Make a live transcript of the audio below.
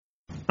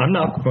I'm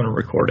not going to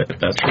record it,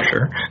 that's for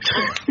sure.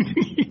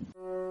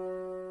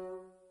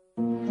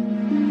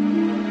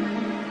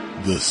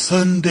 The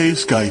Sunday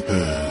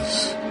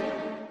Skypers.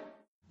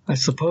 I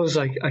suppose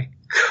I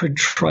could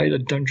try the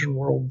Dungeon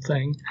World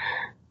thing.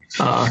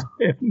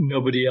 If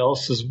nobody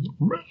else is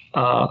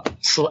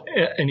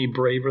any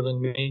braver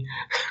than me.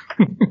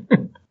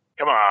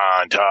 Come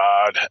on,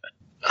 Todd.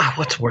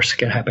 What's worse that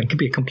could happen? It could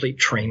be a complete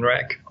train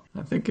wreck.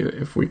 I think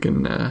if we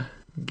can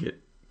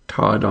get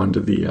Todd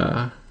onto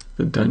the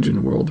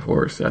Dungeon World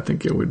horse, I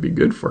think it would be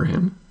good for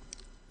him.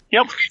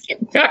 Yep.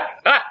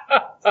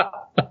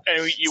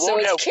 And you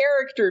won't have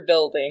character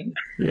building.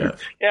 Yeah.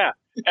 Yeah.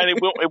 And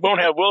it won't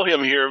have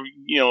William here,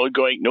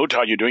 going, no,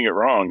 Todd, you're doing it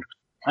wrong.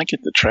 I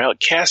get the trial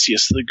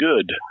Cassius the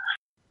Good.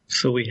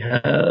 So we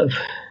have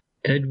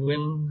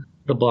Edwin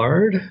the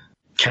Bard,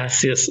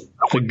 Cassius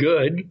the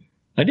Good.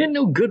 I didn't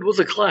know good was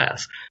a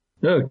class.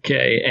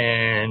 Okay,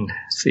 and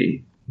let's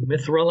see,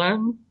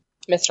 Mithralan?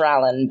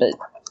 Mithralan, but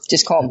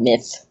just call him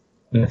Myth.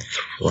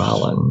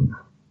 Mithralan.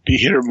 Be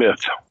hit or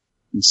myth.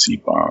 And see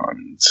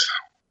bonds.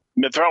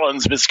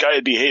 Mithralan's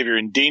misguided behavior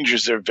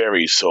endangers their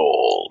very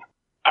soul.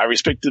 I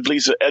respect the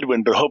beliefs of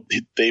Edwin, but hope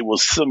they will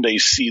someday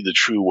see the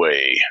true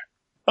way.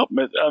 Oh,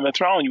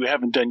 Mithralan, you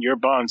haven't done your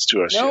bonds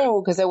to us yet.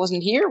 No, because I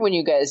wasn't here when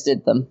you guys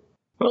did them.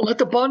 Well, let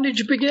the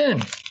bondage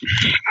begin.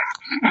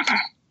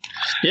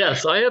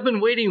 Yes, I have been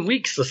waiting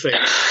weeks to say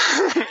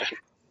it.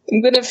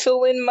 I'm going to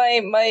fill in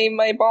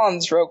my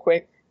bonds real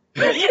quick.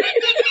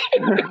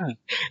 and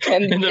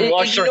then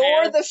wash your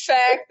ignore hands. the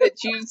fact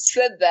that you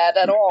said that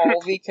at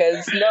all,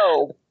 because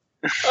no.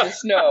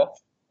 Just no.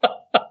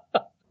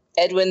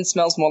 Edwin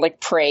smells more like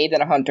prey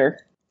than a hunter.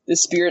 The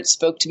spirit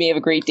spoke to me of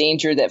a great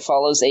danger that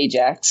follows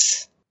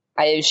Ajax.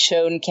 I have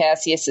shown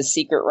Cassius a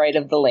secret right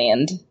of the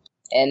land,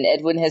 and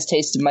Edwin has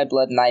tasted my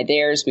blood and I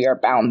theirs. We are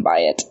bound by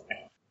it.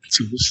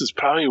 So this is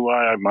probably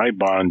why my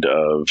bond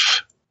of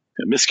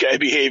misguided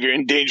behavior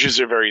endangers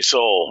their very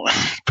soul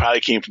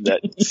probably came from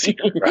that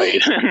secret,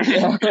 right?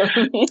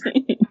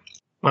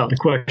 Well,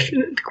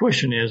 the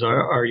question is,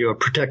 are you a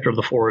protector of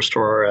the forest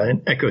or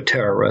an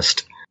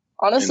eco-terrorist?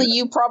 Honestly,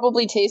 you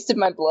probably tasted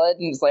my blood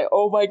and was like,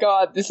 oh my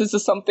god, this is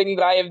something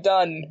that I have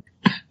done.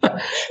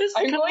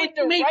 I'm going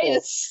to write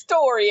a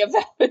story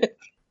about it.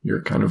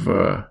 You're kind of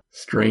a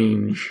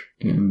strange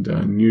and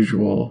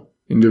unusual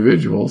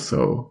individual,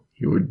 so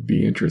he would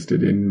be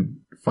interested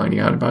in finding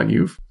out about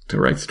you to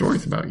write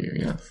stories about you,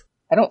 yes.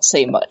 I don't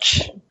say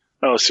much.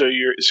 Oh, so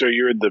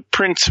you're the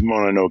Prince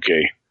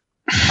Mononoke.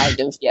 Kind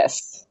of,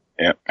 yes.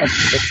 Yeah.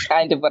 That's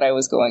kind of what I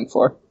was going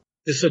for.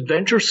 This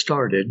adventure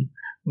started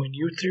when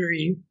you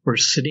three were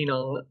sitting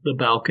on the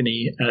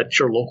balcony at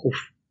your local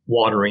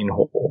watering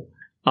hole,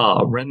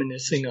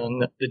 reminiscing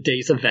on the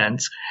day's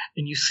events,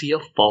 and you see a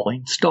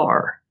falling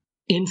star.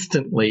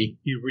 Instantly,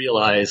 you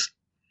realize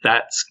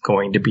that's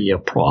going to be a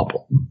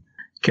problem.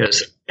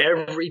 Because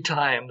every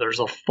time there's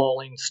a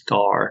falling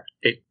star,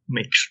 it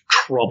makes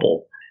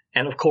trouble.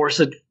 And of course,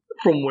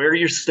 from where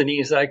you're sitting,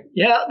 it's like,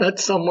 yeah,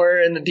 that's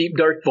somewhere in the deep,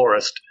 dark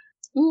forest.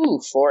 Ooh,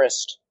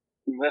 forest.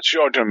 That's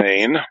your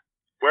domain.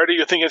 Where do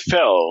you think it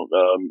fell,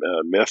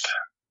 Myth?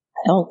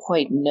 I don't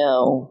quite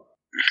know.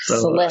 So,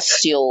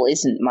 Celestial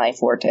isn't my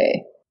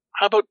forte.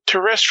 How about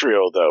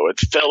terrestrial, though? It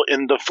fell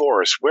in the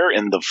forest. Where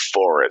in the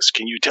forest?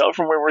 Can you tell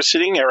from where we're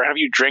sitting, or have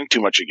you drank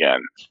too much again?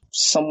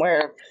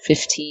 Somewhere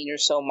 15 or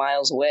so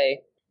miles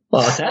away.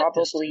 Well, at that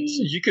Probably.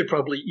 distance, you could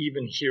probably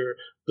even hear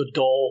the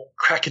dull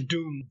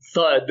crack-a-doom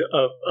thud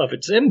of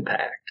its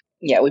impact.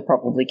 Yeah, we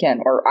probably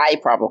can. Or I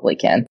probably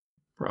can.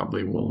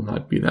 Probably will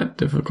not be that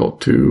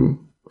difficult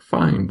to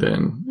find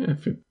then,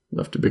 if it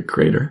left a big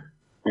crater.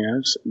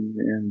 Yes,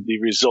 and the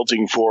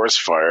resulting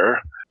forest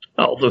fire.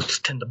 Oh, those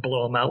tend to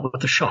blow them out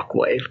with a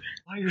shockwave.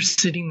 While you're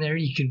sitting there,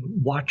 you can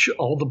watch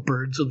all the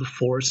birds of the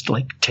forest,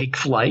 take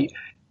flight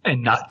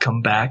and not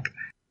come back.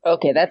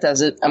 Okay, that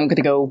does it. I'm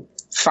gonna go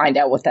find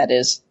out what that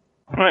is.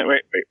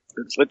 Wait.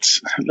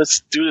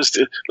 Let's do this.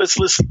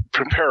 Let's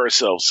prepare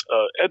ourselves.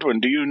 Edwin,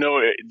 do you know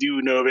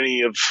of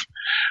any of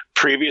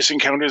previous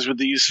encounters with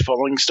these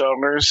fallen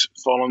stars?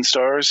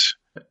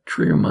 A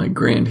trio of my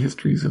grand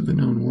histories of the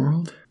known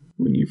world.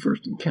 When you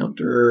first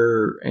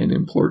encounter an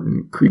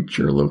important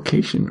creature,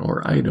 location,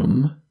 or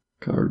item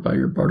covered by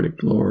your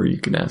bardic lore, you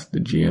can ask the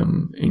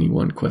GM any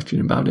one question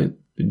about it.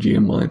 The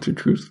GM will answer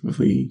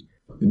truthfully.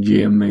 The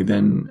GM may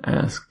then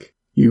ask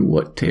you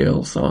what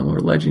tale, song, or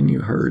legend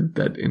you heard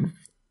that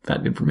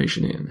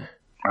information in.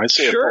 I'd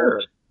say Sure.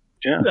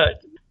 Yeah.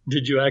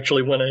 Did you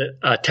actually want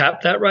to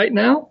tap that right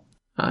now?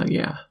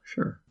 Yeah,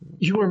 sure.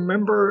 You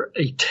remember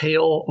a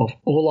tale of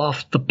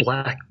Olaf the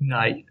Black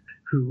Knight,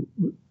 who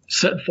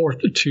set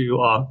forth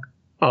to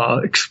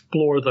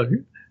explore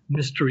the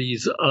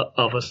mysteries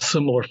of a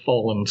similar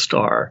fallen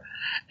star.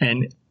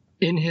 And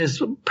in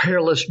his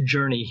perilous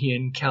journey, he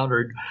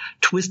encountered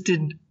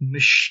twisted,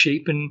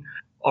 misshapen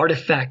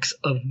artifacts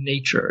of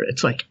nature.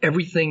 It's like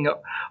everything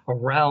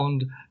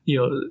around,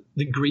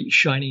 the great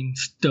shining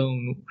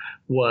stone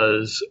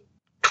was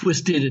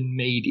twisted and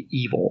made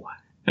evil.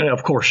 And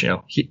of course,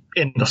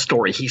 in the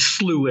story, he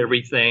slew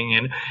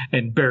everything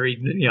and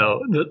buried,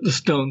 the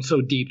stone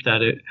so deep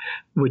that it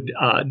would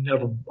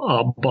never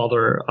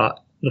bother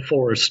the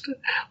forest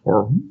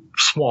or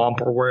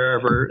swamp or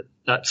wherever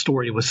that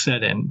story was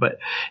set in. But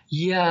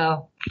yeah,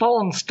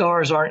 fallen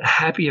stars aren't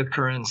happy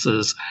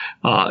occurrences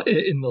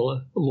in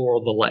the lore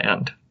of the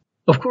land.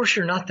 Of course,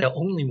 you're not the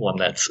only one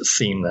that's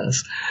seen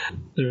this.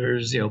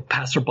 There's,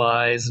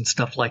 passerbys and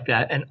stuff like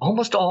that, and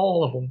almost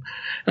all of them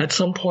at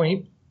some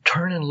point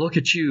turn and look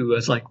at you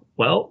as like,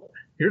 well,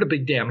 you're the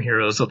big damn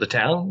heroes of the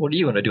town. What are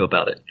you going to do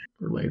about it?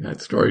 Relay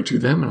that story to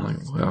them, and I'm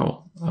like,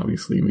 well,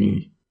 obviously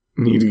we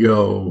need to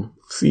go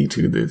see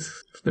to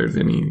this if there's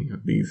any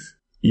of these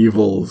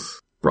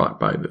evils brought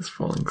by this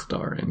falling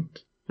star, and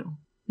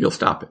you'll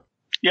stop it.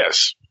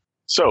 Yes.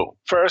 So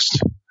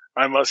first,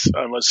 I must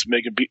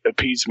make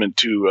appeasement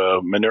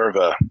to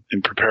Minerva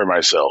and prepare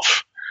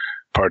myself.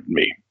 Pardon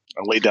me.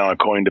 I lay down a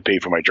coin to pay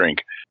for my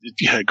drink.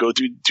 Go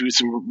do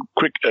some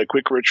quick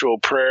ritual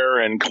prayer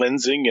and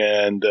cleansing,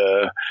 and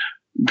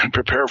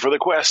prepare for the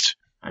quest.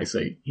 I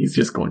say he's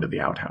just going to the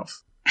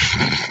outhouse.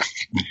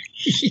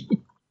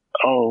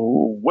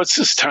 Oh, what's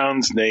this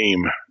town's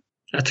name?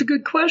 That's a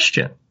good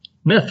question.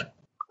 Myth.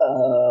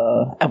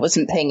 I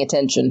wasn't paying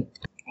attention.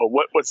 Well,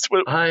 what?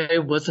 I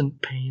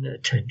wasn't paying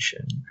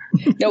attention.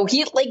 No,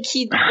 he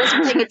wasn't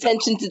paying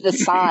attention to the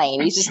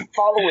sign. He's just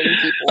following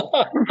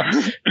people.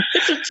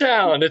 It's a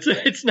town.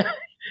 It's not.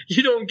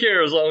 You don't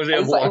care as long as they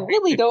have I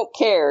really don't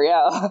care.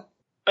 Yeah.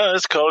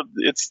 It's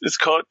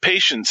called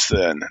Patience.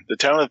 Then the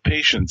town of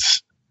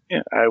Patience.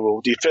 Yeah, I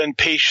will defend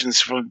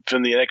Patience from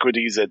the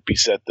inequities that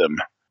beset them,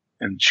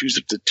 and choose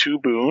up to 2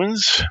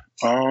 boons.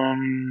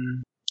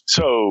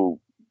 So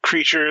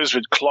creatures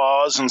with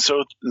claws and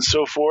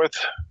so forth.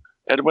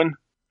 Edwin?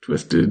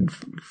 Twisted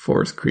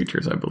forest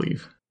creatures, I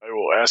believe. I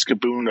will ask a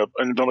boon of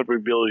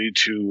invulnerability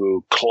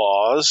to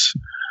claws,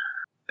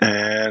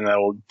 and I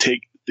will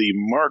take the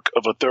mark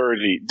of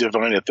authority,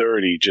 divine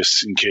authority,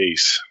 just in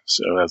case.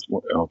 So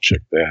I'll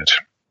check that.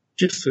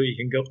 Just so you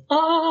can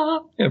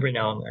go, every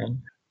now and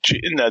then.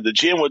 Now, the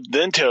GM would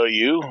then tell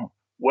you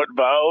what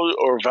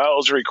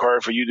vows are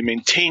required for you to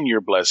maintain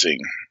your blessing.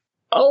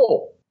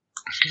 Oh,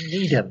 you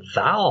need a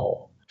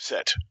vow.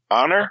 Set.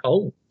 Honor,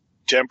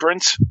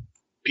 temperance,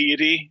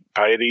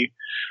 piety,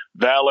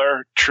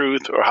 valor,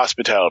 truth, or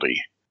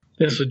hospitality.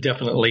 This would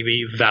definitely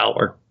be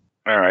valor.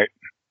 All right.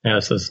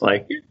 Yes, it's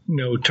like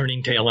no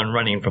turning tail and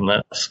running from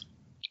this.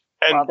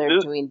 And while they're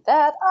doing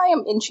that, I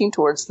am inching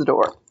towards the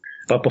door.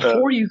 But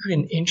before you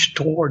can inch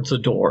towards the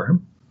door,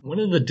 one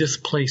of the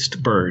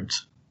displaced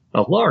birds,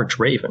 a large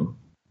raven,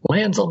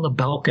 lands on the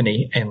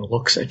balcony and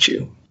looks at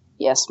you.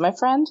 Yes, my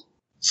friend?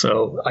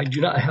 So I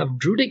do not have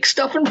druidic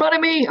stuff in front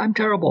of me. I'm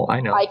terrible. I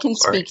know. I can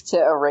speak to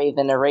a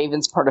raven. A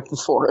raven's part of the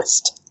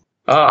forest.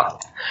 Well,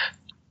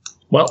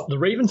 the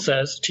raven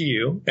says to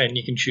you, and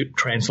you can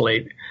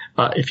translate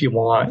if you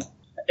want.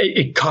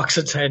 It cocks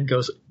its head and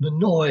goes, the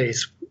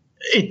noise.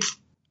 It's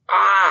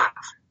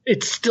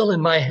still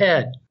in my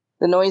head.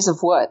 The noise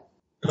of what?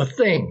 The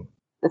thing.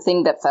 The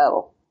thing that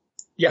fell.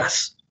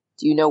 Yes.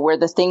 Do you know where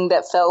the thing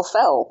that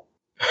fell?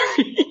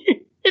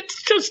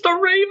 It's just a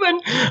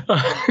raven.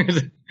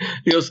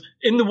 He goes,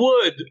 in the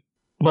wood.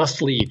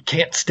 Must leave.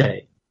 Can't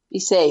stay. Be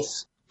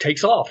safe.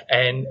 Takes off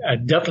and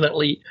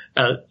definitely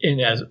in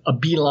a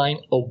beeline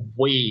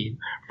away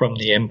from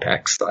the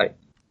impact site.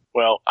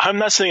 Well, I'm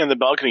not sitting on the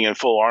balcony in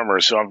full armor,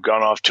 so I've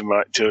gone off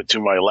to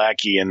my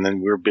lackey, and then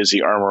we're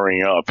busy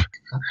armoring up.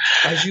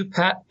 As you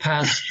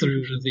pass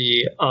through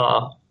the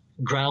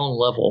ground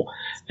level,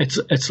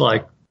 it's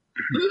like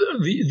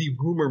the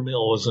rumor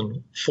mill is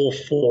in full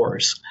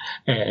force,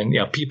 and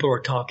people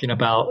are talking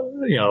about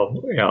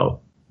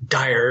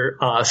dire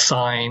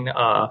sign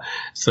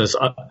says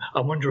I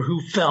wonder who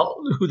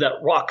that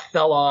rock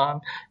fell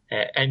on,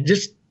 and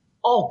just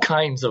all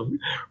kinds of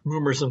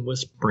rumors and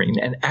whispering.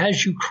 And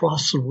as you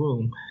cross the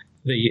room,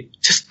 they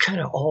just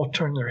kind of all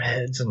turn their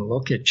heads and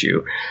look at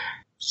you,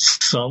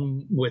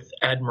 some with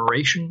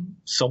admiration,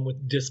 some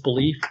with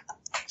disbelief,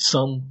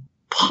 some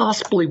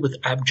possibly with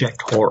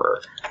abject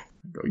horror.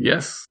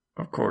 Yes,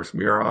 of course,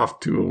 we are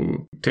off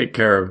to take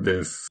care of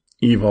this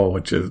evil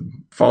which has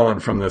fallen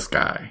from the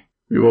sky.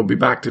 We will be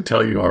back to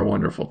tell you our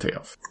wonderful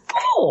tales.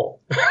 Oh!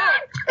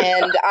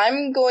 And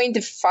I'm going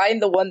to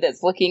find the one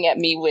that's looking at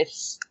me with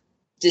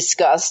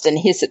disgust and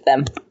hiss at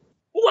them.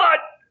 What?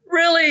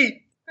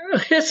 Really?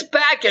 Hiss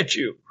back at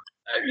you.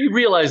 You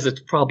realize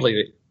it's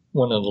probably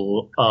one of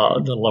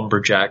the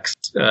lumberjacks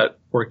that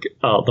work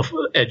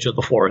the edge of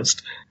the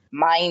forest.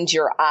 Mind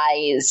your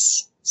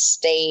eyes.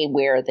 Stay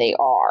where they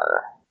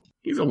are.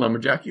 He's a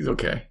lumberjack. He's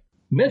okay.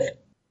 Myth,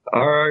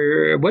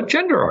 what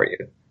gender are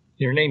you?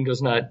 Your name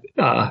does not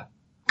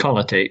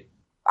connotate.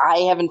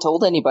 I haven't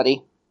told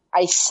anybody.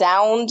 I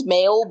sound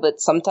male,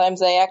 but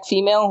sometimes I act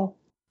female.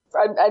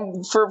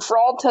 I'm for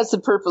all intents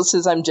and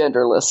purposes, I'm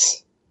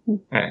genderless.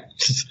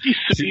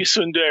 He's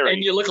Sundari.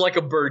 And you look like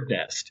a bird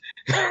nest.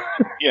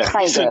 Yeah,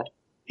 Kinda.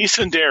 he's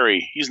Sundari.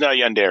 He's not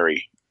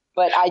Yandere.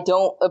 But I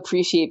don't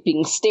appreciate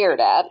being stared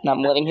at, and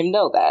I'm letting him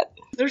know that.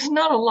 There's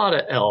not a lot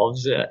of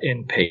elves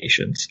in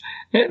Patience.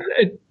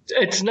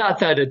 It's not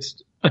that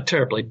it's a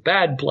terribly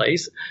bad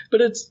place, but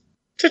it's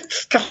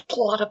got a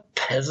lot of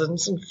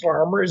peasants and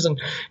farmers,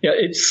 and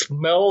it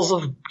smells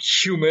of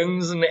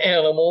humans and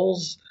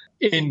animals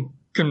in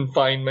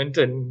confinement.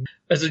 And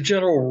as a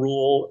general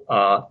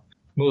rule,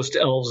 most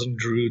elves and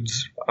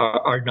druids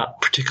are not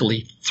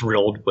particularly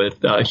thrilled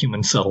with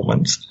human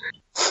settlements.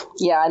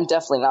 Yeah, I'm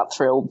definitely not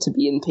thrilled to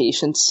be in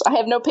Patience. I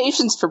have no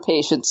patience for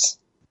Patience.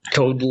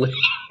 Totally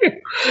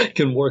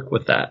can work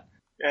with that.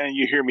 And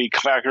you hear me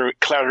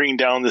clattering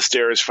down the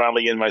stairs,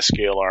 finally in my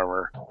scale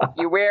armor.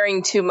 You're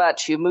wearing too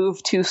much. You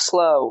move too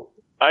slow.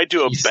 I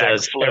do a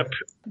backflip.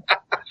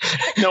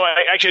 No, I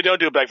actually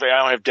don't do a backflip. I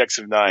don't have Dex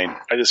of 9.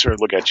 I just sort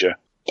of look at you.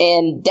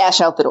 And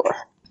dash out the door.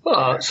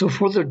 So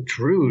for the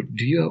druid,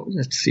 do you...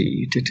 Let's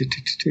see.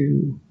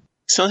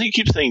 Sounds like you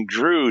keep saying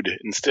druid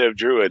instead of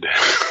druid.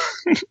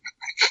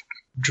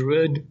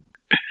 Druid?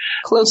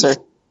 Closer.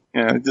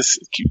 Yeah, I just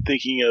keep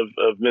thinking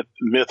of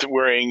Myth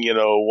wearing,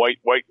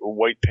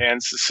 white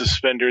pants,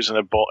 suspenders, and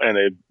a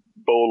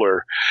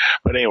bowler.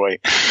 But anyway.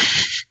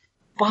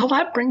 Well,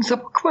 that brings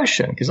up a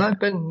question, because I've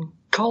been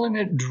calling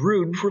it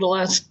druid for the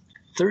last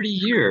 30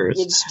 years.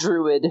 It's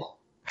druid.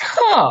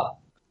 Huh.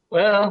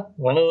 Well,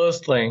 one of those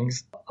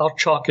things. I'll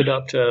chalk it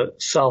up to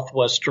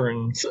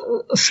Southwestern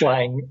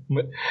slang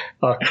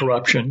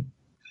corruption.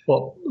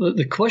 Well,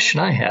 the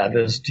question I have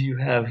is, do you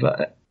have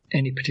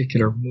any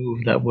particular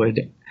move that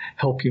would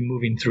help you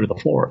moving through the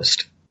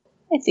forest?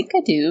 I think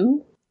I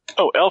do.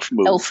 Oh, elf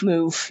move. Elf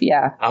move,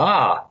 yeah.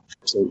 Ah.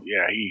 So,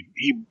 yeah,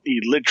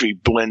 he literally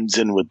blends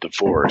in with the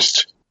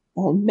forest.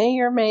 And may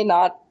or may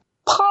not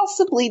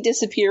possibly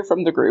disappear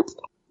from the group.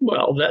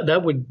 Well,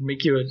 that would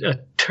make you a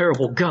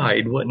terrible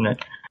guide, wouldn't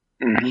it?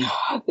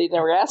 Mm-hmm. They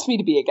never asked me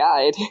to be a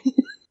guide.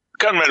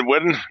 Gunman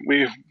wouldn't.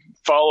 We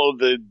follow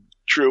the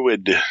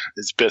druid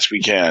as best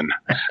we can.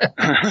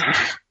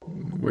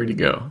 Where'd he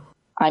go?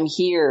 I'm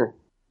here.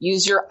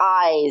 Use your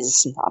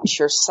eyes, not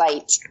your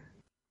sight.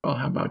 Well,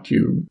 how about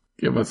you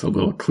give us a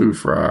little clue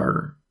for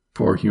our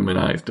poor human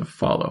eyes to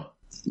follow?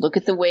 Look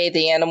at the way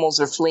the animals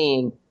are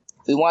fleeing.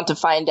 If we want to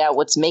find out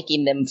what's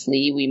making them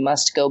flee, we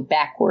must go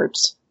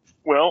backwards.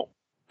 Well,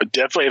 I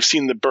definitely have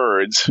seen the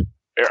birds.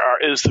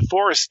 Is the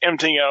forest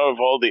emptying out of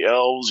all the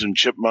elves and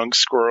chipmunks,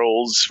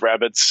 squirrels,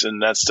 rabbits,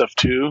 and that stuff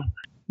too?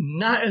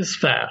 Not as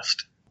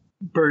fast.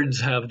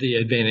 Birds have the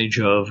advantage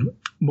of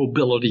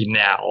mobility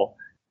now.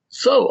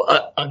 So,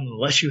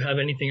 unless you have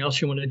anything else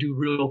you want to do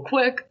real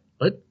quick,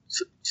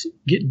 let's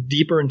get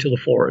deeper into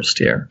the forest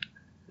here.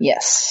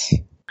 Yes.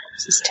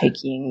 This is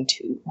taking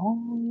too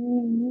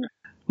long.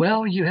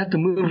 Well, you have to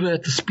move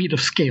at the speed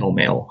of scale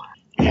mail.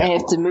 I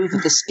have to move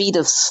at the speed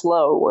of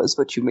slow, is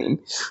what you mean.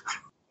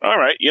 All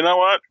right, you know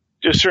what?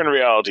 Discern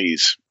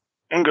realities.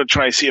 I'm going to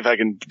try and see if I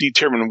can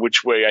determine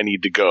which way I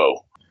need to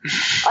go.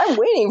 I'm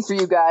waiting for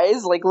you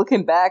guys,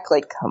 looking back,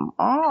 come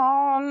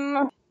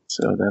on.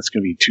 So that's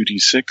going to be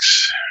 2d6.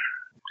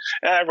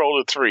 And I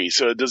rolled a 3,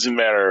 so it doesn't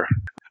matter.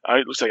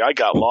 It looks like I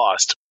got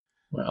lost.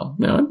 Well,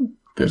 now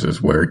this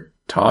is where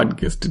Todd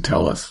gets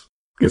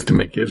to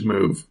make his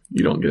move.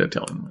 You don't get to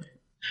tell him.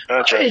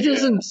 That's right. It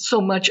isn't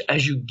so much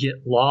as you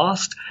get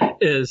lost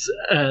as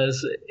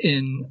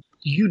in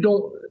you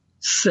don't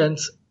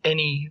sense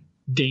any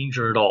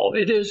danger at all.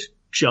 It is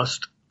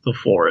just the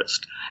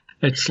forest.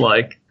 It's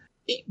like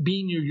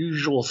being your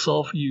usual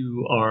self.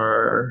 You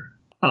are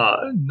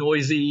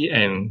noisy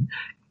and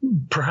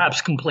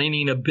perhaps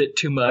complaining a bit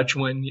too much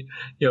when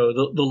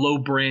the low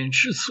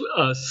branch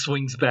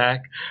swings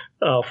back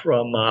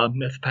from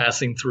Myth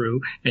passing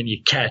through, and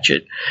you catch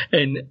it.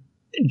 And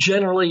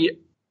generally,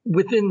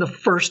 within the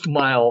first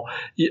mile,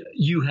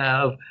 you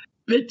have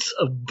bits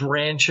of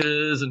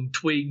branches and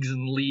twigs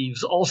and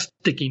leaves all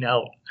sticking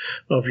out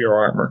of your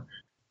armor.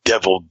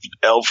 Devil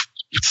elf,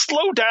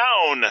 slow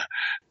down!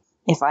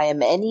 If I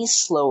am any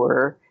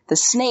slower, the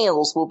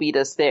snails will beat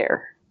us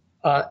there.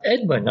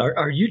 Edwin,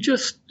 are you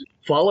just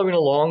following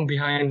along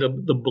behind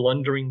the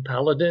blundering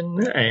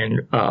paladin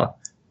and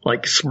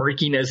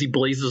smirking as he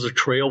blazes a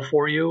trail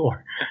for you?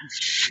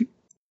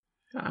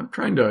 I'm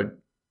trying to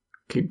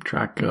keep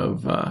track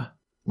of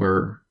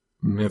where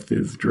Myth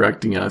is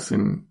directing us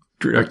and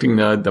directing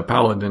the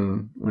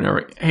paladin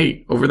whenever.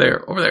 Hey, over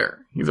there.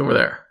 He's over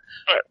there.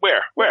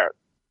 Where?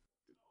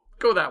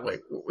 Go that way.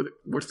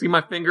 See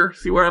my finger?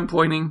 See where I'm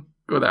pointing?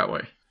 Go that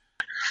way.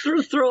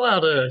 Throw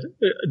out a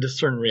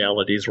discern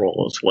realities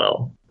roll as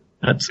well.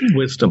 That's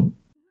wisdom.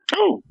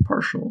 Oh,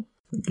 partial.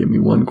 Give me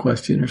one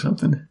question or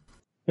something.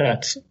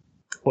 That's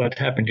what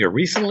happened here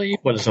recently,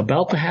 what is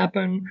about to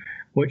happen,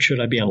 what should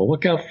I be on the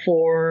lookout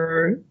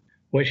for,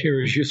 what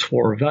here is useful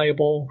or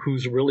valuable,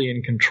 who's really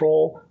in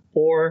control,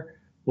 or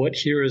what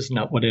here is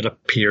not what it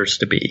appears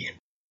to be.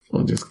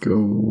 I'll just go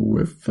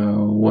with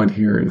what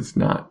here is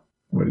not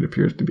what it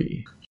appears to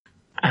be.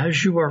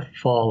 As you are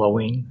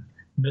following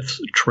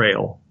Myth's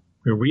trail,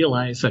 you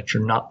realize that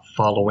you're not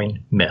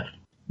following Myth.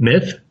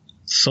 Myth,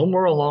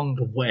 somewhere along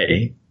the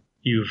way,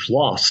 you've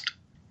lost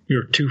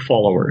your two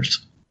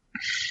followers.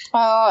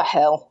 Oh,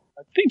 hell.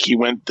 I think he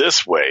went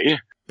this way.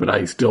 But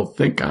I still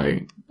think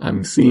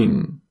I'm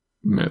seeing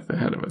myth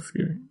ahead of us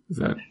here. Is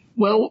that?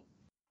 Well,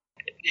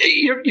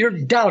 you're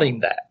doubting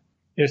that.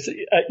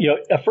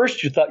 At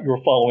first you thought you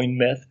were following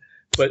myth,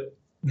 but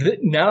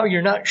now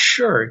you're not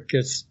sure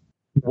because,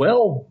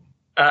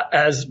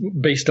 as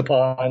based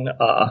upon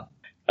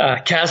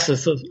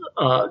Cassius'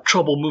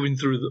 trouble moving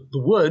through the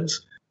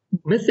woods,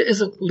 myth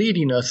isn't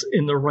leading us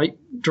in the right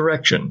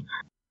direction.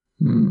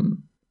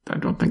 I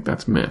don't think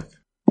that's myth.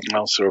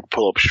 I'll sort of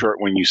pull up short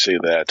when you say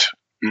that.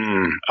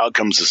 Out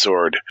comes the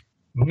sword.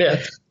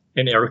 Myth,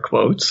 in air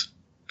quotes,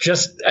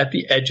 just at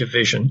the edge of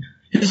vision,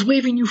 is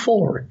waving you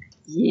forward.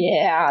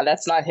 Yeah,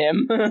 that's not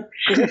him.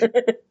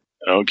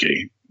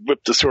 Okay. Whip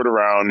the sword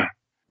around.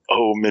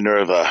 Oh,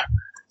 Minerva,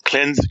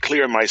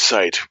 clear my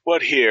sight.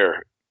 What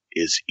here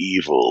is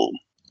evil?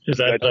 Is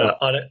that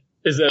on it?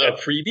 Is that a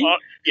freebie?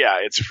 Yeah,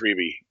 it's a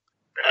freebie.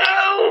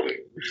 Oh,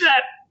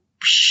 that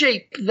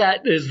shape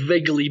that is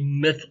vaguely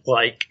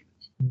myth-like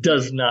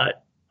does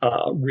not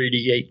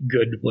radiate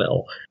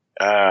goodwill.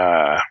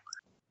 I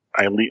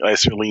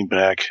sort of lean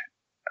back.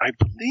 I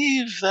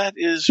believe that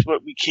is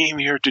what we came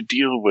here to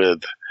deal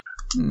with.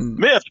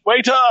 Myth,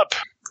 wait up!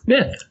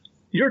 Myth,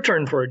 your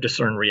turn for a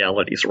discern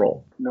realities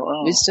roll.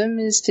 No, Wisdom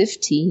is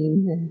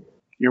 15.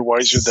 You're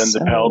wiser than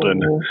the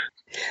paladin.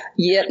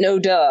 Yeah, no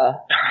duh.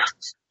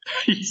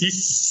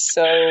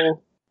 So,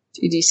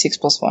 2d6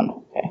 plus 1.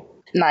 Okay.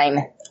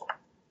 9.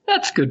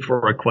 That's good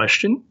for a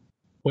question.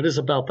 What is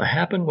about to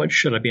happen? What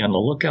should I be on the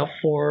lookout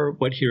for?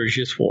 What here is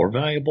useful or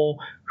valuable?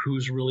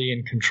 Who's really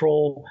in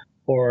control?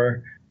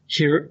 Or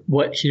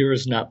what here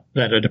is not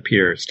that it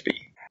appears to be?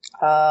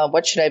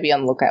 What should I be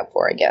on the lookout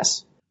for, I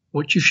guess?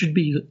 What you should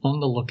be on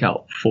the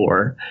lookout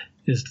for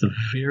is the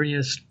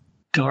various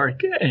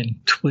dark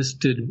and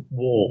twisted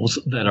wolves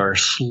that are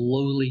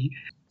slowly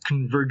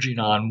converging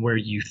on where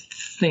you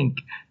think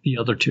the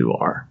other two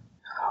are.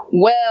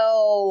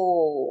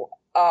 Well,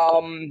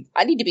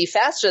 I need to be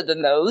faster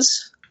than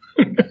those.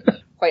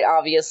 Quite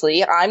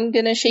obviously. I'm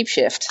gonna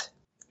shapeshift.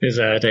 Is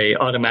that a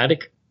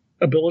automatic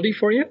ability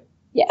for you?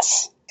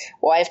 Yes.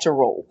 Well, I have to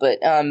roll, but,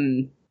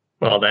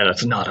 Well, then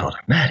it's not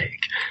automatic.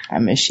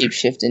 I'm gonna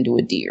shapeshift into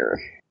a deer.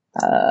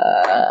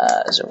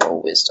 So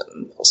roll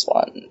wisdom plus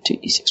 1,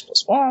 2d6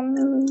 plus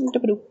 1.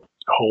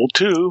 Hold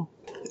 2.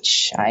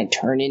 Which I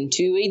turn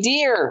into a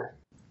deer.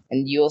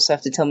 And you also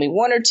have to tell me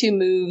 1 or 2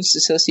 moves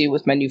associated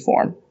with my new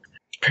form.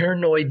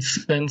 Paranoid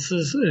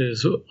senses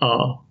is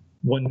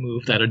one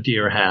move that a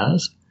deer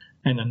has,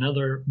 and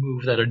another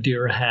move that a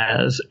deer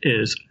has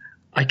is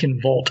I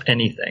can vault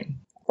anything.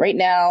 Right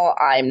now,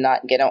 I'm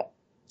not gonna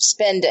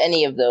spend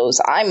any of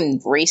those. I'm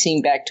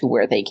racing back to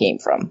where they came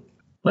from.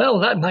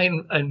 Well, that might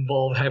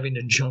involve having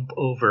to jump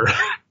over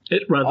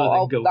it rather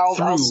than go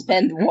through. I'll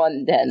spend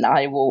 1 then.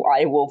 I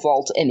will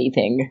vault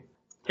anything.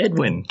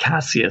 Edwin,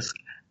 Cassius,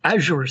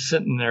 as you're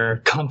sitting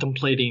there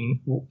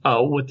contemplating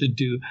what to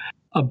do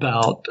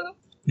about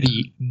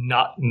the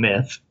not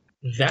myth,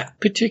 that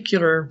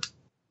particular,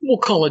 we'll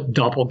call it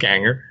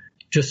doppelganger,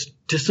 just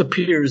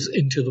disappears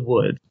into the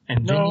woods.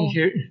 And then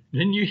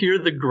you hear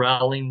the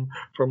growling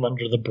from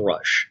under the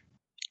brush.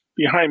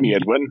 Behind me,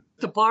 Edwin.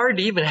 Does the bard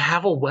even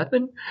have a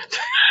weapon?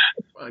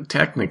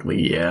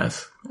 Technically,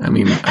 yes. I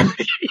mean, I've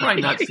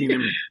probably not seen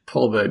him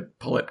pull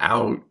it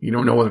out. You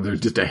don't know whether there's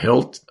just a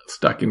hilt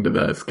stuck into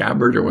the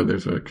scabbard or whether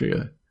there's actually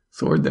a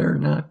sword there or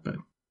not. But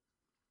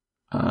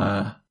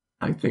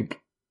I think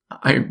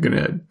I'm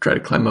gonna try to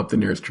climb up the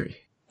nearest tree.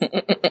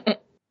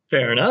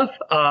 Fair enough.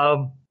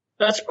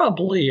 That's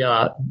probably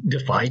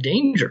defy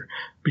danger,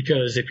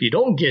 because if you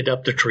don't get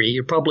up the tree,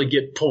 you probably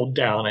get pulled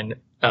down and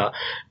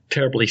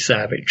terribly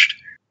savaged.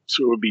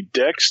 So it would be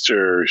dex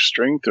or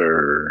strength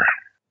or...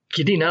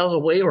 Getting out of the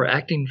way or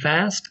acting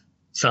fast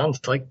sounds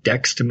like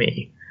dex to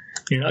me.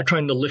 You're not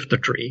trying to lift the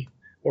tree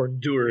or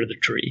endure the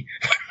tree.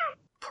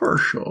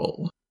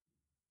 Partial.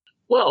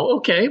 Well,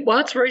 okay. Well,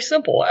 that's very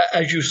simple.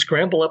 As you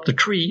scramble up the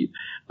tree,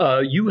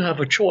 you have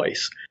a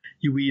choice.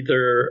 You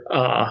either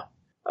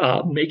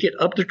make it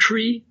up the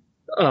tree,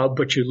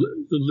 but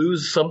you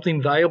lose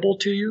something valuable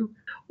to you,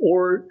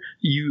 or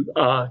you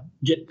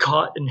get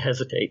caught and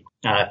hesitate.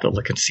 I have to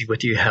look and see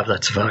what you have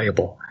that's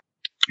valuable.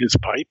 His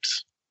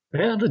pipes?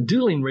 Yeah, the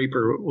dueling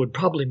rapier would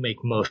probably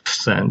make most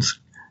sense.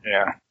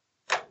 Yeah.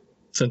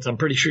 Since I'm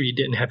pretty sure you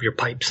didn't have your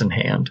pipes in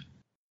hand.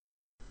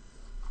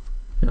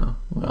 Yeah,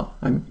 well,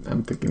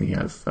 I'm thinking he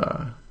has,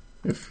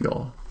 if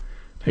you'll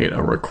take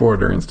a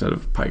recorder instead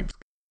of pipes.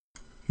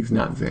 He's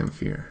not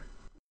Zamfir.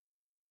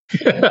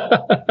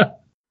 It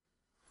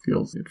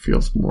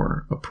feels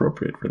more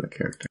appropriate for the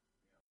character.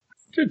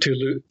 To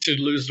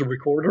lose the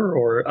recorder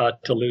or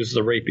to lose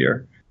the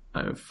rapier?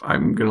 If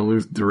I'm going to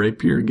lose the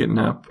rapier getting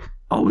up,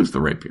 I'll lose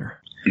the rapier.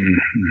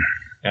 Mm-hmm.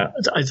 Yeah,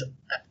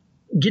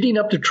 getting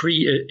up the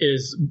tree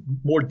is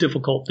more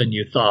difficult than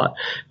you thought.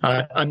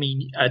 I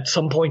mean, at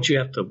some point you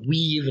have to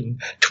weave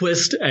and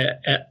twist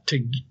to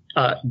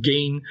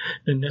gain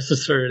the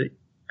necessary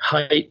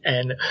height,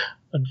 and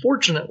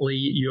unfortunately,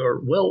 your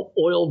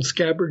well-oiled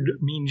scabbard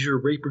means your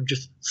rapier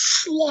just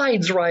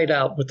slides right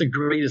out with the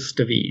greatest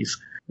of ease.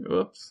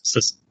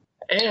 Whoops.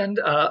 And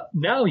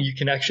now you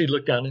can actually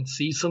look down and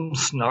see some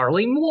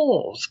snarling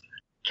wolves.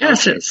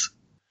 Cassius,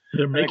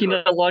 they're making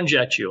a lunge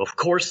at you. Of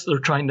course, they're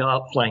trying to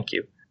outflank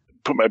you.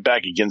 Put my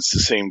back against the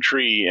same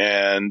tree,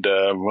 and,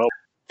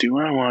 do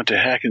I want to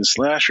hack and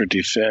slash or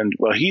defend?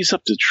 Well, he's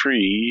up the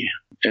tree,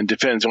 and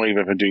defends only if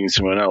I'm doing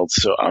someone else,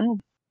 so I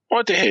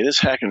want to, hey, let's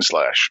hack and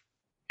slash.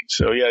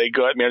 So, yeah, they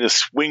go at me, I just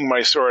swing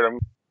my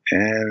sword,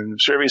 and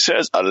survey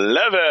says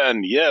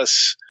 11,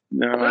 yes.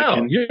 No,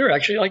 Wow, you're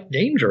actually,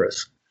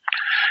 dangerous.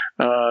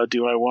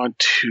 Do I want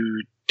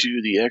to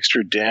do the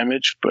extra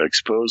damage but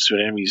exposed to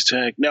an enemy's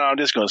attack? No, I'm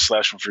just going to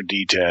slash them for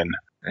D10.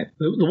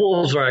 The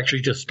wolves are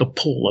actually just a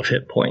pool of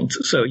hit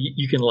points, so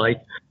you can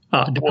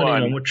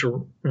depending on what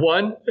you're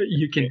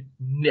you can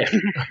nick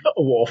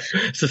a wolf.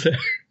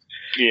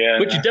 Yeah,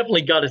 but you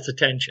definitely got its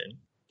attention.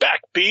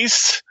 Back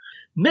beast.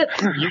 Nip,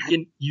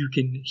 you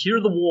can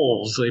hear the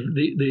wolves.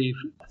 They've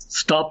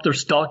stopped their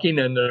stalking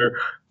and they're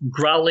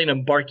growling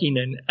and barking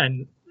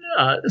and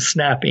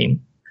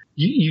snapping.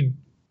 You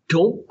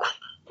don't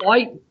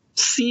quite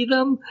see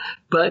them,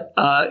 but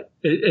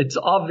it's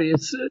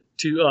obvious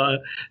to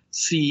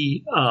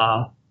see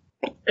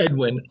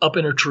Edwin up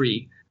in a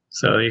tree.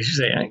 So he's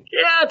saying,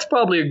 yeah, it's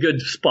probably a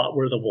good spot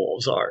where the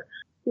wolves are.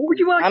 What would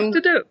you like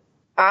to do?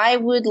 I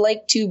would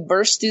like to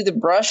burst through the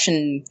brush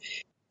and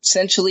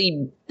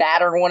essentially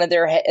batter one of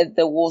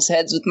the wolves'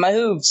 heads with my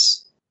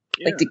hooves.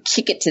 Yeah. Like to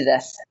kick it to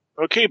death.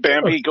 Okay,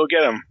 Bambi, go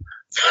get him.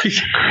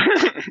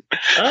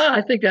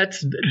 I think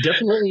that's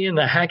definitely in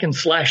the hack and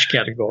slash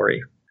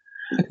category.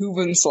 Hoof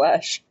and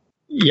slash.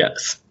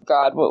 Yes.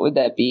 God, what would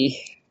that be?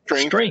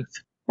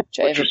 Strength.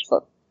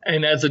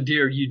 And as a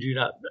deer, you do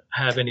not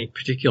have any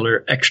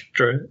particular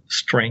extra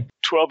strength.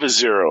 12 is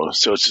 0,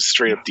 so it's a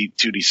straight up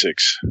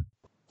 2d6.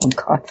 Oh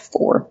God,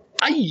 4.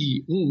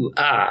 Aye, ooh,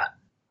 ah.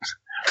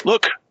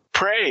 Look,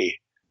 pray.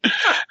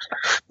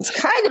 It's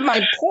kind of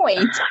my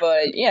point,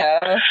 but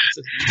yeah.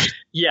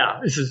 Yeah,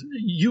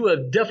 you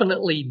have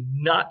definitely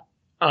not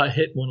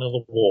hit one of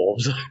the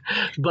wolves,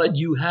 but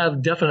you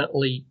have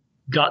definitely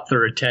got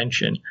their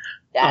attention.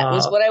 That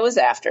was what I was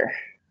after.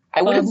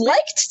 I would have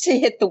liked to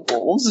hit the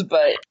wolves,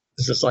 but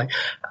it's just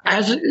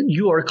as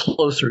you are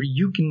closer,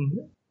 you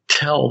can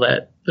tell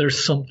that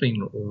there's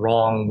something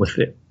wrong with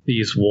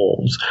these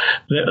wolves.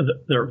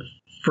 Their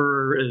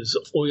fur is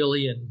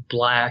oily and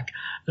black.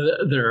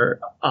 Their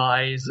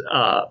eyes,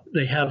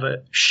 they have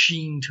a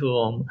sheen to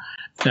them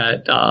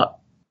that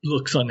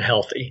looks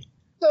unhealthy.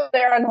 So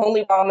they're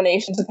unholy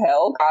abominations of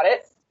hell. Got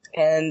it.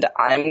 And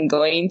I'm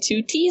going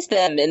to tease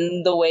them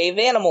in the way of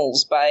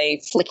animals by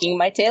flicking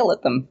my tail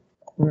at them.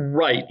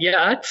 Right.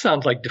 Yeah, that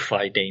sounds like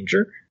Defy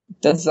Danger.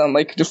 Does sound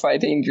like Defy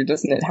Danger,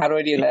 doesn't it? How do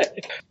I do that?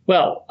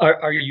 Well,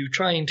 are you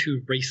trying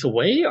to race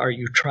away? Are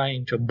you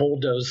trying to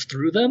bulldoze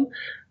through them?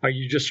 Are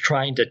you just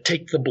trying to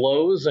take the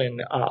blows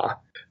and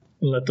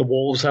let the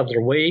wolves have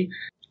their way?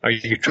 Are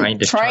you trying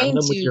to charm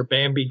them with your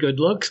Bambi good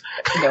looks?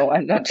 No,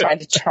 I'm not trying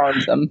to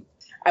charm them.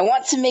 I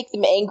want to make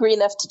them angry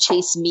enough to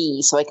chase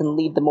me so I can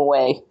lead them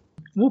away.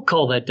 We'll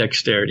call that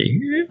dexterity.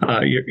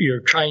 You're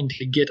trying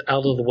to get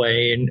out of the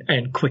way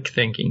and quick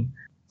thinking.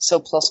 So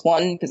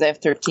 +1 because I have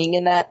 13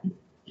 in that?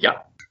 Yeah.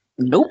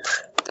 Nope.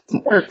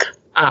 Doesn't work.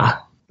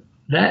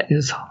 That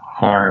is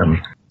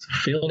harm.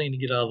 Failing to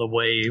get out of the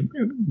way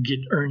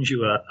earns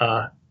you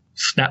a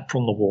snap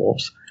from the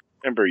wolves.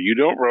 Remember, you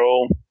don't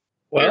roll.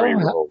 Well,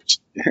 rolls.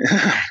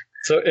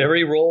 So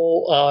every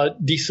roll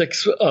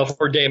D6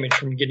 for damage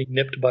from getting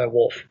nipped by a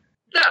wolf.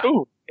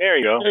 Ooh, there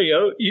you go. There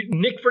you go.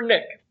 Nick for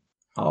Nick.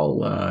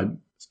 I'll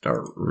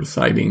start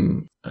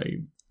reciting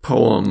a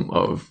poem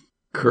of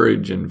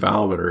courage and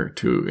valor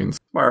to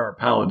inspire our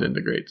paladin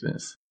to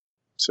greatness.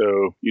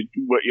 So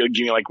you'll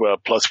give me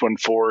 +1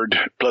 forward,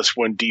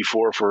 +1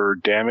 D4 for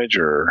damage,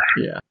 or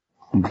yeah.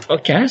 Well,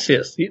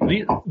 Cassius,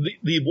 the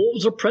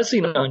wolves are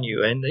pressing on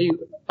you, and they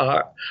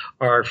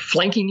are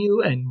flanking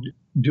you and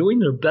doing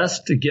their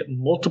best to get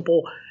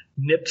multiple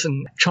nips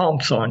and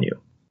chomps on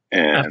you.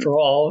 And after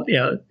all,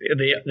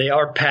 they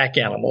are pack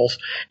animals,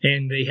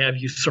 and they have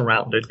you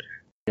surrounded.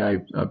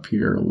 I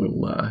appear a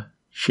little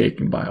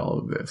shaken by all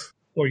of this.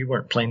 Or you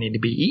weren't planning to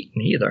be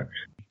eaten either.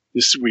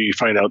 This is where you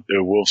find out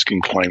the wolves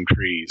can climb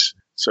trees.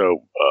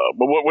 So,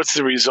 but what's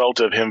the result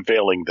of him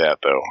failing that,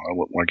 though? I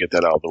want to get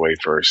that out of the way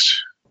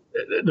first.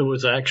 There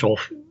was actual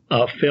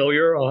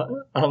failure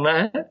on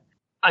that.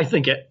 I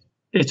think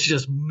it's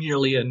just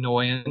merely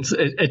annoyance.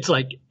 It's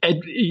like,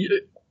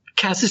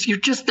 Cassius, you're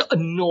just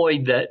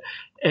annoyed that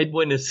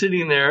Edwin is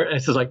sitting there and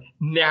it's like,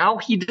 now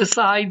he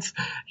decides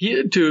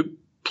to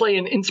play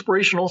an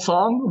inspirational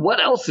song?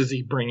 What else is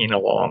he bringing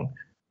along?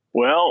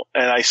 Well,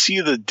 and I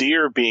see the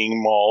deer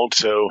being mauled,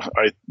 so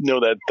I know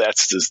that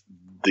that's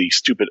the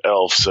stupid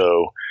elf.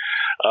 So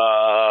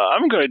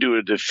I'm going to do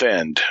a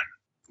defend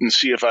and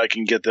see if I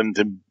can get them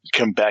to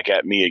come back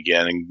at me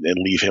again and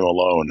leave him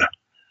alone.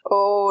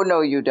 Oh,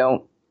 no, you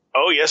don't.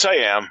 Oh, yes, I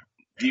am.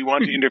 Do you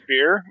want to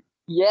interfere?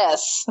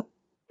 Yes.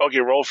 Okay,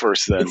 roll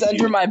first then. It's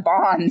under my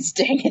bonds,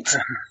 dang it.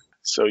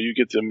 So you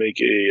get to make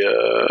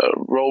a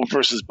roll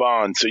versus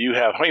bond. So you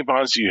have, how many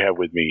bonds do you have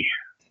with me?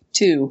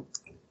 2.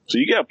 So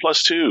you got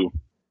 +2.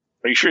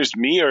 Are you sure it's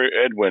me or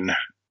Edwin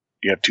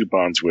you have 2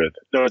 bonds with?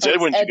 No, it's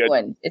Edwin.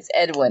 It's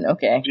Edwin.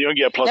 Okay. You don't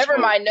get +1. Never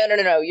mind.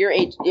 No. You're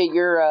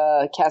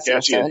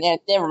Cassius. So, yeah,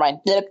 never mind.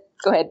 Go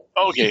ahead.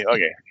 Okay.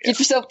 Get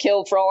yourself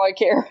killed for all I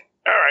care.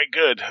 All right,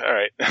 good. All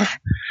right.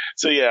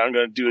 So yeah, I'm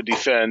going to do a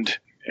defend,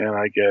 and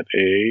I get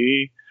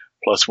a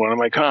 +1 on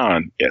my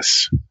con.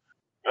 Yes.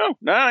 Oh,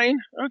 9.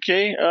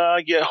 Okay.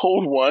 I get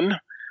hold 1.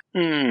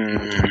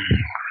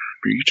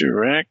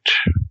 Redirect.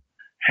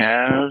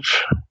 Have.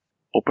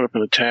 Open up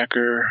an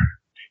attacker.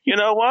 You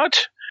know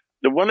what?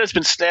 The one that's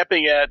been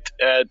snapping at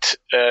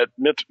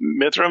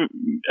Mithram,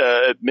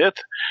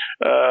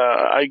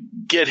 I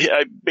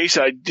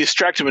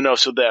distract him enough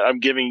so that I'm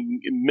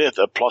giving Myth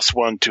a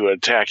 +1 to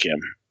attack him.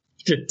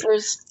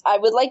 I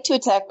would like to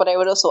attack, but I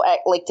would also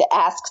like to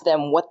ask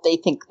them what they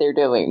think they're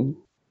doing.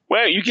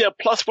 Well, you get a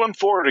 +1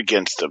 forward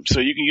against them,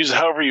 so you can use it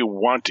however you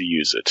want to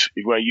use it.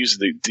 You want to use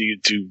it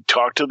to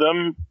talk to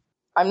them?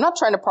 I'm not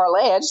trying to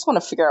parlay. I just want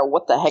to figure out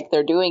what the heck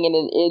they're doing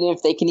and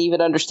if they can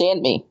even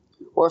understand me,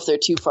 or if they're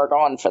too far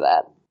gone for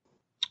that.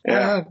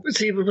 Yeah.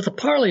 See, with a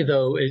parley,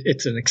 though,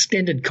 it's an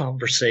extended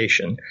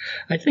conversation.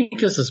 I think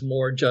this is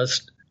more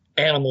just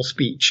animal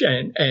speech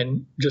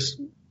and just,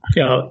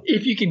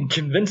 if you can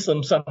convince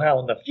them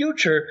somehow in the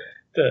future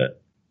to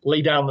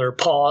lay down their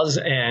paws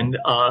and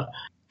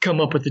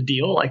come up with a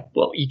deal like,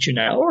 we'll eat you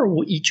now or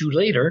we'll eat you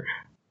later.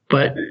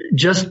 But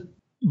just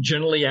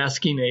generally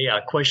asking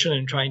a question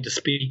and trying to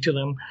speak to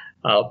them,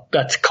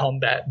 that's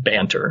combat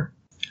banter.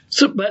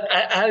 So, but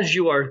as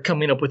you are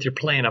coming up with your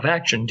plan of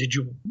action, did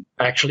you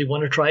actually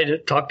want to try to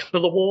talk to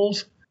the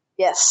wolves?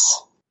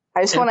 Yes.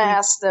 I just want to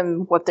ask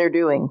them what they're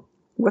doing,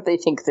 what they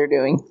think they're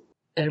doing.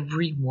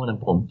 Every one of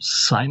them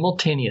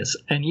simultaneous,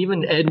 and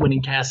even Edwin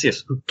and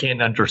Cassius, who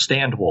can't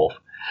understand wolf,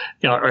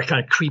 are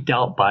kind of creeped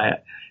out by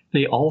it.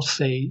 They all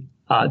say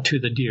to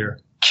the deer,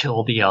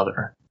 kill the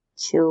other.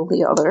 Kill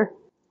the other?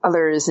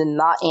 Other is in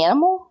not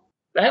animal?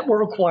 That will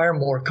require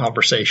more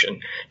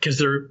conversation, because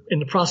they're in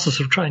the process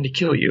of trying to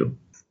kill you.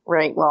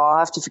 Right, well, I'll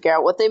have to figure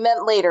out what they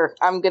meant later.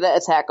 I'm going to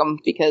attack them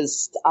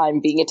because I'm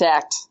being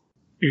attacked.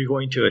 Are you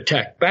going to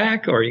attack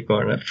back, or are you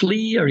going to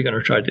flee? Are you going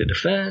to try to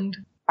defend?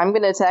 I'm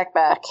going to attack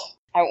back.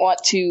 I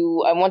want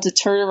to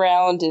turn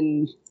around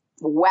and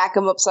whack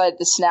them upside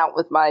the snout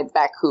with my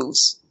back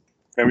hooves.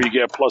 Remember, you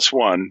get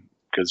 +1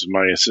 because of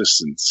my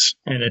assistance.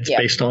 And it's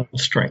based on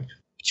strength.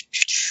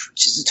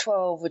 Which is a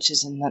 12, which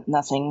is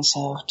nothing,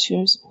 so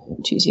 2z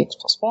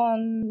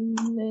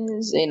 +1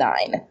 is a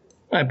 9.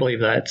 I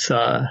believe that's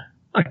a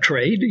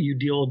trade. You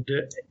deal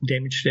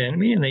damage to the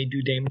enemy, and they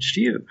do damage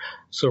to you.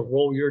 So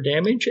roll your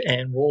damage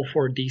and roll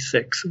for a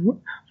d6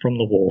 from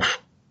the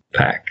wolf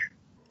pack.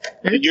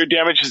 Your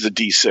damage is a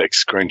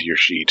d6, according to your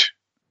sheet.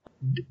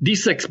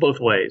 D6 both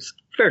ways.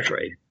 Fair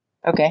trade.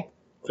 Okay.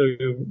 So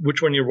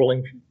which one are you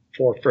rolling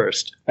for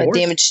first?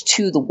 Damage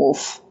to the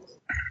wolf.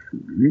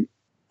 Mm-hmm.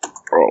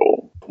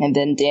 Roll. And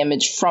then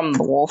damage from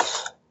the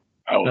wolf.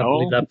 Oh, I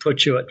believe that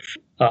puts you at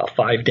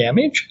 5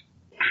 damage.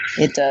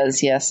 It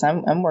does, yes.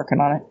 I'm working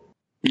on it.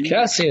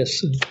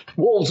 Cassius,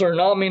 wolves are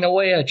gnawing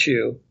away at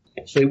you.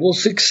 They will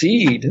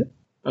succeed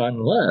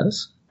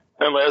unless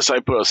I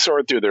put a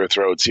sword through their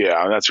throats.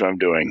 Yeah, that's what I'm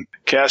doing.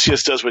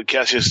 Cassius does what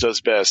Cassius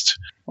does best.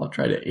 I'll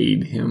try to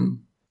aid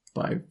him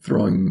by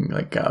throwing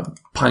like a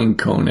pine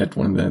cone at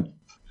one of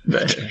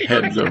the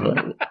heads of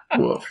a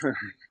wolf.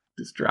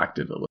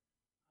 Distracted a little.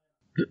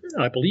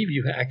 I believe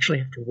you actually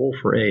have to roll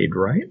for aid,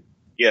 right?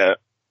 Yeah.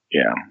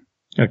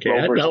 Okay,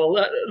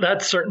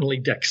 that's certainly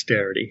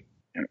dexterity.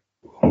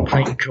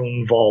 Pine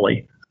cone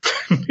volley.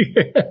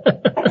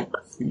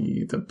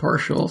 See, the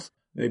partials.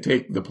 They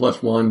take the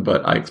 +1,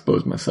 but I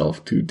expose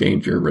myself to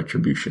danger,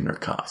 retribution, or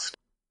cost.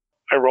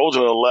 I rolled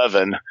an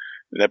 11,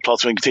 and that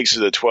 +1 takes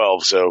you to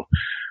 12, so...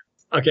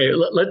 Okay,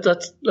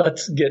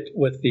 let's get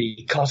with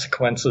the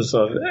consequences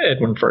of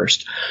Edwin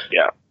first.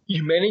 Yeah.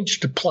 You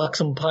managed to pluck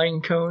some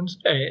pine cones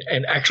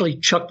and actually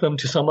chuck them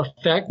to some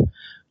effect,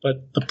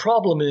 but the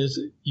problem is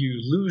you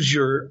lose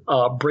your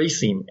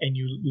bracing, and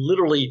you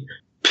literally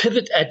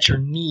pivot at your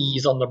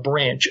knees on the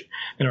branch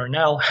and are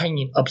now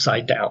hanging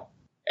upside down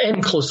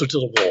and closer to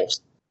the wolves.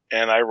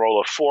 And I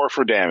roll a 4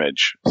 for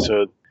damage.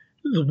 So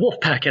the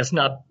wolf pack has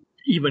not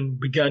even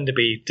begun to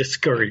be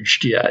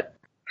discouraged yet.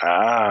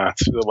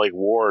 It's like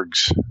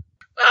wargs.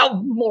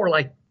 Well, more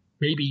like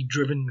maybe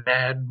driven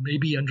mad,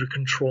 maybe under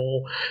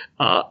control.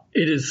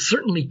 It is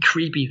certainly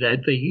creepy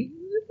that they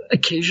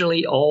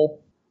occasionally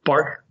all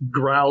bark,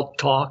 growl,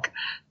 talk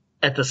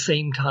at the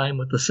same time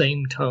with the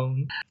same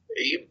tone.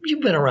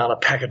 You've been around a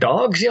pack of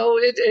dogs,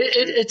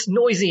 it's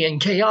noisy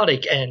and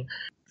chaotic, and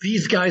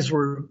these guys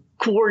were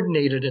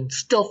coordinated and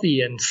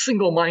stealthy and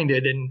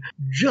single-minded and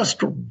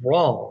just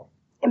wrong.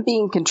 And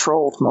being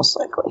controlled, most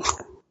likely.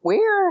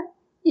 Where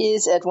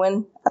is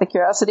Edwin, out of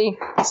curiosity?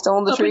 Still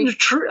in the tree?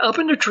 Up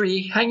in the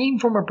tree, hanging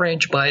from a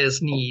branch by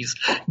his knees,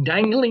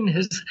 dangling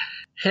his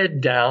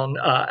head down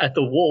at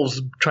the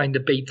wolves trying to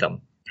bait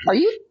them. Are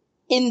you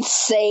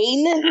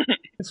insane?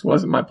 This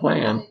wasn't my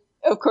plan.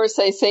 Of course,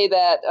 I say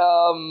that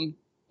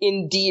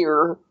in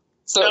deer,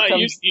 so it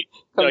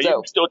comes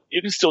out.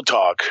 You can still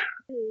talk.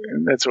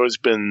 And that's always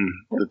been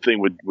the thing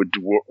with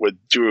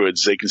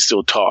druids. They can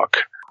still talk.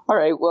 All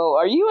right, well,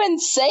 are you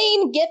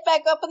insane? Get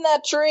back up in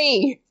that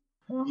tree.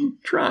 I'm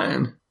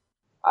trying.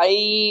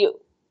 I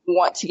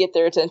want to get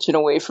their attention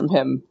away from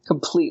him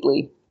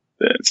completely.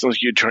 It sounds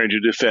like you're trying to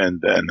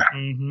defend, then.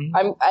 Mm-hmm.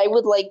 I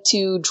would like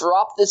to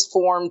drop this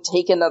form,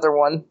 take another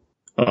one.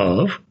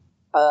 Of?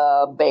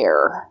 A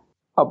bear.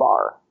 A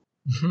bar.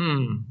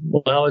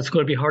 Well, it's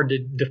going to be hard to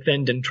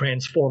defend and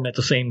transform at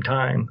the same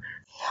time.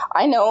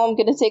 I know, I'm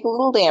going to take a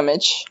little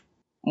damage.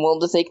 I'm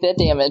willing to take that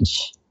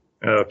damage.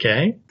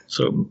 Okay,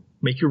 so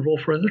make your roll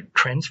for the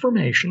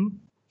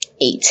transformation.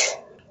 8.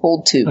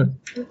 Hold 2.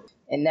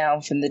 And now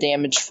from the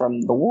damage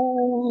from the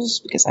wolves,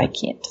 because I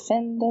can't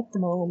defend at the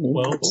moment.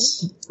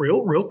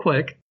 Well, real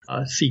quick,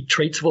 see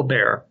traits of a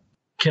bear.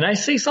 Can I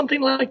say something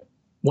like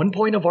 1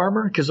 point of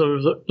armor because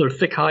they're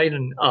thick hide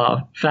and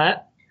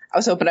fat? I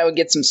was hoping I would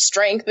get some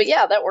strength, but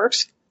yeah, that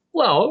works.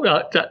 Well,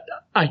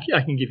 I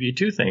can give you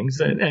 2 things,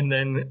 and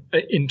then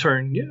in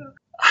turn,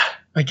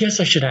 I guess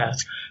I should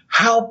ask,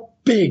 how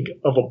big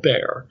of a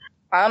bear?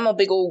 I'm a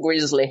big old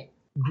grizzly.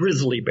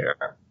 Grizzly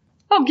bear.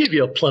 I'll give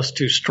you a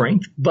 +2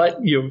 strength,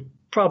 but you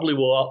probably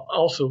will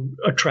also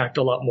attract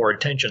a lot more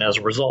attention as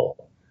a result.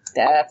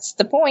 That's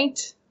the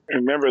point.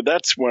 Remember,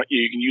 that's what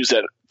you can use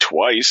that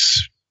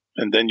twice,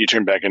 and then you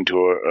turn back into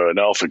an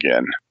elf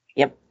again.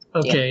 Yep.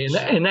 Okay,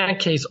 in that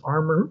case,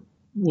 armor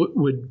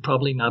would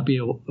probably not be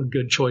a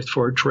good choice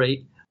for a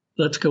trait.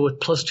 Let's go with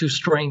 +2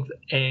 strength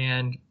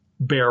and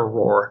bear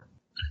roar.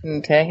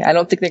 Okay, I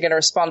don't think they're going to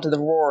respond to the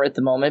roar at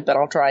the moment, but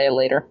I'll try it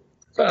later.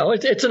 Well,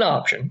 it's an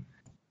option.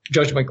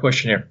 Judge my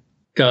question here.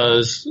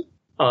 Does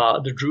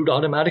the druid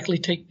automatically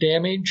take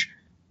damage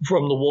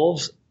from the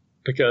wolves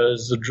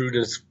because the druid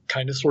is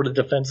kind of sort of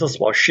defenseless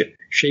while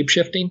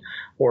shape-shifting,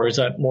 or is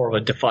that more of a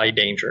defy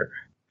danger?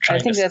 I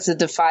think that's a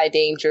defy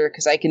danger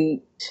because I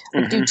can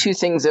do 2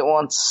 things at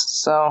once.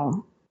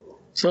 So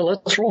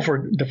let's roll for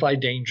defy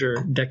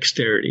danger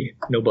dexterity.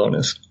 No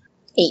bonus.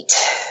 8.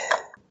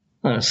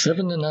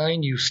 7 to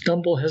 9, you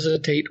stumble,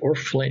 hesitate, or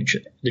flinch.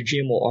 The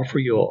GM will offer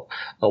you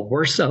a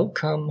worse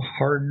outcome,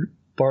 hard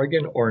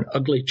bargain, or an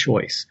ugly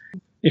choice.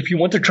 If you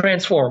want to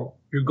transform,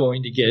 you're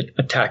going to get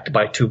attacked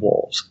by 2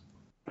 wolves.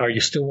 Are you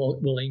still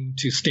willing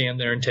to stand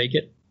there and take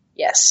it?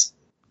 Yes.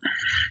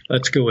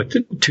 Let's go with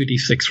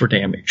 2d6 for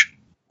damage.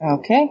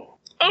 Okay.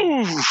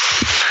 Oh!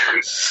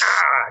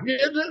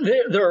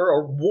 There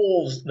are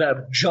wolves that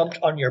have jumped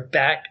on your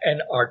back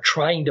and are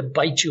trying to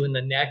bite you in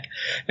the neck,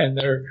 and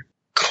they're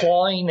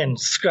clawing and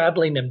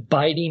scrabbling and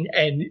biting,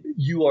 and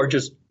you are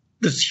just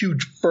this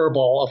huge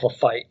furball of a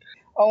fight.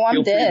 Oh,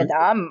 I'm dead.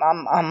 I'm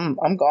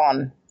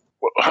gone.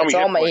 Well, that's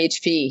all my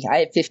HP. I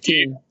have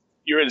 15.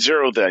 You're at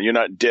 0 then. You're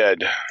not dead.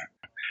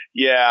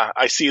 Yeah,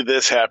 I see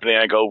this happening.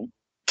 I go,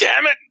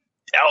 damn it,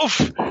 elf!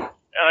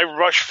 And I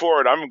rush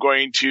forward. I'm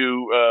going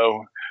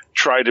to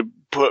try to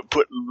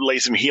lay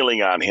some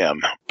healing on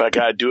him. But I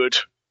gotta do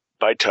it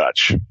by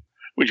touch.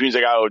 Which means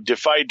I gotta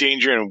defy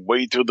danger and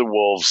wade through the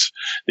wolves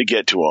to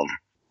get to him.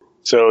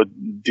 So,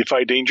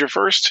 defy danger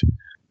first?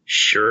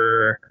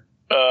 Sure.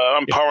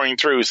 I'm powering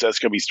through, so that's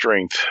gonna be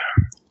strength.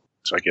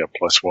 So I get a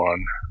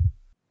 +1.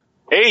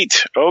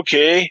 8!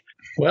 Okay.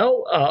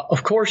 Well,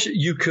 of course,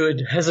 you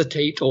could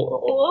hesitate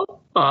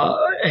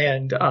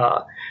and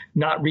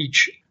not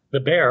reach the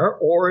bear,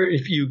 or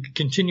if you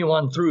continue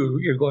on through,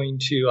 you're going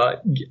to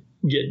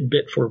get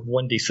bit for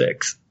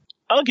 1d6.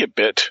 I'll get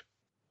bit.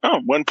 Oh,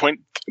 1 point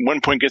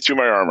gets through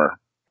my armor.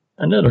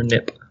 Another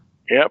nip.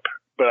 Yep,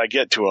 but I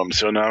get to him,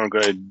 so now I'm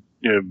going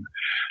to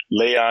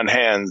lay on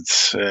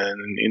hands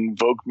and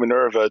invoke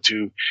Minerva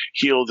to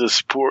heal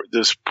this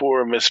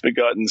poor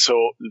misbegotten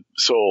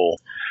soul.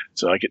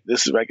 So I get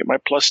my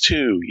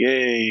 +2.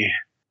 Yay!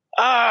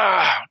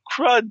 Ah,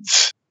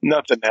 cruds!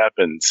 Nothing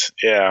happens.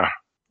 Yeah.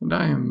 And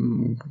I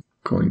am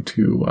going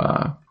to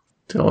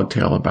tell a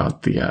tale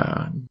about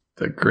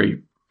the great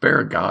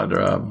bear god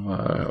of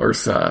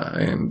Ursa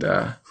and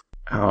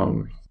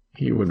how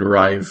he would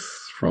rise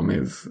from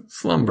his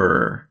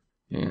slumber.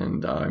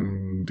 And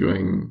I'm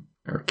doing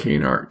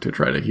arcane art to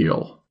try to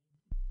heal.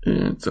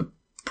 It's a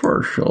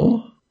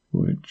partial,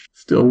 which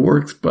still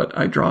works, but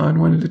I draw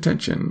unwanted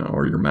attention,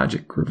 or your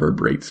magic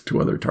reverberates to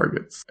other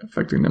targets,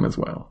 affecting them as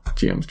well.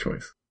 GM's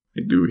choice.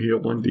 I do heal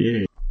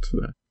 1d8, so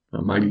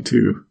a mighty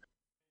 2.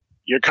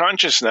 You're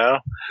conscious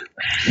now.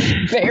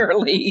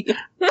 Barely.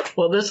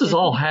 Well, this is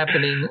all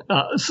happening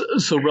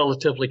so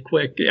relatively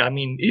quick. I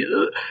mean,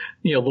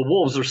 the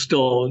wolves are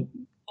still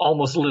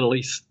almost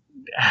literally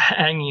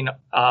hanging,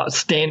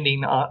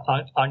 standing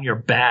on your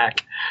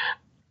back.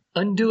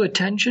 Undue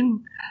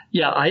attention?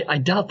 Yeah, I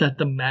doubt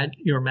that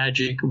your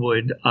magic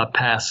would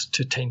pass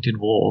to tainted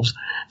wolves.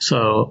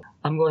 So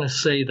I'm going to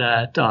say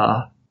that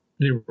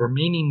the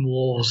remaining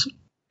wolves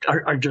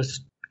are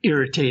just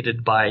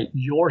irritated by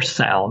your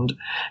sound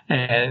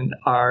and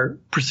are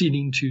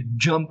proceeding to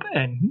jump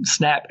and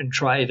snap and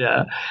try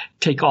to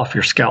take off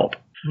your scalp.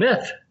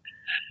 Myth,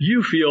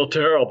 You feel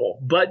terrible,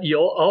 but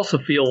you'll also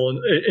feel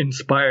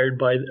inspired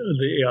by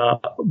the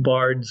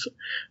bard's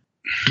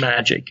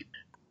magic.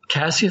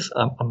 Cassius,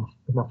 I'm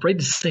afraid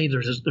to say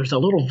there's a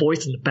little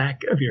voice in the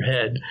back of your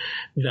head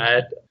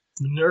that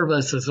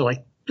Nervous is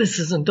like, this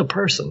isn't a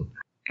person.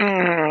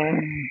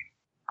 Yeah,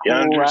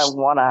 I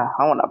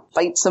wanna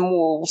fight some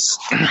wolves.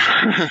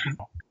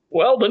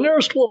 Well, the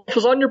nearest wolf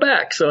is on your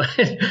back, so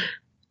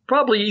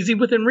probably easy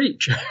within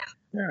reach.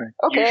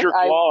 Okay, use your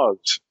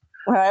claws.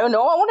 I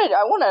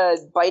want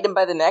to bite him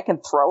by the neck and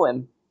throw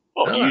him.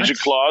 Well, use your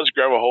claws,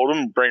 grab a hold of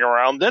him, bring him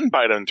around, then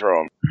bite him and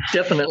throw him.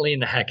 Definitely in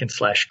the hack and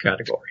slash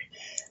category.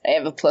 I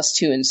have a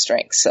 +2 in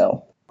strength,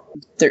 so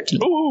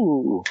 13.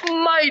 Ooh.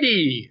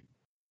 Mighty!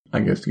 I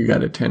guess you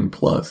got a 10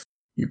 plus.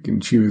 You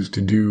can choose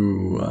to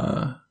do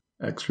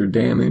extra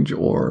damage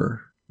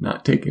or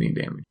not take any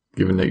damage.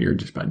 Given that you're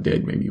just about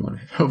dead, maybe you want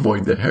to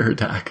avoid their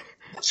attack.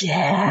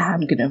 Yeah,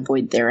 I'm going to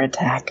avoid their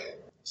attack.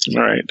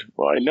 All right.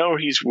 Well, I know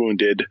he's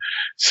wounded,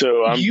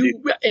 so I'm...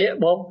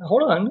 Well,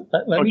 hold on.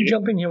 Let me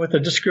jump in here with a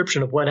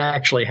description of what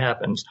actually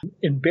happens.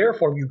 In bear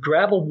form, you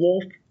grab a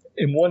wolf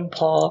in one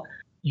paw,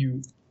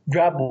 you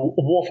grab a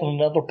wolf in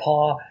another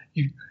paw,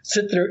 you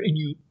sit there and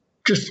you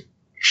just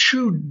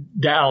chew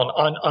down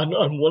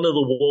on one of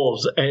the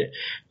wolves,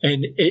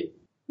 and it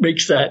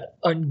makes that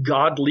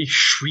ungodly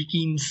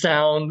shrieking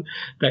sound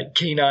that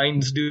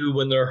canines do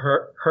when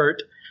they're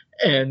hurt,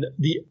 and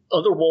the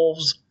other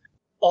wolves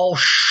all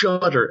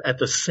shudder at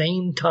the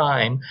same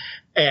time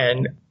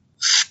and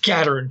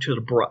scatter into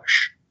the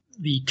brush.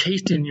 The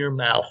taste in your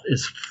mouth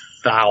is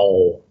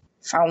foul.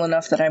 Foul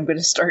enough that I'm going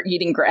to start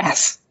eating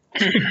grass.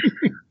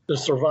 The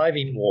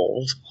surviving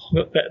wolves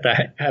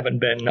that haven't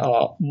been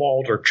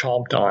mauled or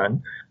chomped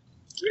on,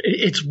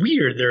 it's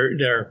weird.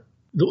 They're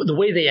the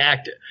way they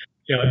act.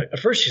 You know, at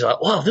first you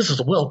thought, wow, this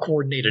is a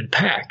well-coordinated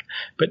pack.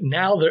 But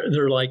now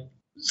they're like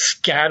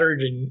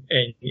scattered and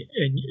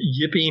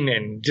yipping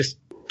and just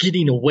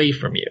getting away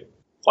from you.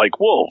 Like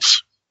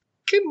wolves.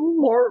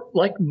 More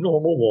like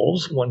normal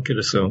wolves, one could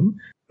assume.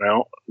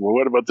 Well,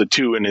 what about the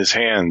two in his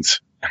hands?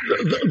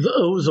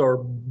 Those are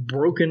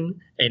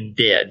broken and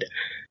dead.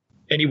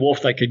 Any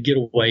wolf that could get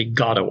away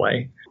got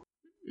away.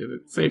 Is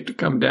it safe to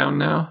come down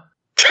now?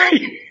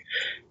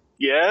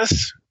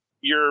 Yes.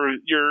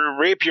 Your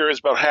rapier is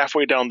about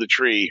halfway down the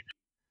tree.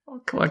 I'll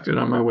collect it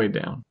on my way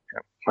down.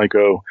 I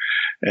go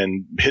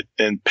and hit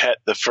and pet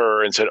the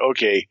fur and said,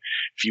 okay,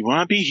 if you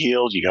want to be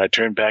healed, you got to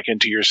turn back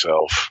into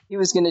yourself. He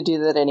was going to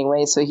do that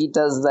anyway, so he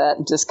does that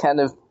and just kind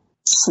of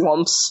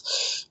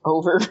slumps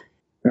over.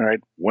 All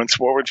right, once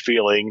forward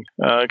feeling.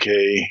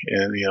 Okay,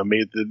 and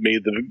may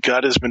the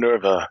goddess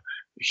Minerva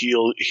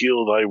heal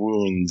thy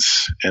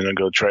wounds, and I'm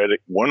going to try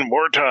it one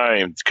more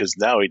time because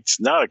now it's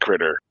not a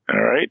critter.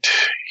 All right,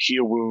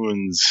 heal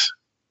wounds.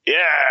 Yeah!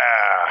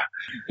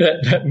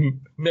 That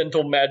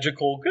mental,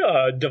 magical,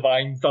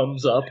 divine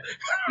thumbs up.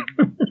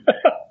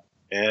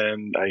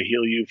 And I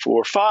heal you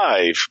for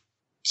 5.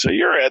 So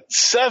you're at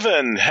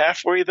 7,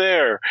 halfway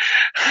there.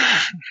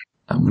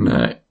 I'm going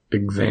to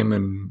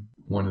examine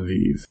one of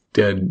these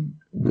dead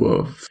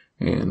wolves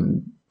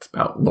and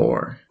spout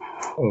lore.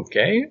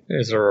 Okay,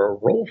 is there a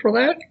roll for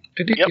that?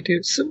 Yep.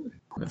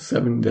 A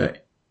 7 to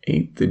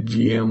 8, the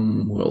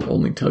GM will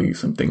only tell you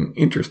something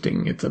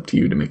interesting. It's up to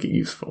you to make it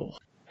useful.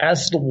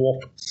 As the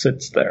wolf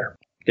sits there,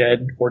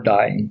 dead or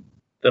dying,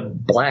 the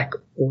black,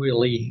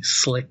 oily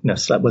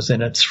slickness that was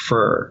in its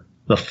fur,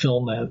 the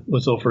film that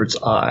was over its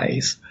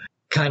eyes,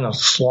 kind of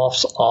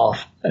sloughs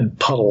off and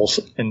puddles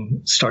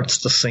and starts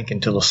to sink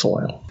into the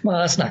soil. Well,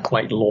 that's not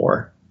quite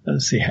lore.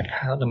 Let's see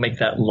how to make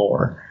that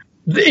lore.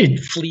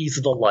 It flees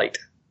the light.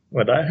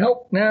 Would that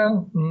help?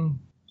 No.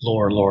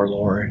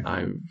 Lore.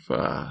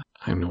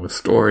 I know a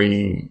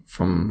story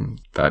from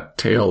that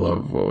tale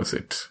of, what was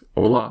it,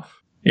 Olaf?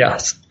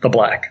 Yes, the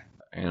black.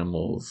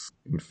 Animals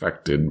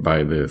infected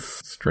by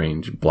this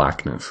strange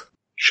blackness.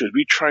 Should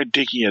we try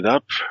digging it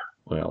up?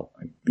 Well,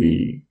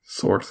 the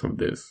source of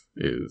this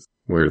is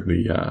where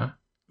the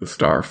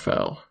star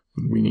fell.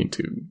 We need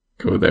to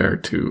go there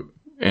to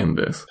end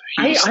this.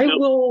 I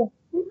will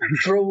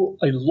throw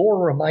a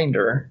lore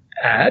reminder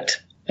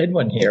at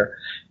Edwin here.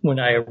 When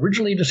I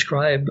originally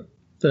described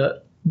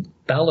the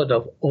Ballad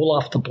of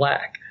Olaf the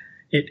Black,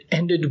 it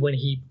ended when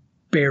he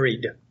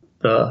buried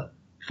the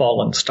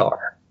fallen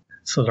star.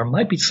 So there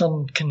might be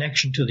some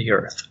connection to the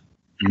earth.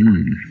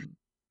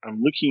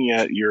 I'm looking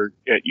at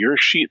your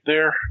sheet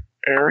there,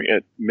 Eric,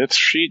 at Myth's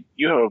sheet.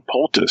 You have a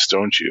poultice,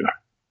 don't you?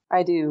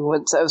 I do.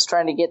 Once I was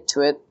trying to get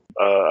to it.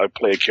 I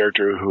play a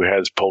character who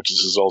has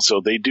poultices also.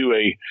 They do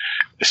a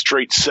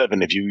straight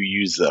 7 if you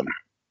use them.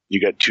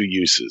 You got 2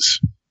 uses.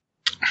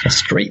 A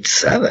straight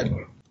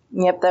 7?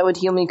 Yep, that would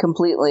heal me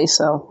completely,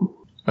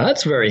 so.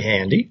 That's very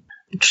handy.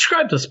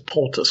 Describe this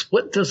poultice.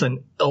 What does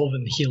an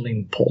elven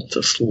healing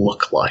poultice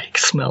look like,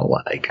 smell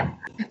like?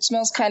 It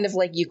smells kind of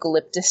like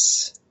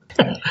eucalyptus.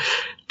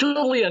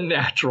 Totally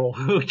unnatural,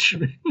 which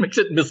makes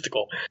it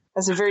mystical.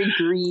 Has a very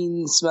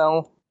green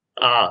smell.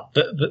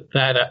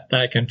 That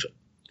I can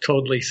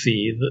totally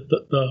see.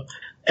 The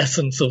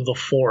essence of the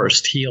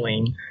forest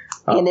healing.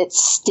 And it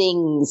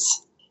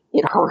stings.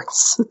 It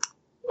hurts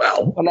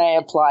Well, when I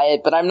apply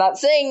it, but I'm not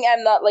saying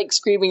I'm not like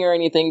screaming or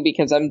anything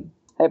because I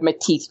have my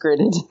teeth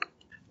gritted.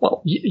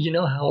 well, you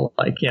know how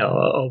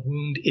a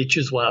wound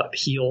itches while it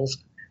heals.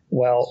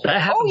 Well,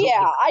 that happens. Oh yeah,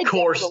 over I the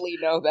course. definitely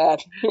know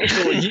that.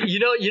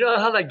 you know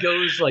how that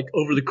goes like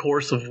over the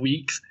course of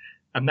weeks.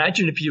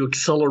 Imagine if you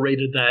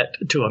accelerated that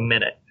to a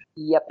minute.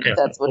 Yep,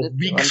 that's what it's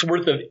doing. Week's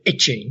worth of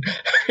itching.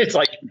 It's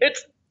like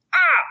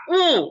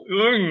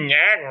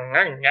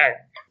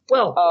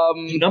Well,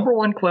 the number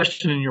one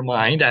question in your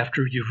mind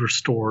after you've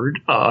restored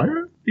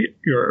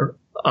your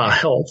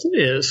health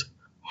is,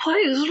 what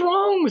is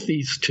wrong with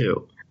these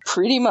two?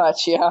 Pretty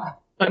much, yeah.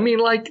 I mean,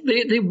 like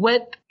they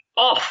went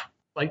off,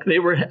 like they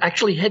were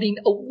actually heading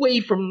away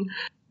from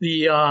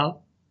the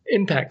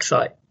impact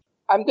site.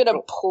 I'm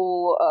gonna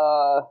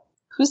pull.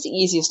 Who's the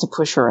easiest to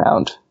push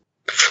around?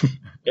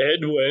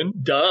 Edwin,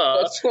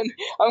 duh.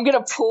 I'm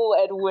gonna pull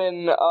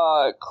Edwin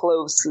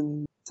close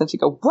and essentially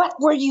go, "What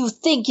were you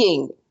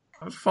thinking?"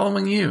 I was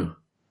following you.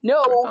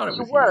 No, thought it you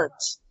was you.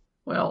 weren't.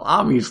 Well,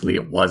 obviously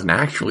it wasn't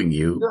actually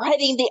you. You're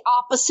heading the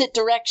opposite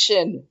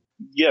direction.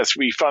 Yes,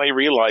 we finally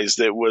realized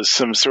that it was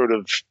some sort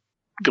of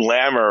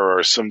glamour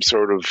or some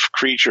sort of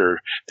creature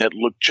that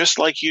looked just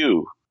like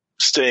you,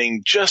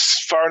 staying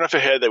just far enough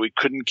ahead that we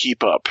couldn't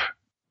keep up,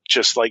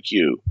 just like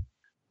you.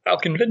 How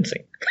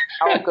convincing.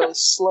 I'll go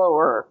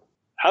slower.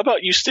 How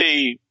about you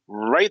stay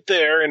right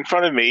there in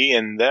front of me,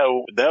 and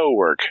that'll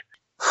work.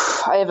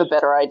 I have a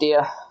better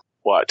idea.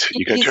 What?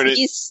 You can turn it?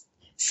 He's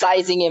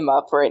sizing him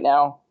up right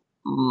now.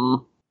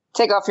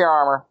 Take off your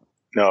armor.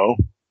 No.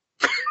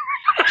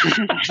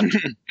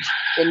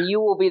 And you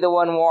will be the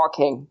one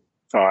walking.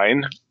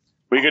 Fine. What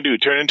are you going to do?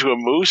 Turn into a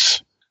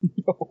moose?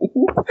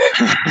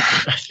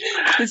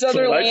 His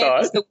other what I land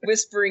thought. is the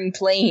Whispering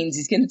Plains.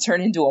 He's going to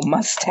turn into a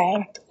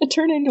Mustang.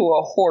 Turn into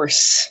a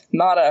horse,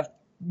 not a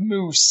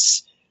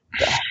moose.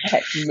 The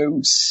heck,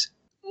 moose.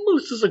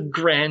 Moose is a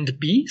grand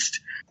beast.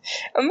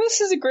 A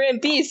moose is a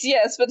grand beast,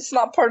 yes, but it's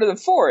not part of the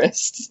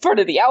forest. It's part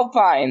of the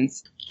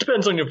Alpines.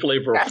 Depends on your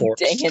flavor of God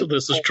forest. dang it.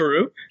 This is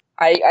true.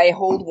 I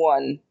hold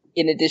one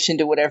in addition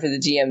to whatever the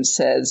GM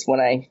says when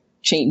I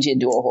change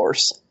into a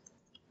horse.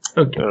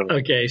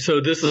 Okay,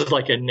 so this is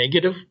like a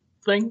negative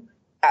thing?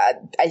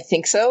 I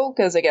think so,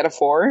 because I got a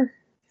 4.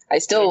 I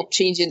still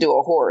change into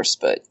a horse,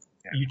 but...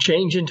 You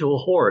change into a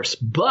horse,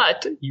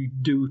 but you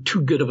do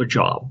too good of a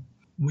job.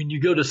 When you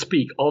go to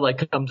speak, all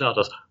that comes out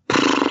is...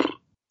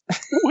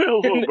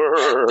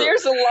 Wilbur!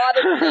 There's a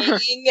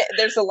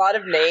lot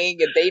of neighing,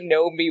 and they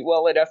know me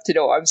well enough to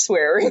know I'm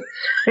swearing.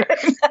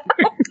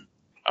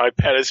 I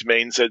pat his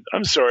mane and said,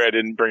 I'm sorry I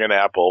didn't bring an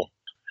apple.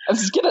 I'm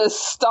just gonna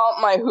stomp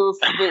my hoof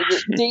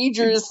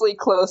dangerously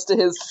close to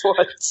his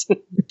foot.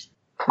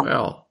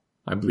 Well,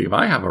 I believe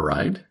I have a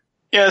ride.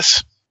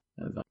 Yes.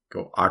 As I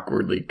go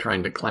awkwardly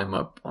trying to climb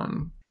up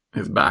on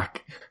his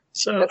back.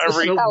 So, That's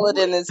what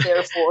Paladin is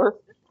there for.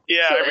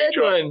 Yeah, So I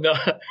rejoice.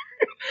 Edwin,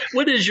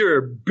 what is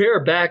your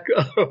bareback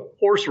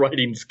horse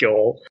riding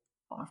skill?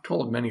 I've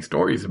told many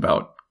stories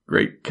about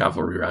great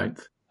cavalry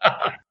rides.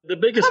 The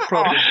biggest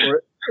problem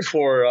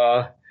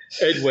for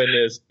Edwin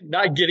is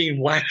not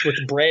getting whacked with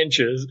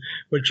branches,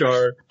 which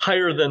are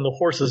higher than the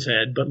horse's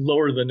head, but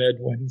lower than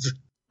Edwin's.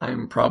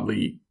 I'm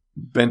probably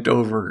bent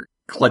over,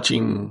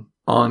 clutching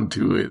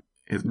onto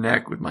his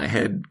neck with my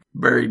head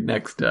buried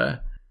next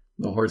to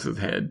the horse's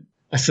head.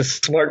 That's a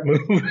smart move.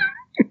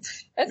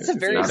 That's a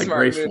very Not a smart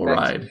graceful move.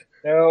 ride.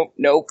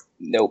 Nope.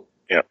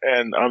 Yeah,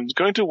 and I'm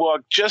going to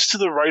walk just to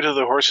the right of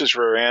the horse's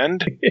rear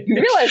end. You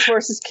realize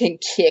horses can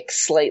kick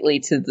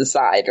slightly to the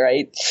side,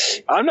 right?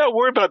 I'm not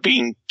worried about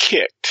being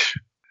kicked.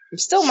 I'm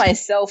still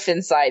myself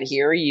inside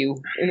here,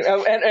 and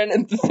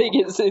the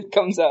thing is, it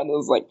comes out and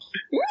it's like,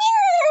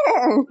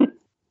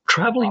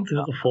 Traveling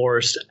through the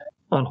forest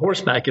on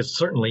horseback is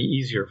certainly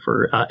easier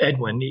for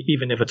Edwin,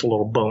 even if it's a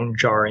little bone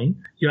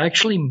jarring. You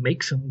actually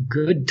make some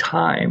good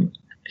time.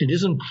 It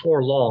isn't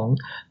before long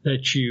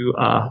that you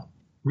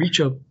reach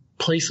a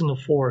place in the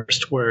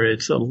forest where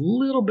it's a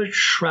little bit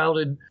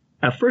shrouded.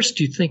 At first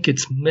you think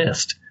it's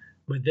mist,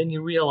 but then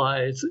you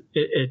realize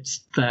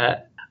it's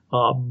that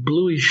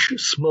bluish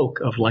smoke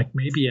of like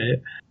maybe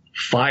a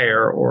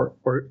fire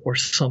or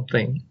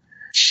something.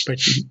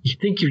 But you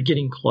think you're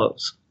getting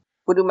close.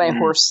 what do my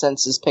horse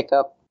senses pick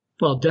up?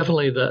 Well,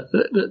 definitely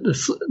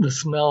the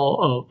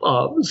smell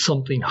of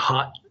something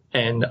hot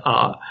and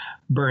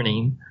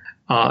burning.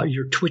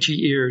 Your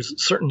twitchy ears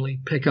certainly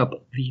pick up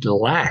the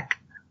lack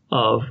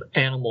of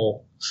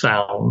animal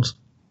sounds.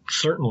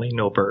 Certainly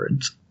no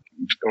birds.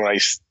 When I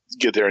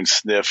get there and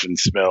sniff and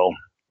smell,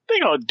 I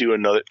think I'll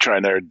try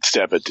another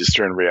step at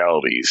discern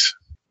realities.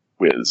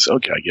 Whiz.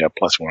 Okay, I get a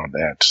 +1 on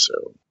that. So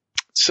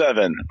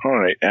 7. All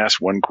right, ask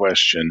one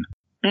question.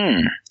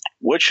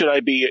 What should I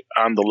be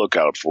on the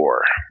lookout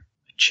for?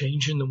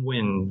 Change in the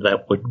wind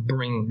that would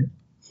bring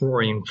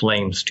roaring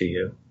flames to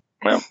you.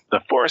 Well,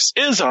 the forest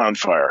is on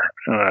fire.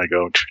 I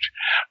go,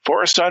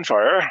 forest on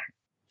fire.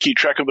 Keep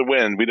track of the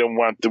wind. We don't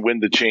want the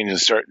wind to change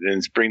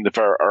and bring the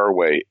fire our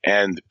way.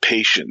 And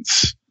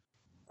patience.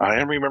 I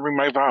am remembering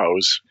my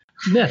vows.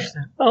 Myth,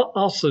 I'll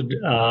also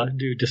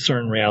do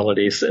discern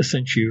realities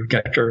since you've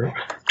got your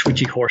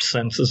twitchy horse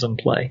senses in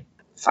play.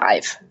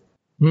 5.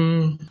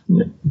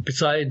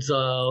 Besides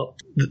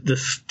the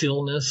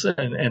stillness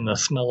and the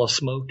smell of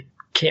smoke,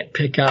 can't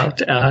pick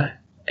out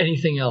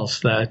anything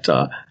else that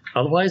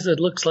otherwise it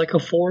looks like a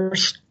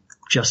forest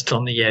just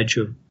on the edge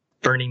of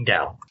burning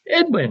down.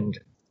 Edmund,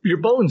 your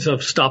bones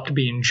have stopped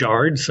being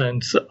jarred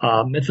since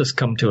Myth has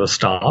come to a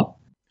stop.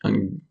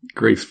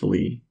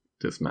 Ungracefully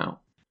dismount.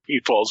 He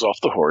falls off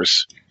the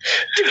horse.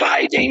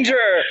 Defy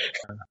danger!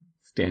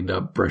 Stand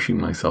up, brushing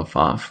myself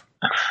off.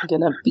 I'm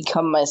gonna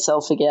become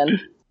myself again.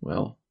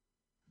 Well,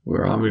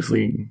 we're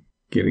obviously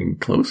getting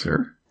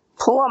closer.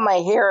 Pull on my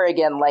hair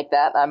again like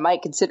that, I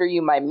might consider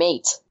you my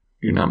mate.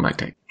 You're not my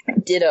type.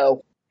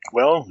 Ditto.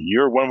 Well,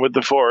 you're one with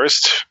the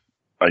forest.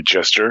 I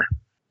gesture.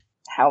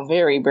 How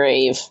very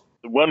brave.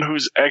 The one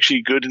who's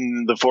actually good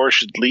in the forest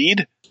should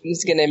lead.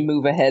 Who's gonna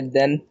move ahead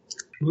then?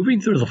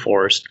 Moving through the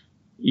forest,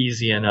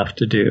 easy enough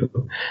to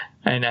do.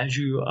 And as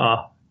you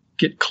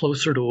get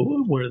closer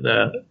to where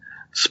the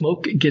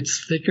smoke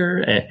gets thicker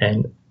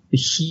and the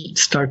heat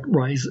starts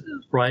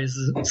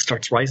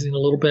rising a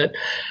little bit,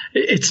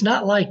 it's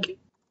not like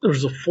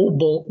there's a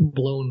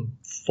full-blown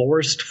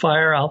forest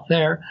fire out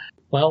there.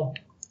 Well,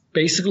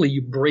 basically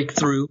you break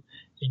through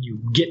and you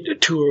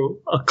get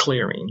to a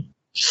clearing.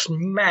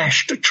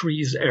 Smashed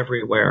trees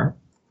everywhere.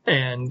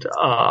 And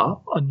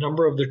a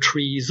number of the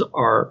trees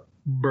are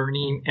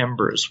burning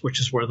embers,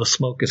 which is where the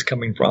smoke is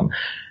coming from.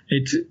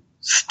 It's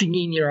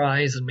stinging your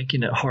eyes and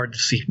making it hard to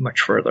see much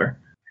further.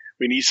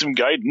 We need some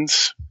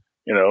guidance.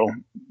 I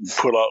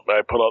pull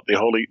out the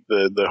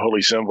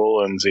holy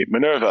symbol and say,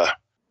 Minerva,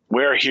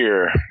 where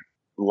here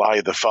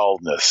lie the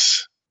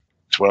foulness?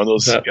 It's one of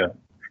those. It's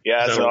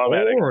an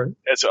automatic.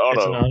 It's an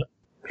auto.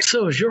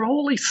 So is your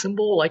holy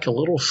symbol like a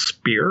little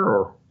spear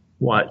or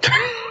what?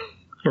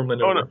 For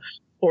Minerva? Oh, no.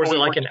 Or is it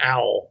like an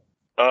owl?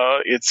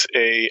 It's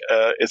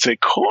a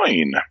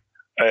coin.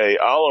 A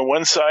owl on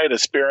one side, a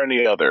spear on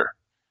the other.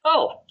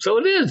 Oh, so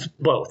it is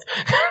both.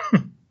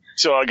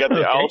 So I got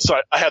the owl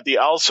side. I have the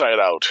owl side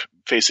out,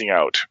 facing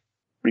out.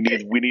 We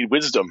need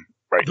wisdom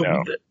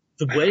now.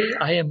 The way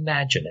I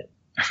imagine it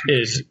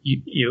is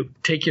you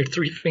take your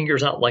 3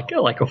 fingers out like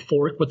a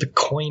fork with a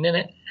coin in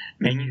it,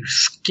 and you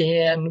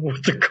scan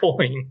with the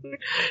coin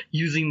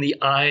using the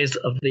eyes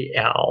of the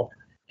owl.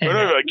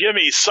 Minerva, give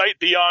me sight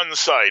beyond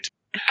sight.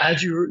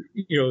 As you're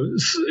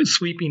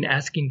sweeping,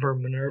 asking for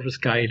Minerva's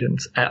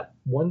guidance, at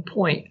one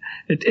point,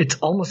 it's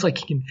almost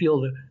like you can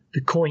feel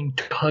the coin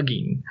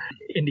tugging,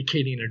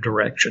 indicating a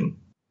direction.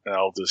 And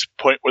I'll just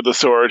point with the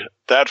sword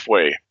that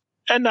way.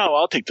 And now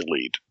I'll take the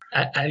lead.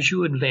 As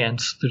you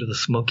advance through the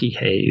smoky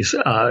haze,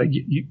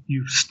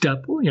 you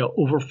step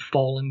over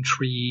fallen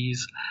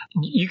trees.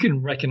 You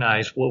can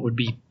recognize what would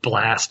be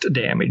blast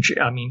damage.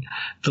 I mean,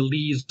 the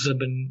leaves have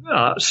been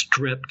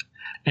stripped,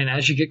 and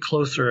as you get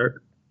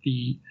closer,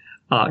 the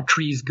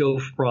trees go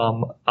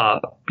from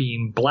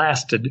being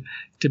blasted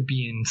to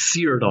being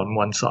seared on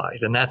one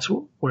side, and that's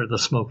where the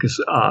smoke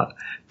is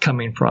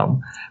coming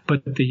from.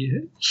 But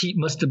the heat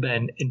must have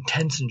been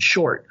intense and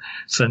short,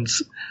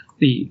 since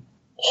the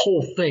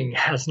whole thing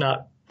has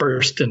not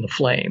burst into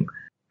flame.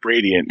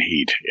 Radiant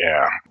heat,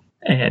 yeah.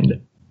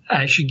 And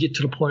as you get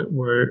to the point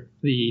where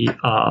the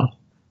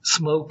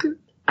smoke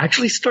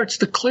actually starts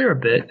to clear a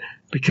bit,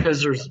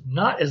 because there's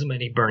not as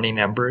many burning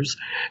embers,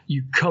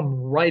 you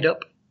come right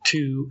up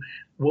to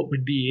what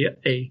would be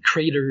a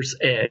crater's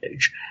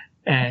edge.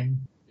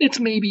 And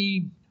it's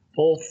maybe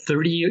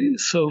 30 or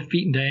so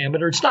feet in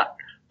diameter. It's not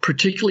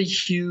particularly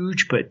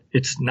huge, but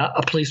it's not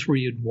a place where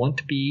you'd want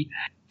to be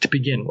to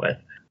begin with.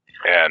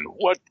 And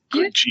what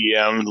good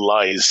GM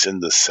lies in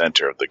the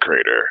center of the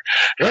crater?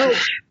 Well,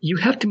 you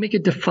have to make a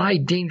defy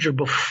danger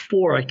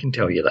before I can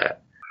tell you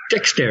that.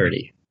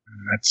 Dexterity.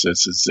 That's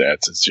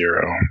a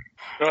 0.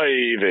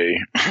 Naive.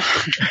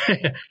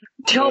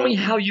 Tell me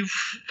how you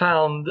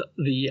found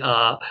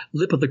the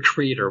lip of the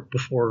crater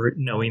before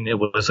knowing it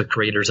was a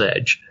crater's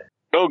edge.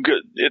 Oh,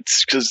 good.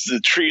 It's because the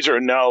trees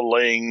are now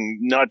laying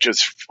not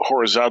just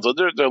horizontal;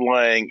 they're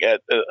laying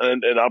at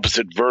an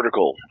opposite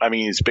vertical. I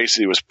mean,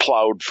 it was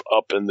plowed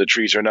up, and the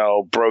trees are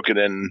now broken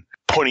and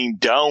pointing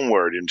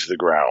downward into the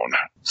ground.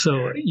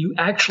 So you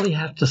actually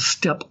have to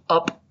step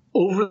up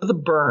over the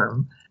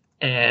berm,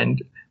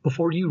 and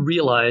before you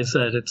realize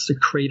that it's the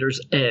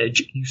crater's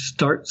edge, you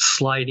start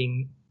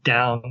sliding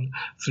down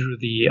through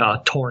the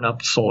torn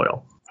up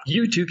soil.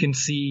 You two can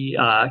see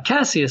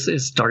Cassius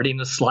is starting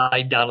to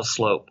slide down a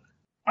slope.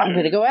 I'm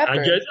going to go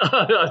after him.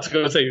 I was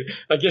going to say,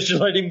 I guess you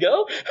let him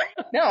go?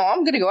 No,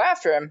 I'm going to go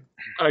after him.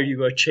 Are you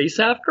going to chase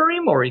after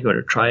him, or are you going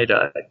to try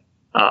to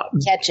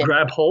catch him?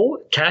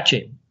 Catch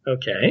him.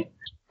 Okay.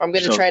 I'm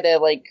going to try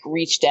to,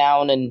 reach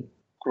down and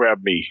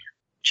grab me.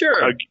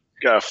 Sure. I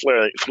got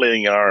a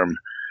flailing arm.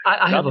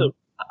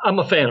 I'm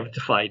a fan of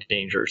Defy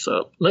Danger,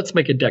 so let's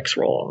make a dex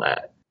roll on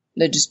that.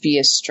 It'd just be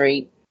a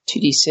straight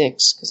 2d6,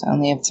 because I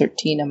only have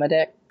 13 on my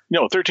deck.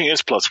 No, 13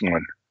 is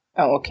 +1.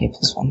 Oh, okay,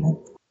 +1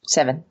 then.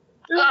 7.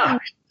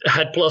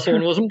 That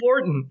 +1 was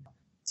important.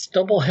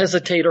 Stumble,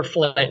 hesitate, or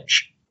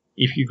flinch.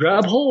 If you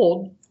grab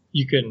hold,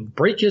 you can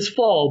break his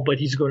fall, but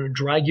he's going to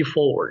drag you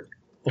forward.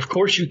 Of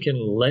course, you can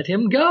let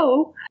him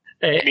go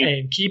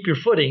and keep your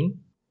footing.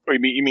 Or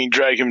you mean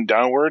drag him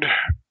downward?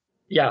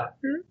 Yeah.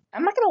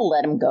 I'm not going to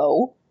let him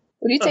go.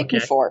 What do you take me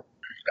for?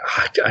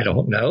 I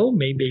don't know.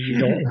 Maybe you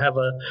don't have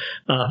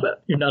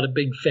you're not a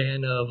big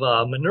fan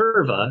of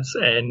Minerva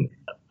and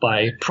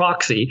by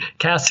proxy,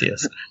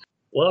 Cassius.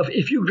 Well,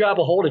 if you grab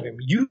a hold of him,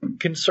 you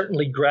can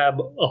certainly grab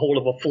a hold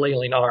of a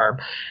flailing arm,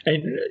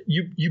 and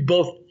you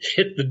both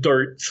hit the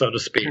dirt, so to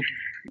speak.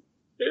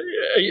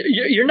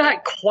 You're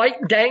not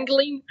quite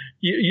dangling.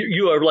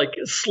 You are like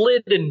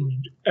slid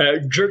and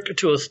jerked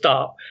to a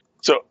stop.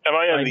 So, am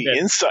I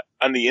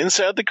on the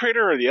inside of the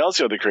crater or the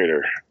outside of the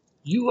crater?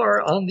 You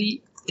are on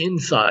the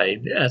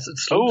inside as it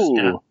slopes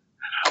down.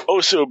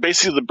 Oh, so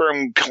basically the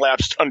berm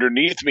collapsed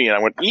underneath me, and I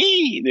went,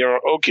 "Ee!" There,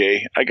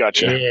 okay, I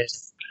gotcha.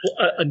 Yes.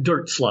 A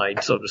dirt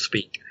slide, so to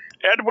speak.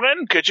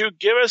 Edwin, could you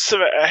give us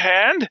a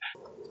hand?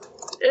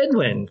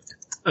 Edwin,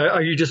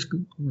 are you just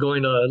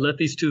going to let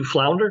these two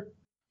flounder?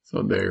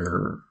 So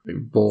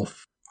they've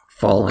both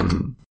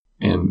fallen,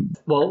 and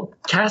well,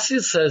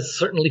 Cassius has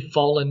certainly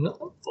fallen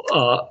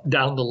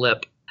down the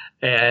lip,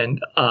 and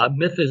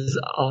Myth is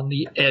on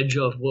the edge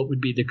of what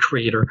would be the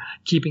crater,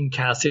 keeping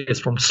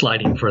Cassius from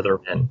sliding further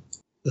in.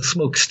 The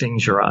smoke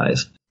stings your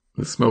eyes.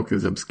 The smoke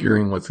is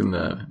obscuring what's in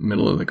the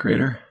middle of the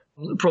crater.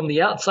 From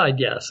the outside,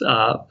 yes.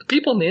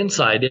 People on the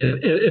inside,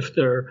 if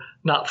they're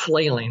not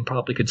flailing,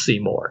 probably could see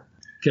more.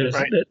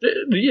 Because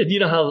you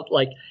know how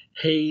like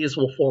haze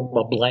will form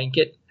a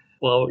blanket?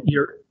 Well,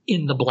 you're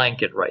in the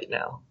blanket right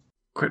now.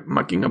 Quit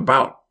mucking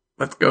about.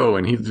 Let's go.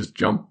 And he'll just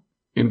jump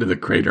into the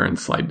crater and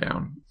slide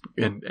down.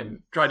 And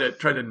try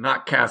to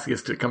knock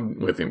Cassius to come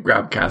with him.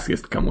 Grab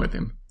Cassius to come with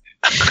him.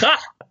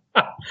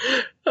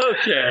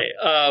 Okay.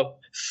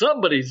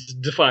 Somebody's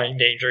defying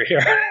danger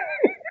here.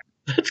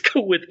 Let's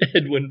go with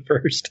Edwin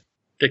first.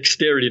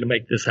 Dexterity to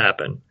make this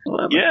happen.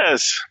 11.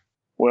 Yes.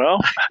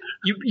 Well,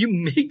 you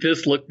make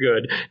this look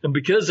good, and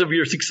because of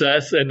your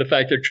success and the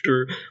fact that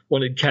you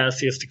wanted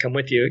Cassius to come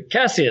with you,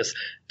 Cassius,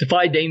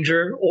 defy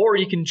danger, or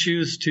you can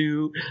choose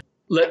to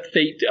let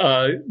fate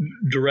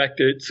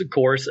direct its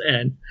course.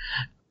 And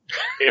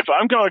if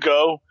I'm gonna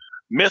go,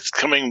 Myth's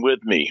coming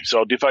with me, so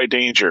I'll defy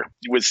danger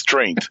with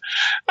strength.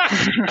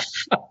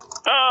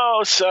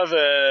 7.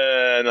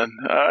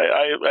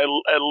 I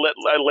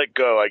let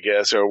go, I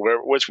guess. Or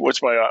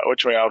what's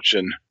my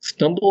option?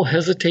 Stumble,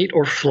 hesitate,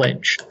 or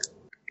flinch.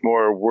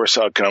 More worse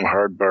outcome,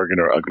 hard bargain,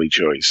 or ugly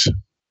choice.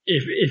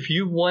 If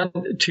you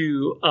want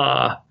to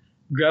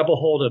grab a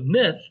hold of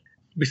Myth,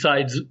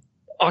 besides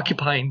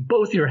occupying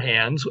both your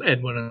hands,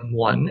 Edwin in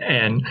one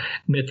and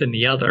Myth in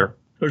the other,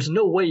 there's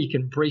no way you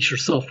can brace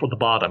yourself for the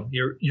bottom.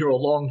 You're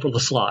along for the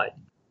slide.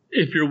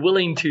 If you're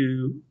willing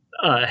to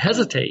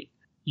hesitate,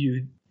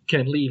 you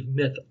can leave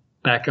Myth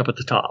back up at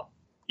the top.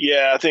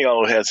 Yeah, I think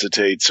I'll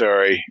hesitate.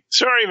 Sorry,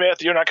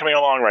 Myth, you're not coming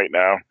along right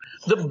now.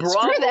 The Bravo.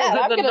 Screw that!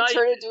 I'm going to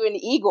turn into an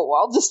eagle.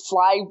 I'll just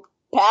fly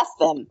past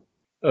them.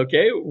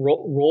 Okay,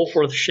 roll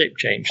for the shape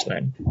change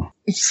then.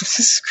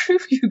 Screw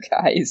you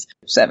guys.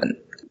 7.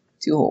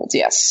 2 holds,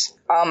 yes.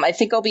 I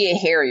think I'll be a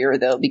Harrier,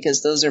 though,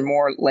 because those are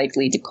more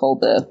likely to call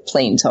the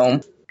planes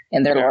home,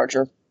 and they're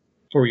larger.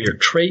 For your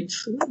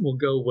traits, we'll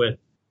go with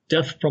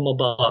Death from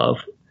Above.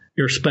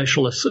 Your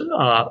specialist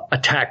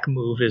attack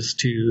move is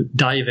to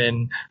dive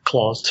in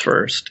claws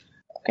first.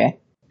 Okay.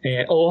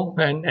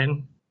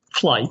 And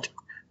flight.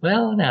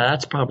 Well, no,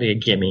 that's probably a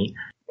gimme.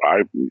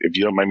 If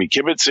you don't mind me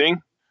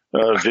kibitzing,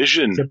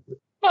 vision.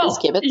 Well,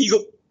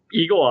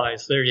 eagle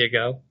eyes. There you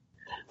go.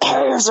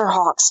 Harriers are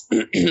hawks.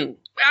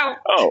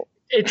 Oh.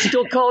 It's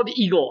still called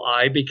eagle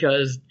eye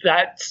because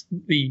that's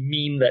the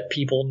meme that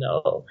people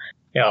know.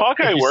 You know,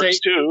 Hawkeye works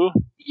too.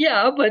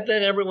 Yeah, but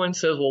then everyone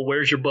says, well,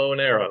 where's your bow and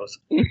arrows?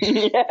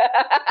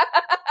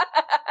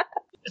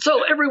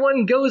 So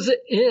everyone goes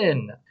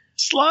in.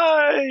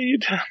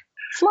 Slide.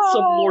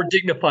 Some more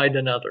dignified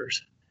than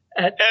others.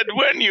 And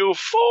when you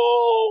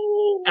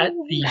fall. At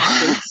the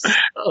base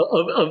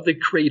of the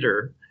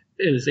crater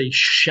is a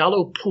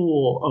shallow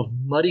pool of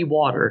muddy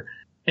water.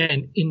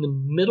 And in the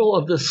middle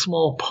of this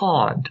small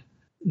pond,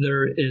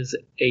 there is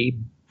a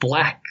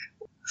black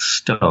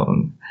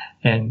stone.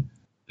 And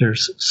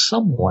there's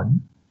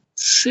someone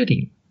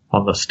sitting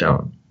on the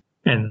stone.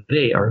 And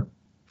they are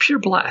pure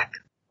black.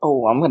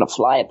 Oh, I'm going to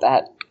fly at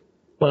that.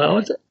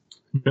 Well,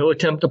 no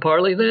attempt to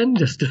parley then?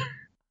 Just.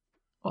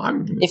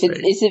 Is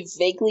it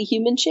vaguely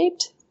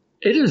human-shaped?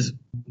 It is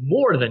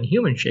more than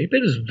human-shaped.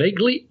 It is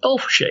vaguely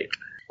elf-shaped.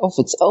 Oh, if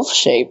it's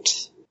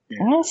elf-shaped.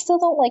 I still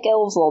don't like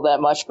elves all that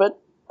much, but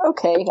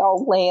okay,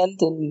 I'll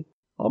land and...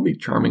 I'll be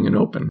charming and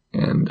open,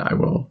 and I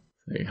will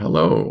say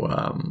hello,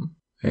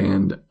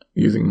 and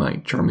using my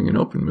charming and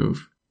open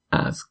move,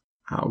 ask,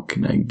 how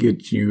can I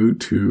get you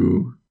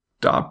to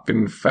stop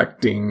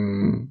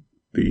infecting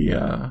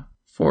the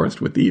forest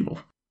with evil?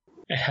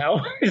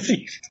 How is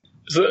he?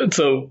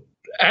 So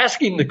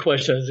asking the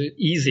question is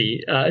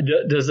easy.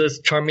 Does this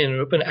charming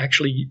and open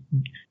actually,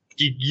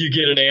 you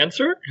get an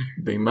answer?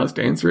 They must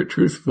answer it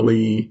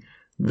truthfully.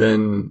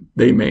 then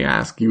they may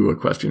ask you a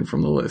question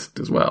from the list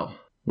as well,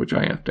 which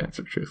I have to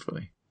answer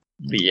truthfully.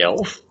 The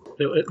elf?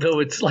 Though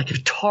it's like a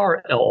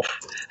tar elf,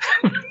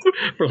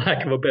 for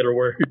lack of a better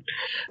word.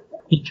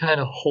 He kind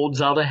of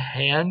holds out a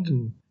hand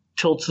and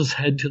tilts his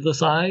head to the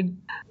side.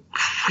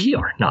 We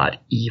are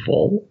not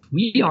evil.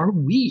 We are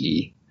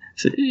we.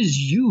 So it is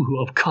you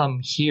who have come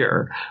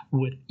here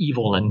with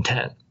evil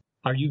intent.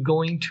 Are you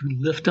going to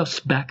lift us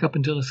back up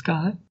into the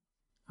sky?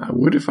 I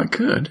would if I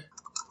could.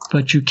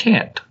 But you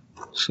can't.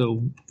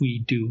 So we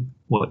do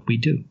what we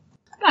do.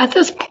 At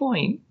this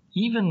point,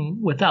 even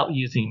without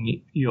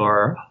using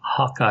your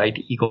hawk-eyed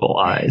eagle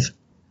eyes,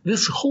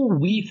 this whole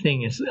we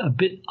thing is a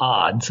bit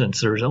odd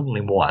since there's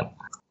only one.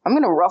 I'm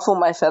going to ruffle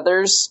my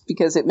feathers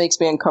because it makes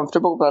me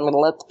uncomfortable, but I'm going to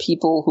let the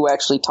people who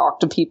actually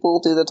talk to people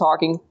do the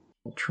talking.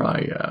 I'll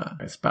try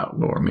spout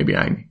lore. Maybe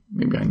I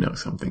know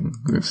something.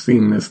 We've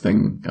seen this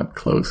thing up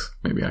close.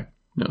 Maybe I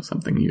know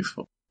something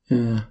useful.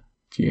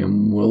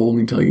 GM will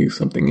only tell you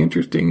something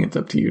interesting. It's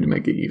up to you to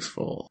make it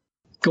useful.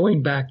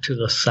 Going back to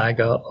the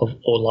saga of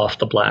Olaf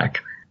the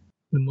Black,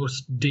 the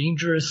most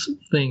dangerous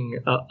thing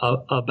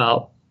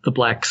about the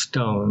Black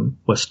Stone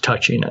was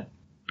touching it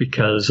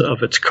because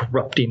of its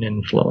corrupting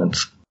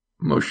influence.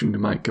 Motion to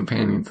my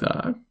companions,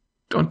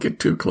 don't get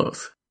too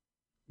close.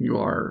 You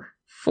are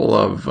full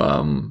of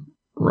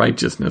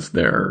righteousness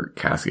there,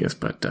 Cassius,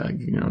 but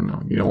you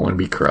don't want to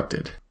be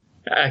corrupted.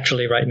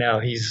 Actually, right now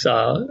he's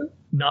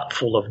not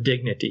full of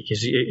dignity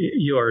because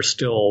you are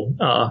still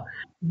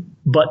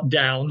butt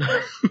down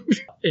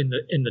in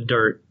the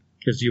dirt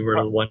because you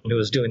were the one who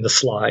was doing the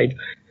slide.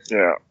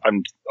 Yeah,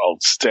 I'll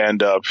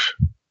stand up,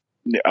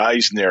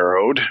 eyes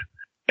narrowed,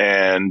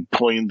 and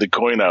pulling the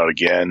coin out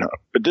again.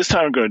 But this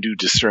time I'm going to do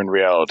discern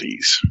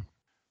realities.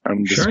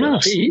 Sure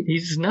enough,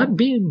 he's not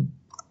being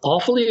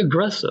awfully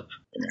aggressive.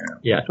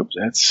 Yeah.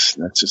 That's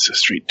just a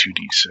straight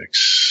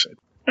 2d6.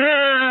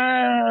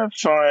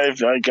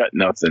 5. I got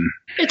nothing.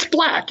 It's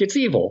black. It's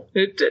evil.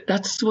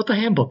 That's what the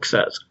handbook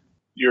says.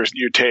 Your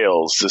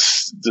tales,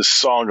 this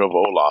song of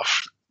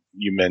Olaf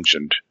you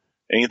mentioned.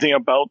 Anything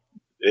about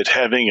it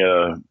having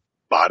a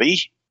body?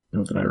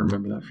 Not that I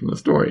remember that from the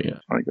story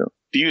yet. I go.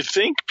 Do you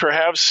think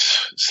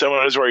perhaps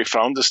someone has already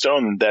found the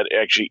stone and that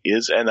actually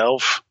is an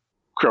elf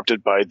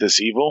corrupted by this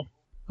evil?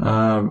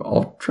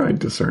 I'll try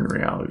discern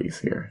realities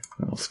here.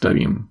 I'll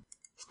study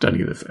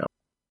this elf.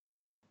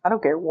 I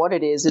don't care what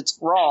it is, it's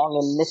wrong,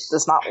 and Myth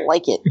does not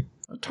like it.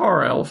 A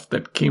tar elf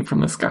that came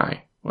from the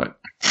sky. What?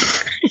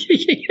 It's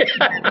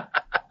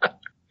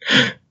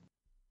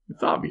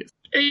obvious.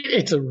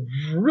 It's a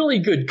really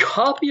good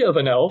copy of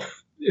an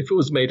elf if it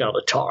was made out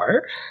of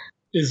tar.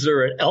 Is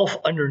there an elf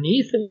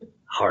underneath it?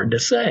 Hard to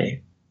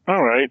say.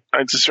 All right.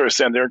 I just sort of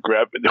stand there and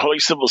grab it. The holy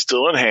symbol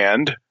still in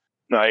hand.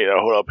 I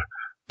hold up.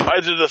 By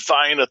the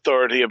defying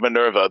authority of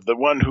Minerva, the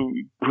one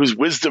whose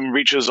wisdom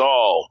reaches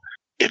all,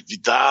 if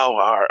thou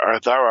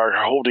art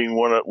holding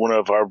one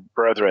of our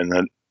brethren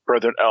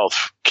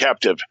elf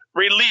captive,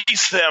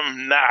 release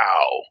them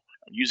now.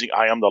 I'm using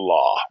I am the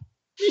law.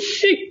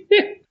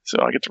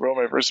 So I get to roll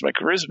my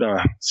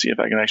charisma, see if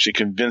I can actually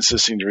convince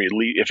this thing to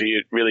release, if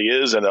he really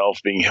is an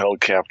elf being held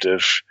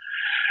captive.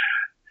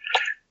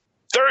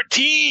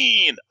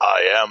 13!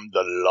 I am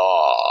the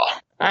law.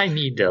 I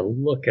need to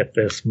look at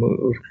this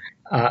move.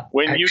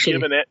 When you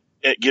give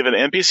an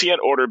NPC an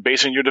order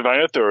based on your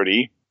divine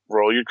authority,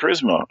 roll your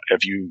charisma.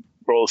 If you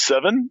roll a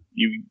 7,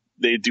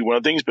 they do one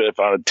of the things, but if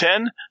on a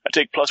 10, I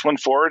take +1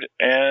 forward,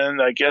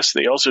 and I guess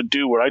they also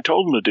do what I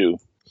told them to do.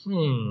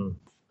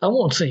 I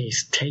won't say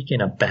he's taken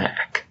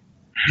aback,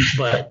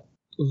 but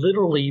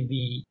literally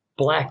the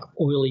black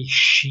oily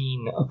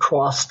sheen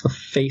across the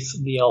face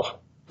of the elf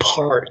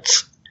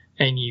parts,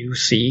 and you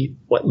see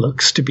what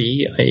looks to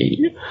be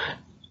a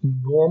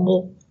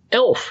normal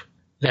elf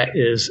that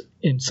is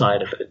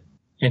inside of it.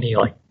 And he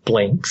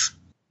blinks,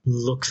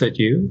 looks at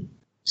you,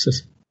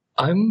 says,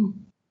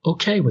 I'm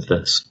okay with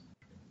this.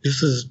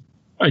 This is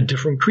a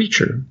different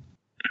creature,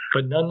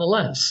 but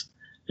nonetheless,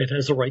 it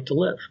has a right to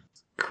live.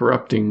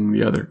 Corrupting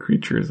the other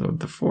creatures of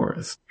the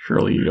forest.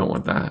 Surely you don't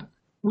want that.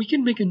 We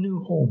can make a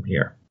new home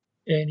here.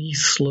 And he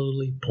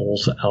slowly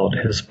pulls out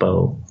his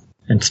bow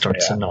and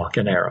starts to knock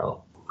an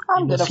arrow.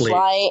 I'm going to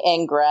fly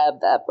and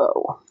grab that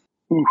bow.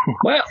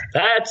 Well,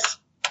 that's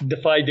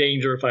defy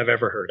danger if I've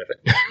ever heard of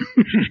it.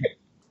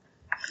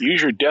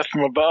 Use your death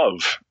from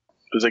above.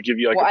 Does that give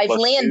you a I've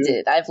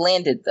landed. 2? I've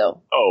landed,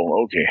 though.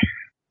 Oh, okay.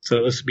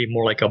 So this would be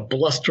more like a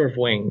bluster of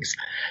wings.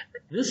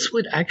 This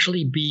would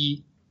actually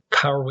be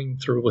powering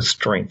through with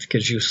strength,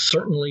 because you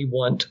certainly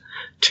want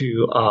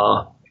to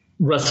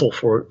wrestle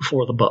for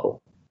the bow.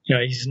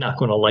 He's not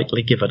going to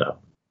lightly give it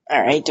up.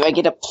 All right. Do I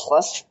get a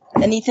plus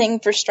anything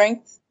for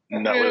strength?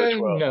 Not with a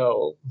 12.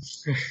 No.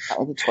 Not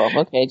with a 12.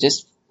 Okay,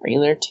 just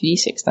regular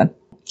 2d6 then.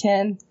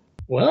 10.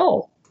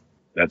 Well,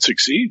 that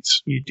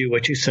succeeds. You do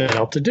what you set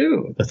out to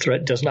do. The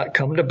threat does not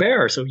come to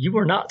bear, so you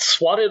are not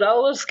swatted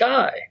out of the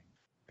sky.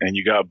 And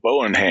you got a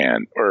bow in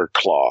hand, or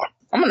claw.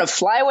 I'm going to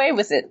fly away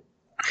with it.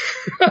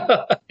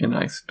 And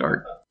I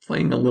start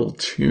playing a little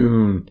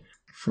tune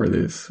for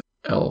this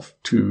elf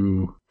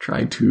to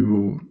try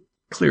to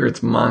clear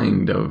its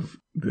mind of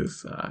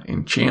this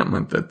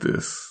enchantment that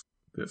this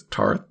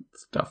Tarth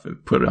stuff has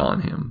put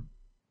on him.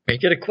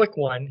 Make it a quick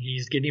one.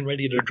 He's getting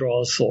ready to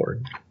draw a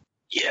sword.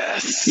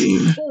 Yes.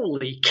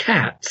 Holy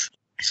cats!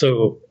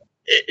 So,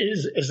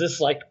 is this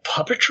like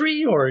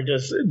puppetry, or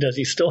does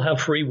he still have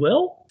free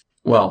will?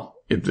 Well,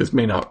 this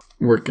may not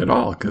work at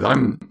all, because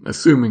I'm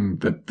assuming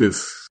that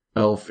this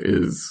elf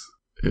his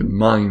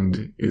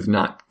mind is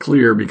not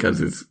clear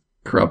because it's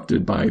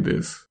corrupted by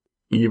this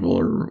evil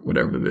or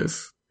whatever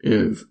this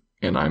is,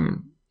 and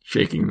I'm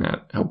shaking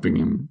that, helping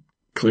him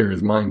clear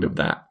his mind of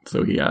that,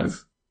 so he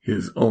has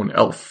his own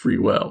elf free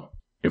will.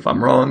 If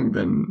I'm wrong,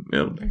 then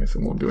I guess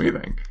it won't do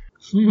anything.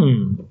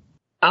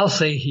 I'll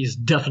say he's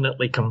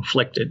definitely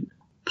conflicted.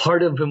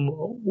 Part of him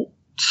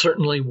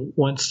certainly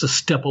wants to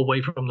step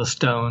away from the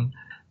stone,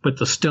 but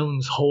the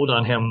stone's hold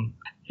on him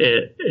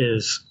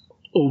is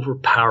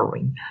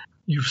overpowering.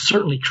 You've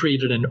certainly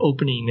created an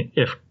opening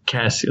if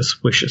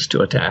Cassius wishes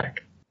to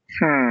attack.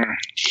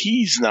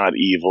 He's not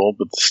evil,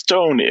 but the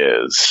stone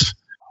is.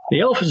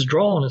 The elf is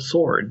drawing a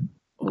sword.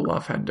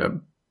 Olaf had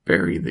to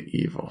bury the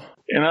evil.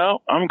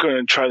 I'm going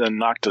to try to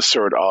knock the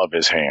sword out of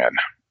his hand.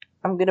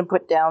 I'm going to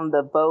put down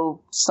the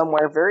bow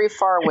somewhere very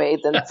far away,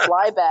 then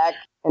fly back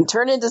and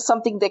turn into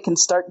something that can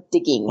start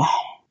digging.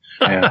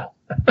 Yeah.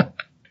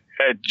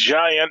 A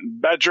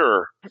giant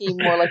badger. Be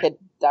more like a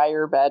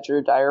dire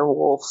badger, dire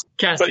wolf.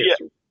 Cassius,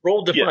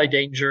 roll Defy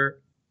Danger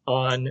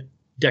on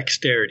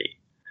dexterity.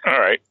 All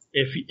right.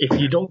 If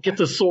you don't get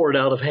the sword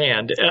out of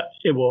hand,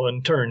 it will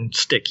in turn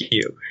stick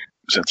you.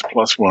 So that's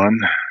 +1.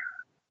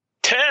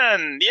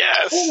 10,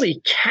 yes!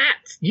 Holy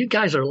cats! You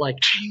guys are like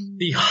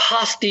the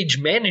hostage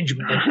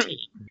management team.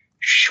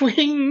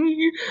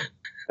 Swing!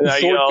 The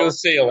sword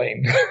goes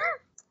sailing.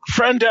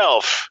 Friend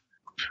elf,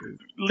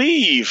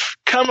 leave!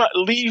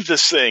 Leave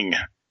this thing.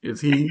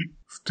 Is he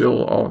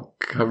still all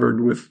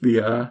covered with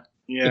the,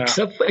 Yeah.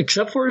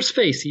 Except for his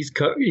face, he's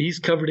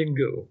covered in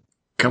goo.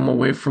 Come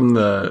away from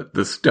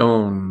the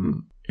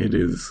stone. It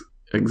is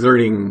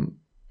exerting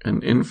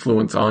an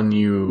influence on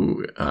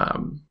you.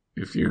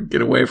 If you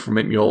get away from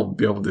it, you'll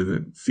be able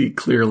to see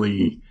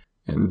clearly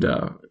and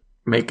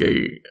make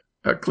a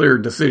clear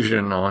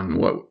decision on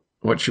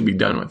what should be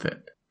done with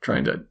it.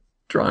 Trying to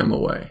draw him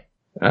away.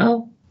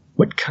 Well,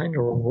 what kind of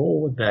a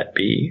role would that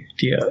be?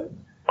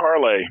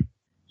 Parlay.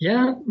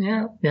 Yeah.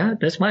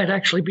 This might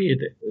actually be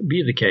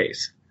the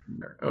case.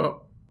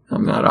 Oh,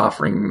 I'm not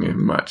offering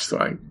him much,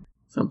 so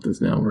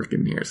something's now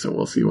working here. So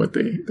we'll see what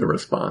the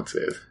response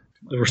is.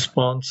 The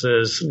response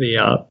is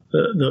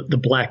the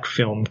black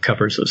film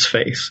covers his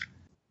face.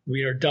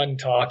 We are done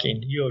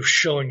talking. You have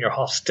shown your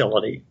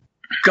hostility.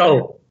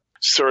 Go.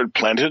 Sword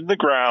planted in the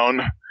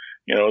ground.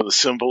 The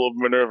symbol of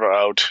Minerva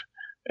out,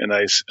 and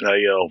I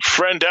yell,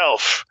 "Friend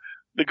elf,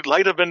 the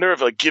light of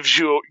Minerva gives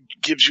you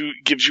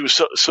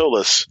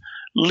solace.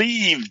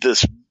 Leave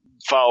this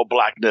foul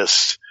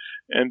blackness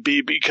and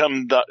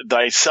become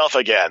thyself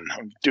again."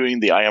 I'm doing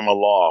the I am a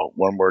law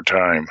one more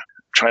time.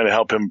 Trying to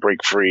help him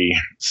break free.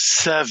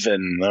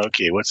 7.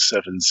 Okay, what's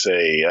 7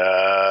 say?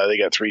 They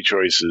got 3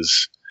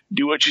 choices.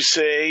 Do what you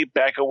say,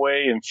 back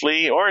away and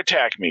flee, or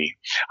attack me.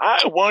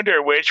 I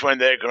wonder which one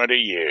they're going to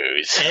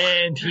use.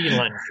 And he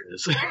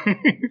lunges.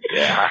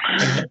 Yeah.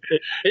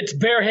 It's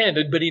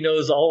barehanded, but he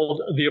knows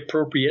all the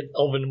appropriate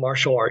elven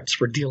martial arts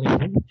for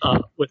dealing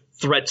with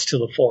threats to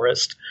the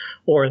forest,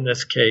 or in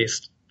this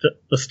case,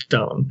 the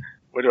stone.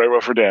 What do I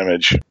roll for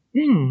damage?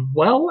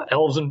 Well,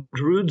 elves and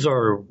druids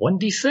are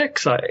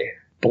 1d6, I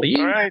believe.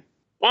 All right.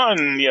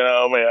 1,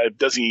 it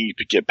doesn't even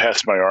get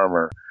past my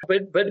armor.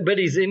 But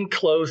he's in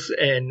close,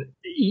 and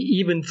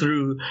even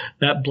through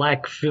that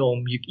black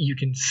film, you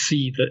can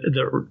see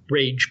the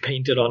rage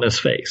painted on his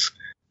face.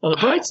 On the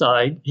bright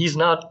side, he's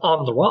not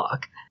on the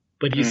rock,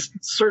 but he's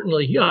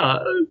certainly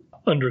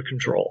under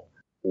control.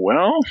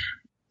 Well,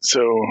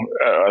 so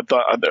I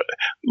thought,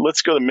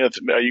 let's go to myth.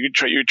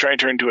 You're trying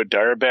to turn into a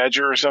dire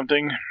badger or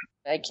something?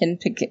 I can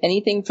pick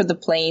anything for the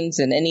plains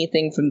and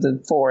anything from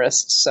the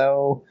forest,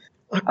 so...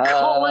 A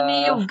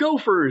colony of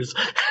gophers!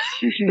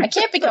 I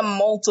can't become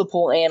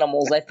multiple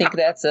animals. I think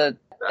that's a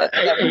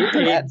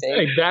bad thing.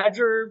 A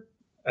badger,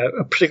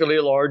 a particularly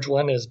large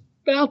one, is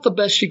about the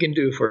best you can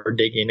do for a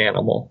digging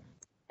animal.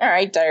 All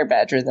right, dire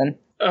badger then.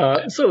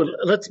 So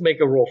let's make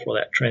a roll for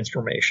that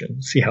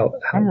transformation. See how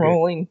I'm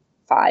rolling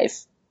 5.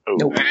 Oh.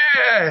 Nope.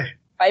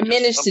 I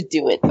managed to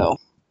do it, though.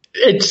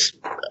 It's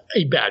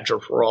a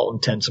badger for all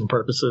intents and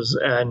purposes,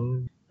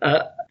 and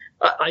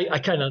I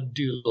kind of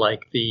do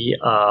like the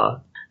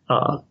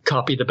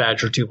copy the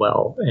badger too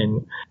well,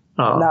 and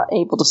not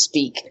able to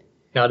speak.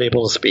 Not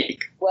able to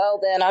speak. Well,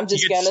 then I'm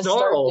just going to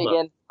start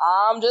digging.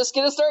 I'm just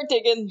going to start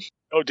digging.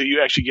 Oh, do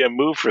you actually get a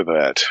move for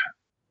that?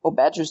 Well,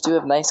 badgers do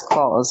have nice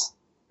claws.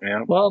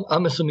 Yeah. Well,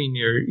 I'm assuming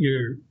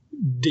you're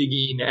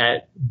digging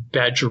at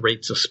badger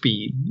rates of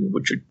speed,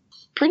 which are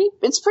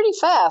it's pretty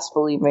fast,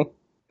 believe me.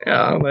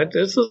 Yeah, but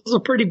this is a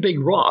pretty big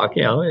rock.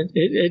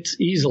 It's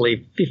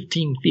easily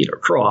 15 feet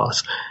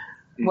across.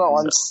 Well,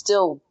 I'm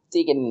still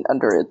digging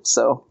under it,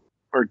 so.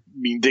 Or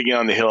digging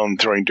on the hill and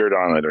throwing dirt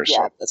on it or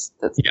something. Yeah,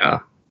 that's yeah.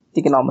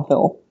 Digging on the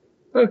hill.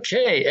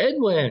 Okay,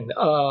 Edwin.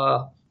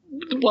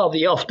 While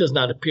the elf does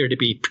not appear to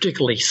be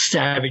particularly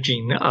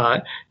savaging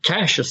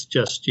Cassius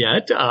just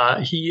yet,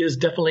 he is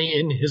definitely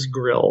in his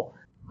grill.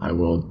 I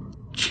will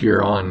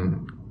cheer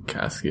on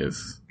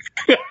Cassius.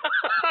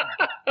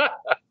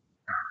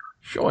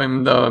 Show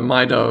him the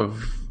might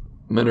of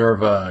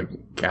Minerva,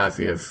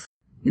 Cassius.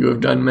 You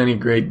have done many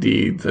great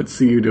deeds. Let's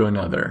see you do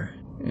another.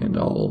 And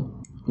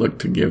I'll look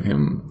to give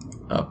him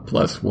a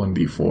plus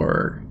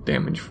 1d4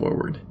 damage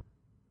forward.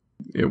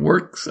 It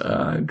works.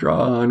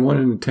 Draw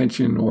unwanted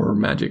attention or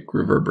magic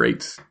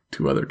reverberates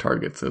to other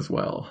targets as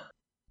well.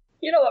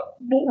 You know what?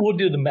 We'll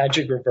do the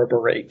magic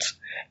reverberates.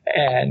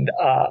 And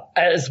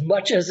as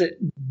much as it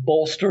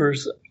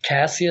bolsters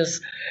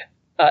Cassius,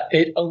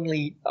 it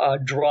only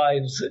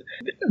drives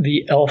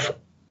the elf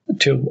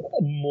to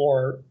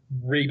more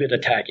rabid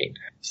attacking.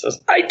 It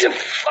says, I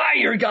defy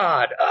your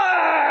god!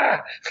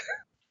 Ah!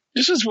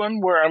 This is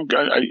one where I'm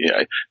going.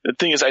 The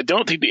thing is, I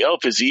don't think the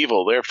elf is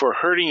evil. Therefore,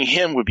 hurting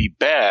him would be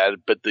bad.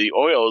 But the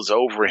oil is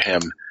over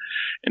him,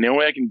 and the only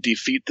way I can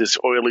defeat this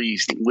oily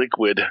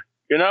liquid.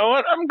 You know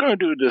what? I'm going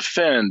to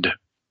defend.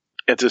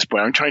 At this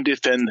point, I'm trying to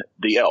defend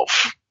the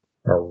elf.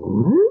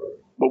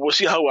 But we'll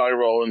see how I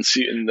roll and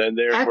see. And then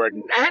therefore,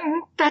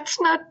 and that's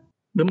not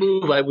the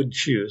move I would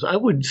choose. I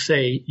would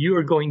say you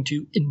are going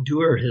to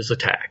endure his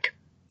attack.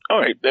 All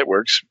right, that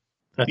works.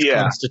 That's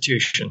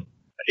Constitution.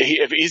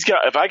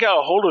 If I got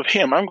a hold of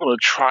him, I'm going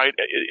to try.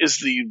 Is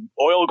the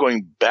oil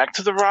going back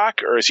to the rock,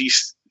 or is he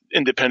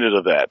independent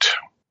of that?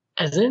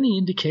 As any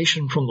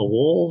indication from the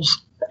wolves,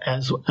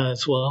 as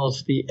well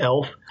as the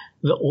elf,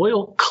 the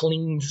oil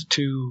clings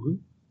to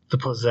the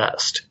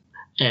possessed,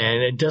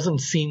 and it doesn't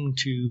seem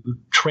to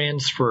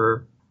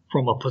transfer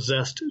from a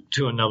possessed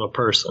to another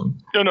person.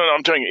 No.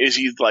 I'm telling you, is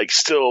he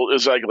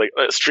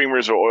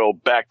streamers of oil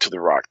back to the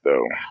rock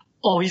though?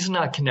 Oh, he's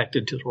not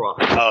connected to the rock.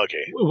 Oh,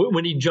 okay.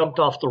 When he jumped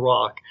off the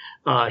rock,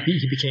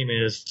 he became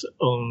his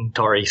own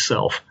Tari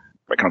self.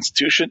 My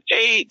Constitution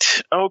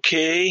 8.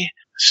 Okay.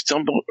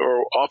 Stumble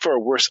or offer a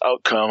worse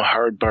outcome.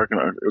 Hard bargain.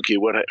 Okay.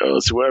 What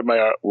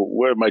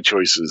are my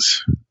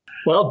choices?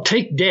 Well,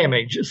 take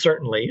damage.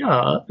 Certainly,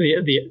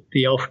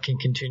 the elf can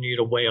continue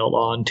to wail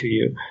on to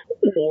you,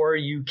 or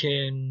you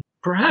can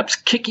perhaps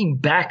kicking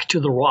back to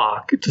the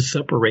rock to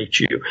separate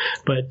you,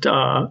 but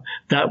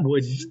that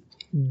would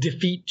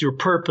defeat your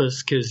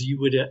purpose because you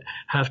would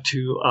have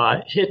to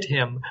hit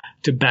him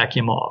to back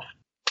him off.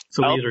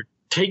 So either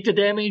take the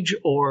damage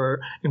or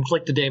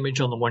inflict the damage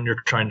on the one you're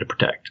trying to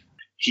protect.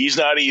 He's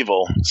not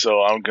evil,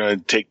 so I'm going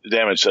to take the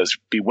damage. So it's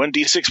be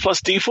 1d6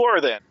 plus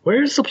d4 then.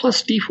 Where's the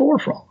plus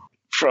d4 from?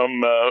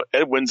 From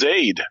Edwin's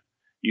aid.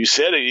 You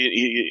said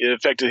it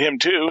affected him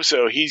too,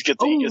 so he's got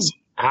the...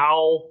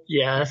 Ow,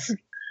 yes.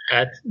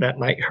 That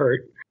might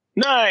hurt.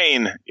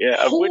 9! Yeah.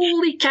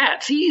 Holy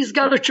cats, he's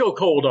got a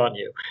chokehold on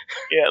you.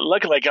 Yeah,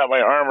 luckily I got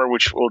my armor,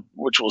 which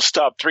will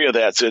stop 3 of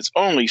that, so it's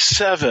only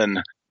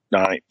 7,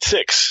 9,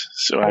 6.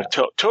 So I have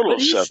total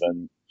of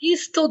 7.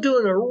 He's still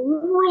doing a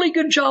really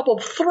good job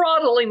of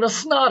throttling the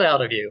snot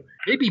out of you.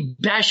 Maybe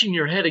bashing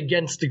your head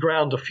against the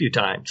ground a few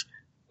times.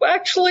 Well,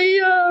 actually,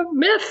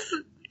 Myth,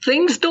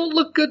 things don't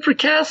look good for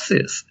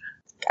Cassius.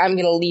 I'm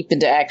going to leap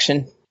into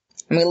action.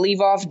 I'm going to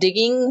leave off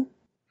digging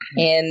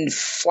and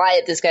fly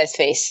at this guy's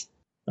face.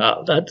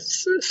 That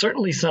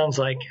certainly sounds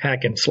like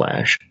hack and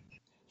slash.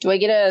 Do I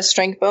get a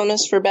strength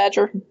bonus for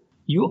Badger?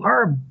 You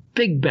are a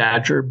big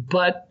badger,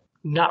 but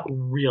not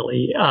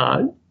really.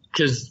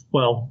 Because,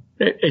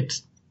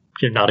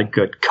 you're not a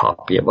good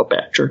copy of a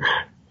badger.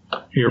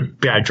 You're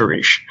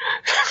badgerish.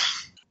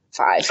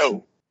 5.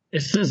 Oh.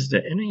 It says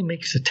the enemy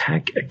makes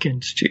attack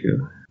against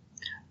you.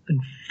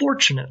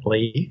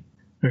 Unfortunately,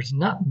 there's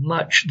not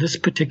much this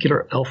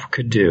particular elf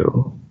could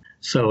do.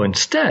 So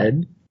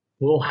instead,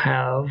 we'll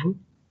have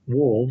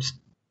wolves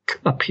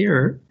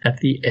appear at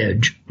the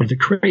edge of the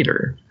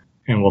crater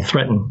and will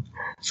threaten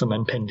some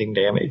impending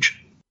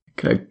damage.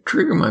 Could I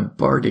trigger my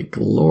bardic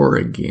lore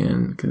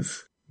again?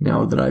 Because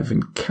now that I've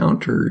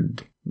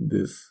encountered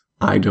this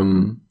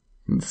item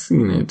and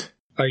seen it...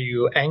 Are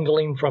you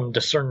angling from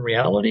discern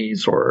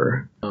realities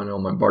or... Oh no,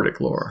 my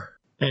bardic lore.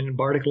 And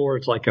bardic lore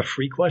is like a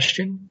free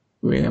question?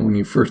 Yeah, when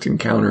you first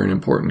encounter an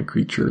important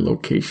creature,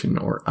 location,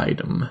 or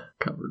item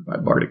covered by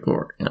bardic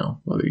lore.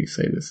 Now, whether you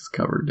say this is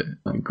covered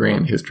by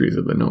grand histories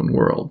of the known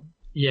world.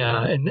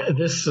 Yeah, and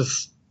this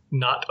is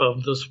not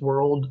of this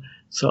world,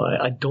 so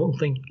I don't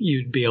think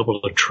you'd be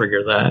able to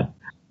trigger that.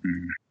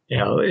 Mm. You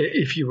know,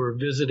 if you were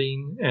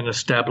visiting an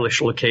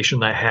established location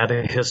that had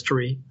a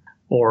history,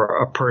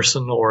 or a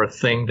person or a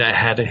thing that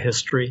had a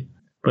history,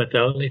 but the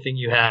only thing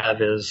you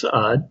have is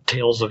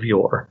Tales of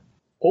Yore.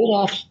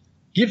 Olaf,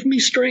 give me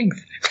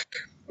strength.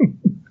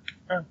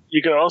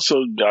 You can also,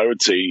 I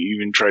would say,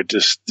 even try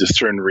to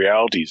discern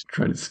realities.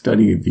 Try to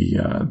study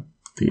the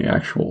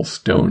actual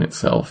stone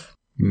itself.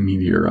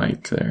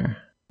 Meteorite there.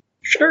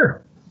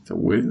 Sure. It's a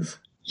whiz.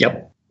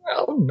 Yep.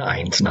 Well,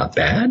 9's not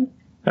bad.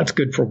 That's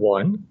good for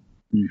 1.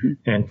 Mm-hmm.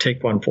 And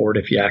take 1 forward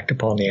if you act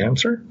upon the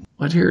answer.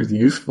 What here is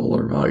useful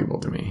or valuable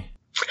to me?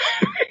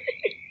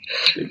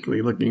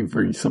 Particularly looking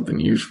for something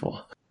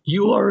useful.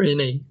 You are in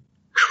a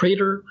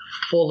crater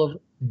full of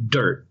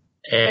dirt,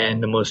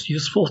 and the most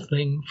useful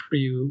thing for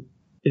you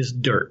is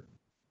dirt.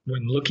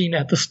 When looking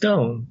at the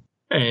stone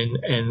and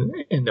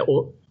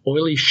the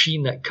oily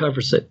sheen that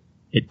covers it,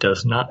 it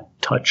does not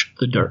touch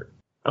the dirt.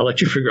 I'll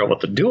let you figure out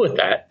what to do with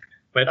that,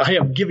 but I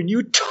have given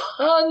you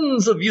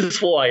tons of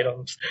useful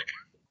items.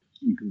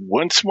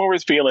 Once more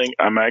with feeling,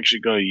 I'm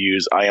actually going to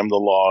use I Am the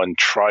Law and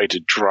try to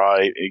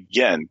drive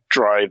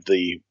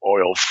the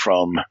oil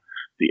from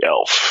the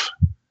elf.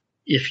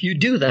 If you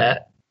do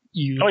that,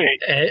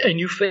 and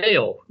you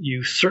fail,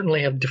 you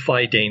certainly have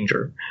defied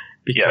danger,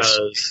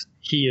 because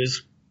he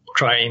is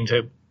trying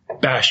to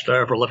bash the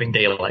ever-living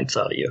daylights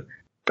out of you.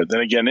 But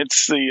then again,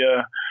 it's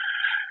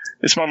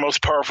my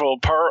most powerful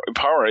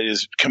power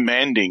is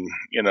commanding,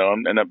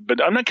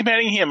 but I'm not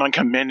commanding him. I'm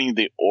commanding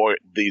the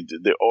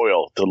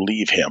oil to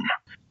leave him.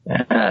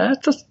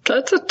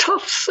 That's a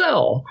tough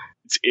sell.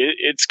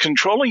 It's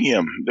controlling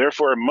him.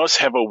 Therefore, it must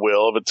have a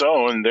will of its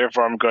own.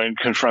 Therefore, I'm going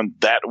to confront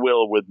that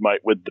will with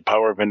the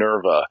power of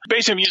Minerva.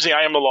 Basically, I'm using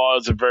I Am the Law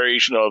as a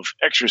variation of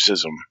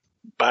exorcism.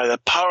 By the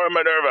power of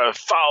Minerva,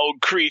 foul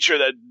creature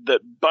that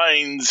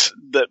binds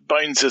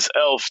this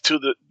elf to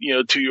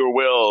your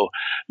will,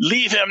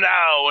 leave him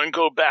now and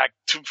go back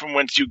from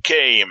whence you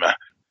came.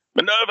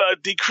 Minerva,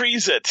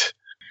 decrees it.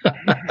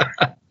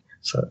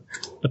 So,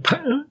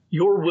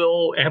 your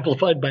will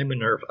amplified by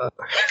Minerva.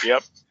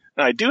 Yep.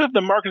 Now, I do have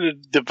the mark of the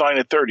divine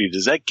authority.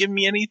 Does that give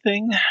me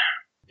anything?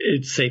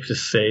 It's safe to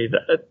say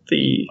that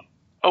the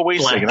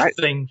black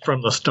thing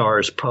from the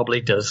stars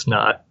probably does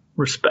not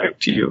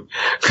respect you.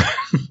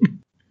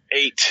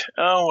 8.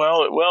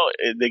 Oh, well,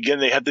 again,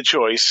 they had the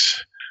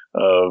choice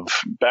of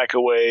back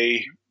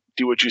away,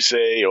 do what you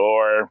say,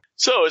 or...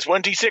 So, it's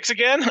 1d6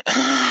 again?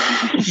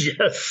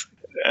 Yes.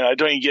 I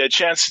don't even get a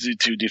chance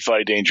to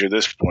defy danger at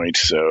this point,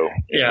 so...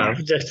 Yeah,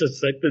 that's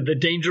just like the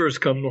danger has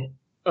come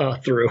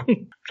through.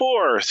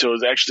 4, so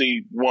it's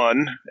actually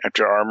 1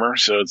 after armor,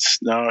 so it's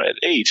now at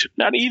 8.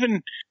 Not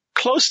even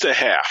close to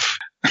half.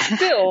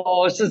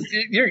 Still, it's just,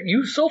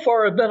 you so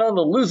far have been on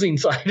the losing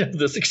side of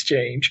this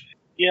exchange.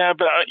 Yeah,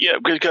 but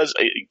because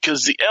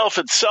the elf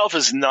itself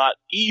is not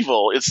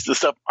evil. It's the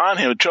stuff on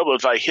him. The trouble,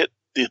 if I hit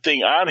the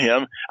thing on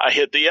him, I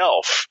hit the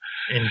elf.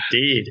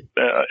 Indeed.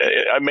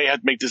 I may have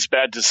to make this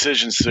bad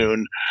decision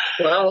soon.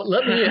 Well,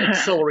 let me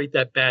accelerate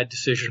that bad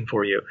decision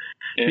for you.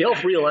 The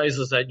elf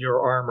realizes that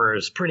your armor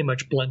is pretty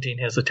much blunting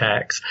his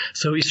attacks,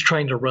 so he's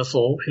trying to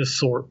wrestle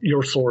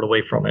your sword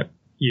away from it.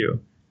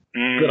 You.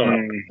 Good on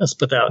him. Let's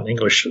put that in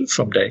English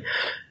someday.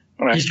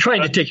 Right. He's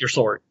trying to take your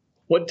sword.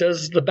 What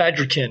does the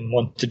Badgerkin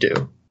want to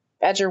do?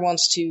 Badger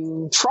wants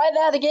to try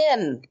that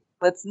again.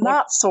 Let's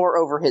not soar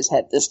over his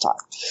head this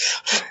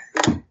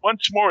time.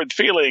 Once more with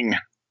feeling.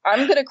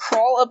 I'm going to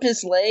crawl up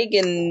his leg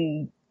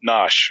and...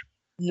 Nosh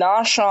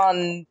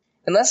on...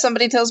 Unless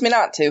somebody tells me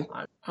not to.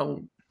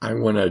 I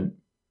want to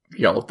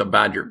yell at the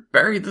Badger,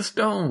 bury the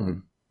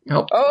stone.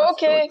 Help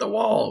okay. the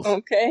walls.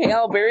 Okay,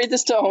 I'll bury the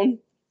stone.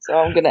 So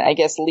I'm going to, I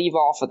guess, leave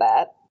off of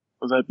that.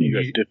 Will that be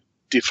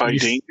defy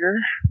danger?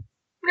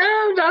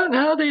 No.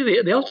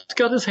 The elf's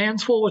got his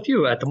hands full with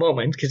you at the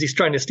moment because he's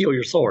trying to steal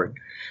your sword.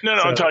 No,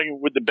 I'm talking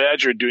with the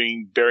Badger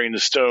burying the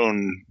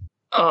stone.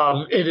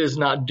 It is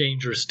not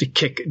dangerous to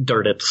kick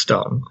dirt at the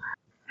stone.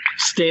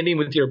 Standing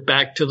with your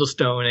back to the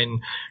stone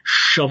and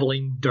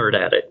shoveling dirt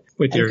at it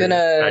with your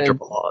Badger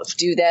paws.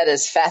 Do that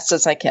as fast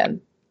as I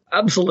can.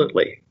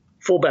 Absolutely.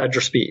 Full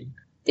Badger speed.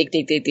 Dig.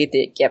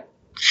 Yep.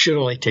 Should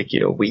only take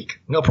you a week.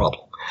 No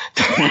problem.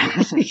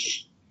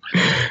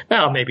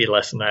 Well, maybe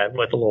less than that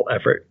with a little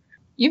effort.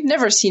 You've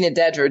never seen a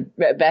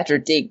badger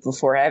dig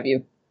before, have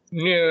you?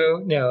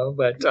 No,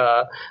 but...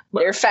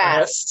 they're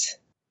fast.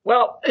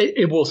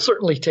 It will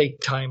certainly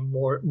take time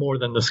more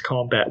than this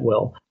combat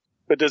will.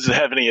 But does it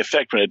have any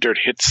effect when the dirt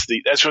hits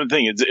the... That's one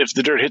thing. If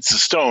the dirt hits the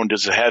stone,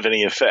 does it have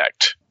any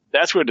effect?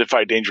 That's where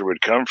defy danger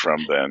would come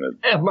from, then.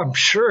 I'm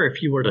sure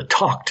if you were to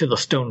talk to the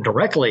stone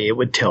directly, it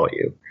would tell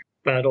you.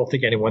 But I don't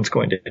think anyone's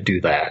going to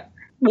do that.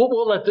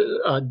 We'll let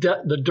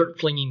the dirt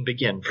flinging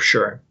begin, for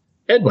sure.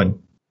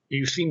 Edwin,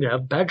 you seem to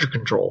have Badger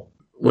control.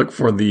 Look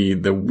for the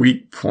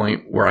weak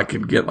point where I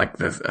could get like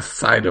a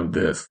side of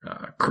this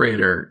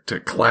crater to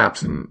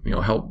collapse and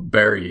help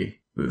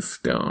bury this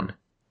stone.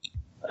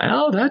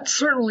 Well, that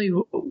certainly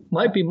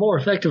might be more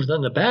effective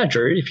than the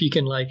Badger if you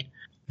can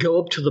go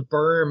up to the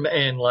berm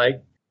and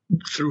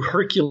through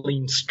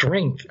Herculean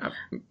strength,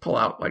 pull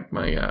out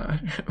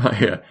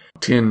my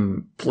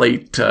tin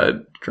plate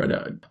to try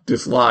to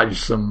dislodge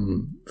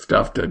some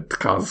stuff to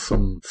cause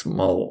some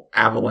small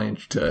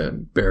avalanche to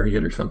bury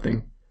it or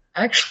something.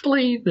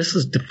 Actually, this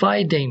is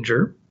defy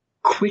danger,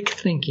 quick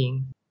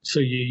thinking,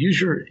 so you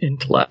use your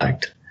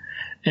intellect.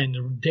 And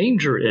the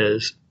danger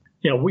is,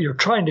 you're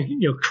trying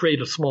to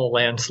create a small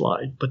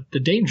landslide, but the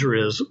danger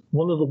is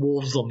one of the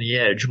wolves on the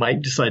edge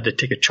might decide to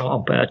take a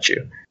chomp at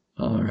you.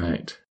 All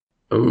right.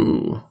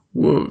 Ooh,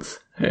 wolves,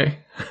 hey?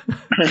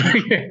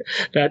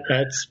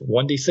 That's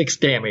 1d6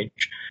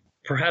 damage.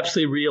 Perhaps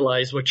they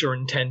realize what your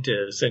intent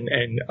is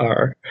and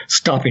are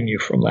stopping you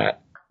from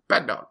that.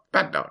 Bad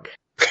dog.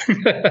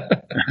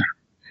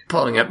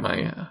 Pulling at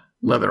my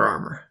leather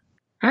armor.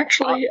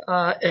 Actually,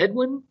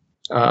 Edwin,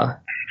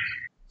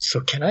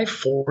 so can I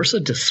force a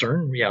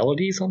discern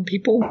realities on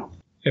people?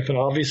 If an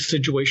obvious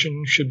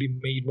situation should be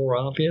made more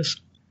obvious?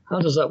 How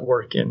does that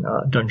work in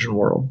Dungeon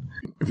World?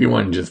 If you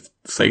want to just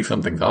say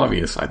something's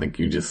obvious, I think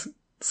you just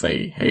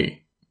say,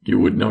 hey, you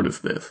would notice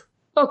this.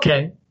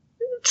 Okay.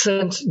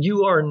 Since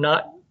you are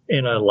not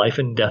in a life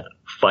and death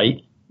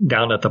fight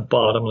down at the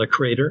bottom of the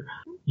crater,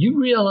 you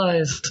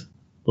realize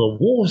the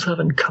wolves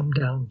haven't come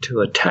down to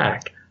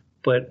attack,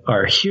 but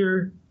are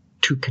here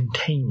to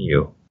contain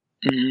you.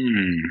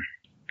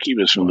 Keep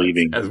us from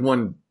leaving. As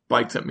one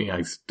bites at me,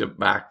 I step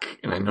back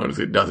and I notice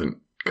it doesn't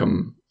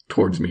come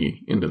towards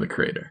me into the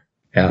crater.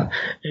 Yeah,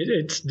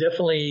 it's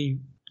definitely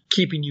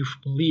keeping you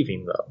from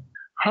leaving, though.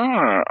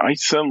 I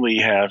suddenly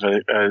have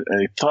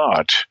a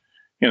thought.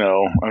 You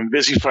know, I'm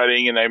busy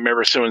fighting, and I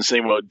remember someone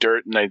saying about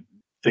dirt, and I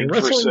think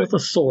You're wrestling with a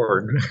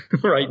sword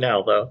right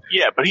now, though.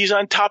 Yeah, but he's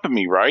on top of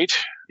me, right?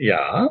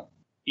 Yeah.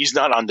 He's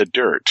not on the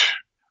dirt.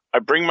 I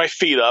bring my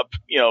feet up,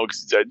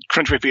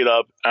 crunch my feet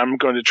up. I'm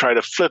going to try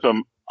to flip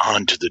him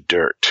onto the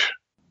dirt.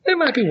 It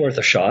might be worth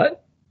a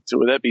shot. So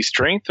would that be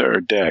strength or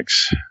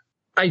dex?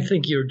 I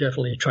think you're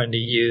definitely trying to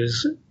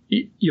use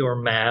your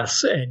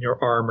mass and your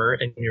armor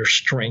and your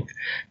strength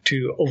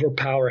to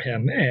overpower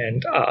him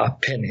and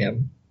pin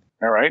him.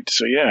 All right,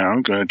 so yeah,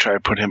 I'm going to try to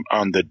put him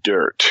on the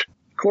dirt.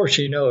 Of course,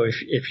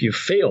 if you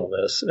fail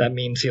this, that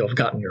means he'll have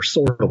gotten your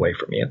sword away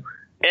from you.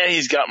 And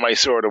he's got my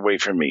sword away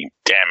from me.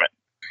 Damn it.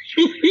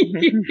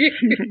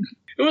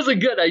 It was a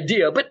good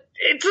idea, but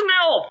it's an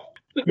elf.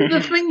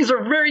 The things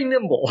are very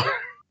nimble.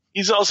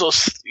 He's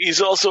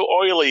also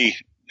oily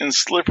and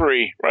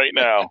slippery right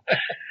now.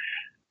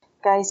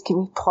 Guys, can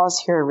we pause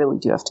here? I really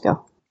do have to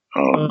go.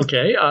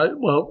 Okay.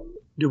 Well,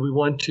 do we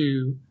want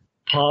to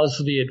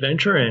pause the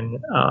adventure and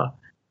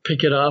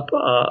pick it up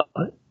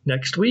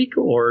next week,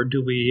 or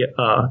do we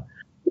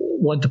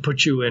want to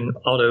put you in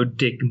auto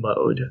dig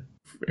mode?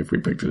 If we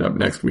picked it up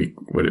next week,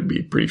 would it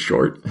be pretty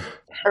short?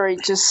 All right,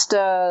 just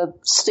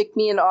stick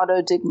me in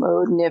auto dig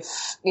mode, and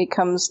if it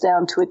comes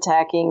down to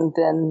attacking,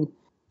 then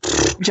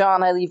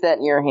John, I leave that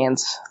in your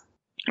hands.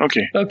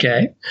 Okay.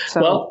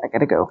 So well, I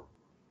gotta go.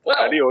 Well,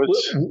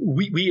 adios.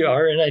 We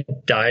are in a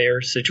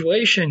dire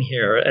situation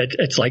here.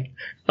 It's like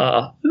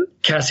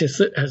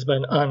Cassius has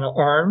been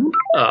unarmed.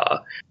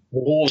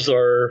 Wolves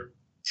are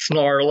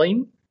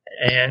snarling,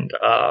 and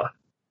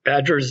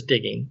Badger's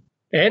digging.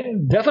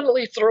 And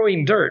definitely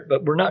throwing dirt,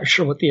 but we're not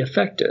sure what the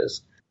effect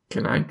is.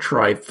 Can I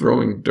try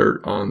throwing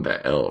dirt on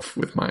the elf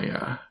with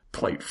my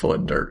plate full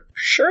of dirt?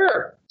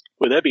 Sure.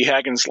 Would that be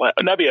hack and slash?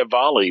 That'd be a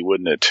volley,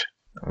 wouldn't it?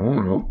 I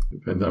don't know.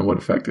 Depends on what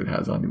effect it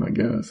has on him, I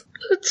guess.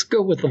 Let's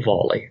go with the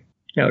volley.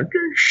 Now,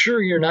 sure,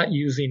 you're not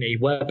using a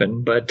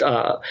weapon, but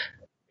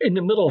in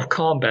the middle of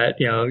combat,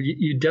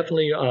 you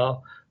definitely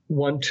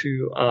want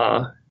to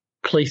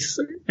place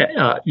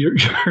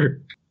your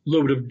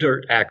load of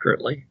dirt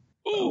accurately.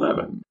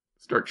 11.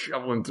 Start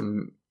shoveling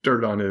some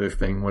dirt onto this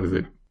thing. What is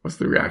it? What's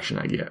the reaction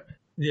I get?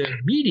 The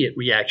immediate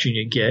reaction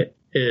you get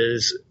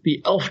is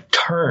the elf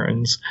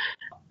turns,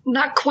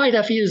 not quite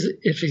as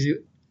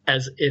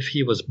if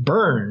he was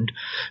burned,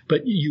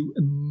 but you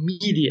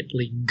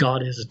immediately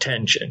got his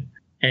attention.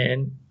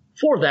 And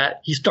for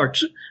that, he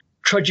starts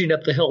trudging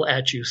up the hill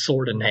at you,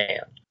 sword in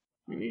hand.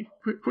 We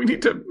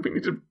need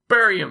to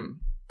bury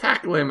him,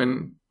 tackle him,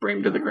 and bring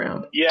him to the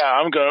ground. Yeah,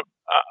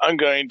 I'm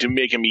going to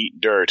make him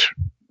eat dirt.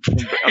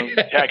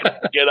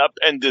 Get up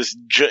and just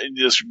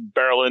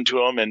barrel into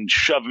him and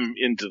shove him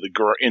into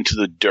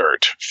the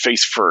dirt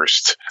face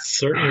first.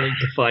 Certainly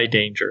defy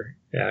danger.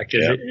 Yeah,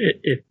 because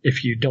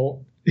if you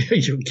don't,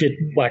 you'll get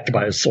whacked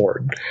by a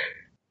sword.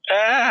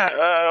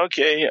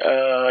 Okay.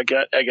 I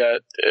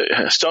got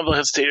stumble,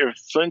 hesitate, or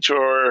flinch,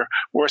 or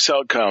worse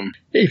outcome.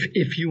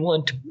 If you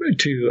want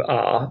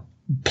to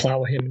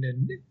plow him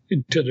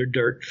into the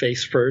dirt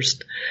face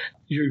first,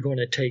 you're going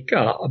to take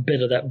a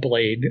bit of that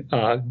blade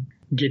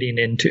getting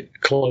into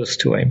close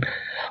to him.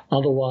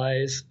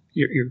 Otherwise,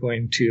 you're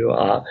going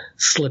to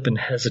slip and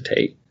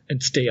hesitate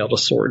and stay out of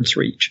sword's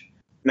reach.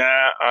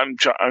 Nah, I'm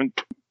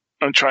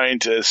trying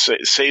to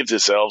save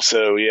this elf,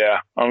 so yeah,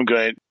 I'm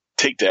going to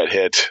take that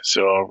hit.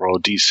 So I'll roll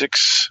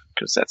d6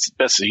 because that's the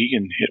best that he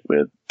can hit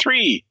with.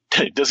 3.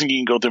 Doesn't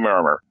even go through my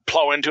armor.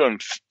 Plow into him,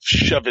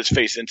 shove his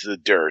face into the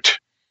dirt.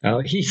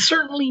 He's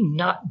certainly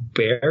not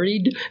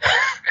buried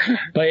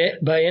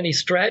by any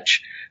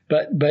stretch,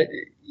 but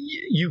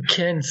you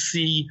can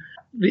see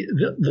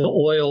the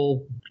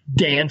oil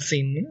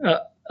dancing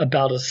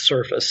about his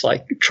surface,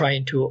 like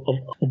trying to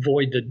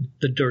avoid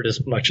the dirt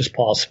as much as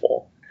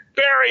possible.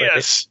 Bury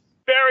us,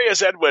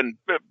 Edwin.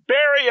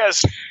 Bury us,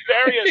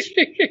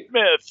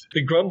 Smith.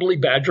 The grumbly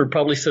badger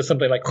probably says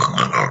something like,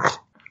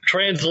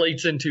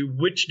 translates into,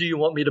 which do you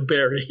want me to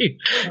bury?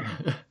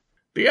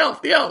 The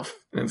elf,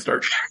 and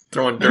start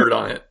throwing dirt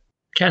on it.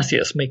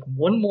 Cassius, make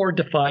one more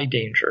defy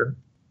danger.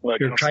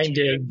 You're trying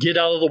to get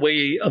out of the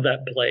way of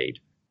that blade.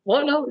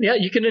 Well, no, yeah,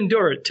 you can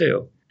endure it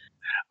too.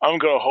 I'm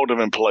going to hold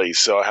him in place,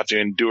 so I have to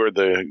endure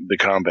the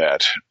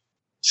combat.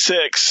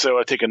 6, so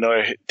I take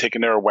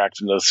another whack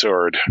from the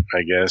sword,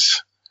 I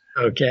guess.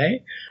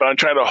 Okay. But I'm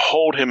trying to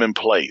hold him in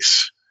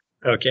place.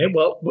 Okay.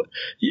 Well,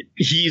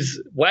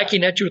 he's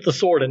whacking at you with the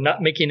sword and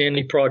not making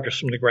any progress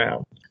from the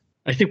ground.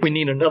 I think we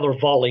need another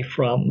volley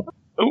from...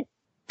 Oh,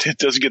 it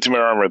doesn't get to my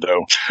armor,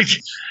 though.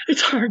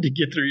 It's hard to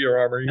get through your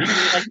armor. You're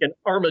like an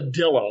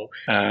armadillo.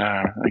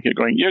 I get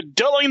going, you're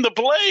dulling the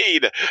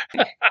blade!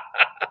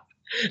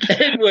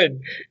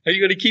 Edwin, are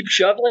you going to keep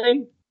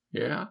shoveling?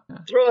 Yeah.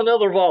 Throw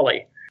another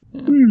volley.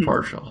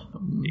 Partial.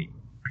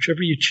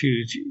 Whichever you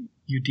choose,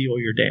 you deal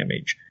your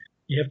damage.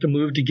 You have to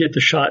move to get the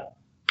shot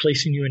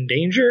placing you in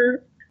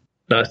danger.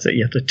 That's it.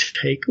 You have to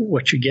take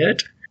what you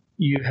get.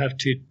 You have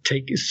to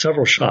take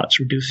several shots,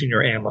 reducing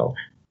your ammo.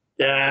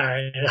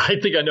 Yeah, I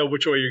think I know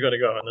which way you're going to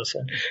go on this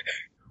one.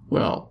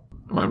 Well,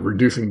 I'm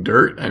reducing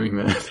dirt. I mean,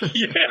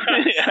 Yeah.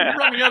 I'm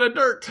running out of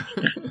dirt.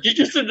 You're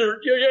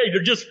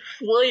just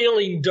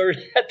flailing dirt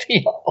at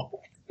the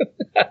elf.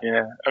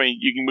 Yeah, I mean,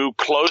 you can move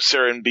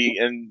closer and be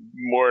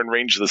more in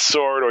range of the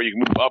sword, or you can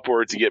move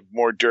upward to get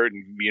more dirt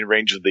and be in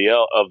range of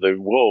the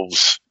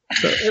wolves.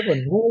 So,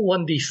 Evan, roll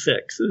 1d6.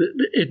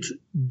 It's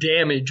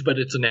damage, but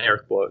it's in air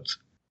quotes.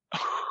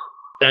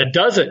 That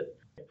does it.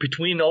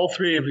 Between all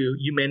three of you,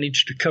 you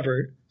manage to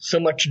cover so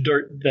much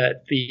dirt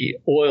that the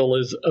oil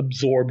is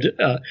absorbed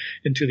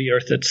into the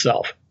earth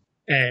itself.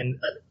 And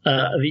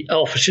the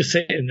elf is just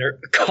sitting there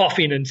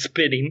coughing and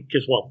spitting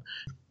because, well,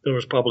 there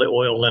was probably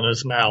oil in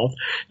his mouth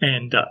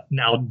and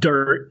now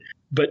dirt.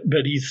 But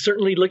he's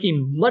certainly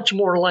looking much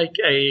more like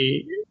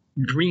a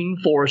green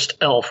forest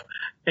elf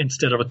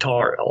instead of a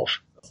tar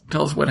elf.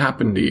 Tell us what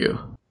happened to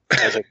you.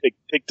 As I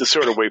take the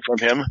sword away from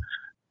him.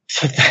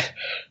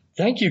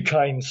 Thank you,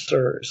 kind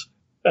sirs.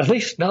 At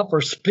least not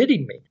for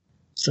spitting me.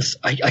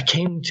 I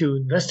came to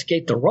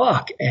investigate the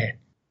rock, and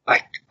I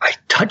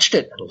touched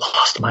it and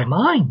lost my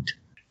mind.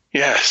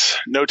 Yes,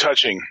 no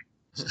touching.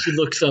 He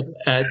looks up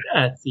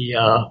at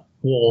the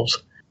wolves.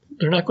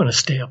 They're not going to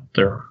stay up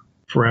there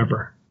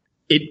forever.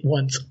 It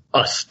wants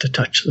us to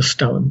touch the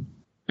stone.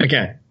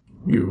 Again.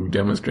 You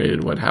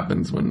demonstrated what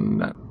happens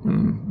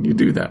when you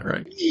do that,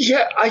 right?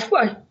 Yeah,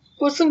 I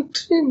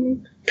wasn't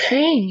in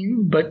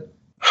pain, but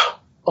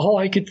all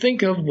I could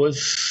think of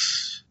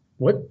was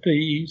what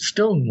the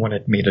stone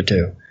wanted me to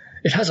do.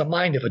 It has a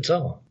mind of its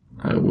own.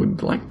 I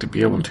would like to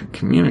be able to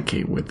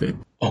communicate with it.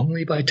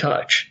 Only by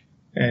touch.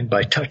 And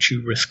by touch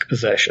you risk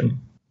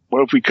possession.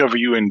 What if we cover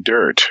you in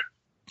dirt?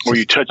 Or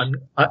you touch...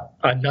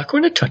 I'm not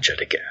going to touch it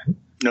again.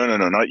 No,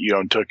 not you.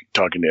 I'm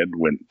talking to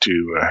Edwin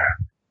to...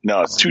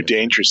 No, it's too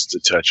dangerous to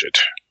touch it.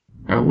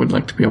 I would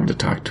like to be able to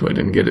talk to it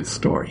and get its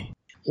story.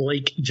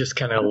 Lake just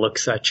kind of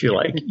looks at you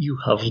like you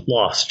have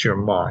lost your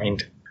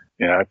mind.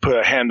 Yeah, I put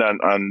a hand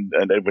on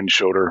Edwin's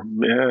shoulder.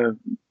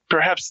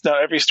 Perhaps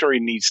not every story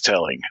needs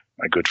telling,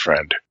 my good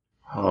friend.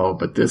 Oh,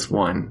 but this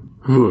one,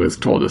 who has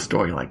told a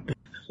story like this?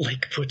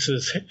 Lake puts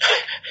his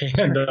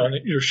hand on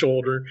your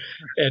shoulder,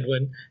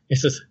 Edwin. He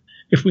says,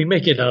 if we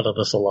make it out of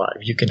this alive,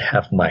 you can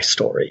have my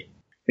story.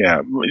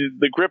 Yeah,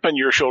 the grip on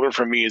your shoulder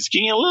from me is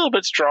getting a little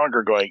bit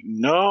stronger, going,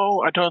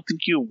 no, I don't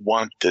think you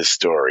want this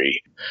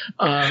story.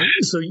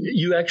 So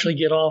you actually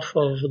get off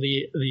of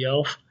the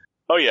elf?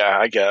 Oh, yeah,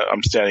 I get it.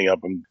 I'm standing up.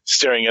 I'm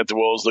staring at the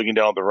wolves, looking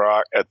down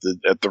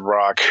at the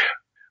rock.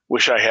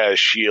 Wish I had a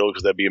shield,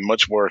 because that'd be a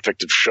much more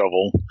effective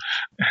shovel.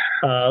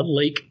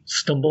 Lake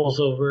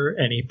stumbles over,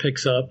 and he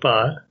picks up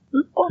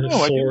his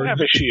sword. I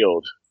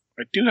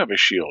do have a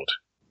shield.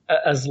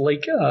 As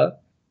Lake...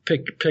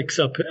 picks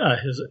up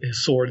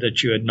his sword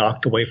that you had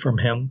knocked away from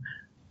him.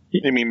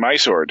 You mean my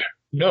sword?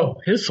 No,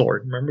 his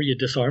sword. Remember you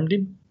disarmed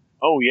him?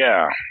 Oh,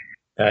 yeah.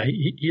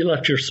 He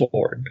left your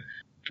sword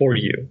for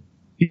you.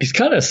 He's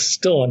kind of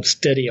still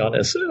unsteady on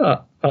his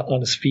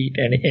feet,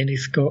 and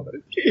he's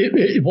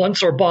it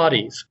wants our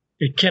bodies.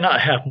 It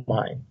cannot have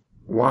mine.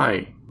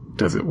 Why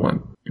does it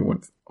want? It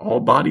wants all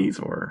bodies,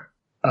 or?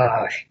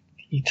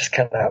 He just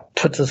kind of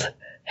puts his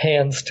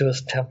hands to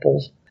his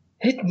temples.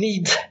 It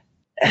needs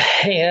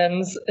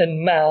hands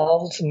and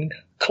mouths and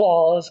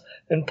claws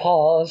and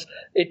paws.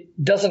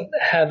 It doesn't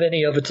have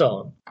any of its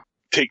own.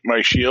 Take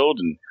my shield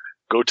and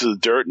go to the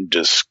dirt and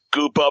just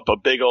scoop up a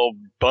big old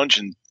bunch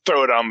and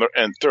throw it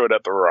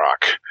at the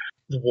rock.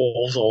 The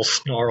wolves all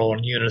snarl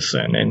in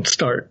unison and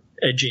start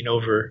edging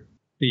over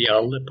the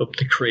lip of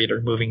the crater,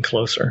 moving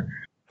closer.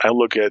 I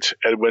look at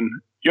Edwin.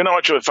 You're not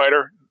much of a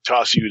fighter.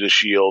 Toss you the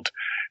shield.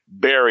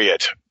 Bury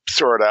it.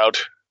 Throw it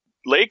out.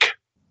 Lake?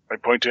 I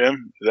point to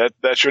him.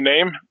 That's your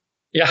name?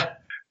 Yeah.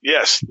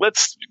 Yes,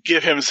 let's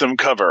give him some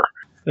cover.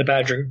 The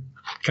badger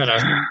kind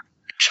of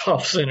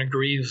chuffs in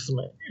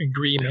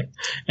agreement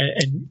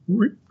and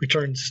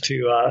returns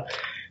to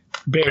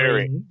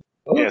bearing.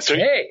 Okay. Yeah,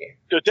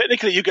 so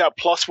technically you got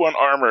 +1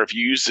 armor if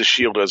you use the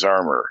shield as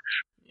armor.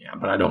 Yeah,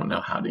 but I don't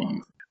know how to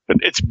use it. But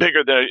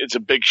it's a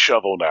big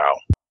shovel now.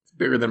 It's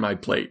bigger than my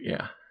plate,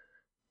 yeah.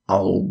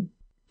 I'll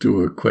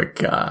do a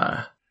quick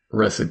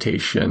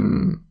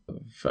recitation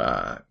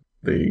of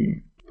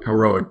the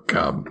heroic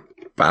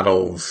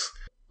battles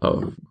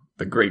of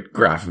the great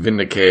Graf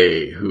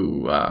Vindicay,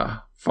 who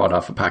fought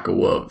off a pack of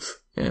wolves,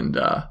 and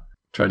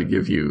try to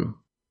give you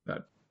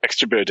that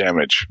extra bit of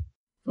damage.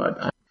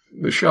 But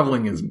The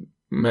shoveling is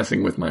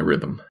messing with my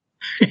rhythm.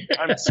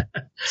 I'm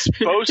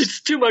supposed.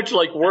 It's too much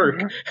like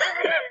work.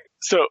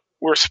 So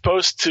we're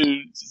supposed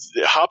to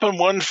hop on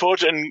one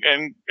foot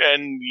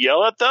and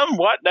yell at them?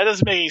 What? That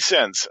doesn't make any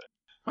sense.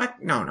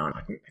 What? No.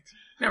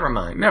 Never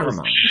mind.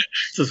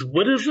 Says,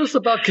 what is this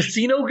about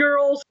casino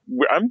girls?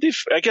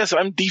 I guess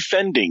I'm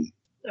defending.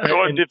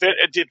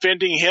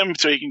 Defending him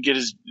so he can get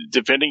his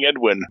defending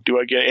Edwin. Do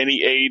I get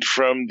any aid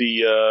from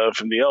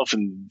the elf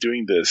in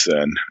doing this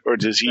then, or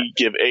does he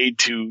give aid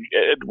to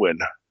Edwin?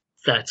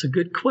 That's a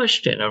good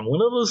question, and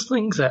one of those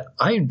things that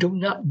I do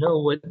not know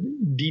what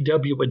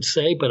DW would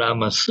say, but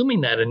I'm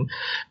assuming that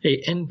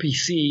a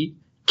NPC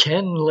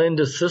can lend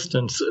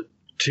assistance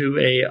to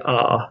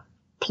a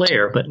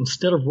player, but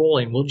instead of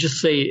rolling, we'll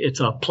just say it's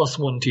a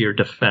 +1 to your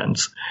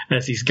defense,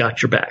 as he's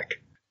got your back.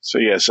 So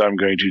yes, I'm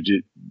going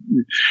to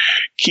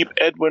keep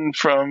Edwin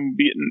from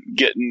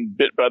getting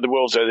bit by the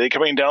wolves. Are they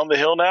coming down the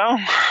hill now?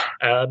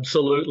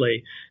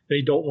 Absolutely.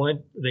 They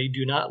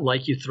do not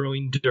like you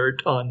throwing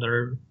dirt on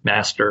their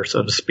master,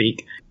 so to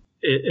speak.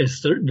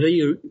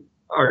 They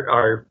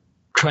are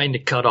trying to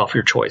cut off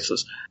your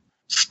choices.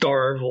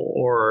 Starve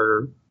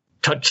or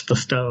touch the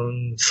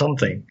stone,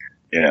 something.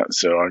 Yeah,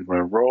 so I'm going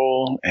to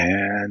roll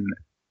an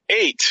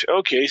 8.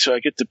 Okay, so I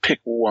get to pick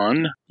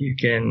one. You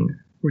can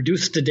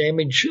reduce the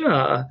damage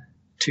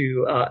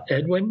to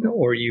Edwin,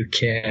 or you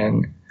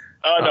can...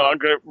 no, I'm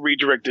going to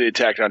redirect the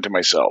attack onto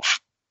myself.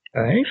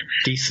 All right.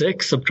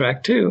 D6,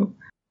 subtract 2.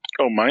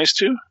 Oh,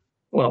 -2?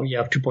 Well, you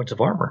have 2 points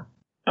of armor.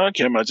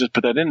 Okay, I might just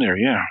put that in there,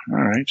 yeah.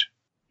 All right.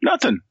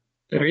 Nothing.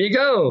 There you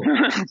go.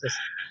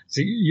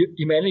 So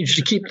you managed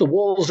to keep the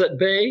wolves at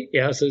bay.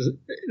 Yeah, so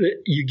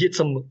you get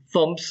some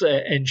thumps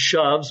and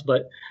shoves,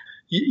 but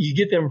you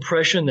get the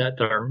impression that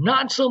they're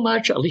not so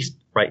much, at least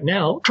right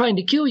now, trying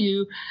to kill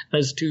you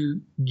as to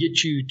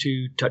get you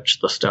to touch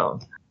the stone.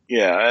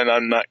 Yeah, and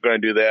I'm not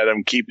going to do that.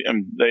 I'm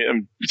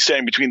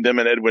standing between them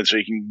and Edwin so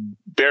he can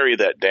bury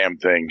that damn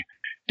thing.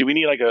 Do we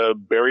need like a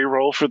bury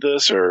roll for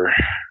this, or?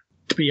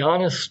 To be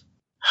honest,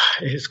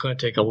 it's going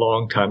to take a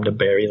long time to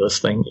bury this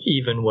thing,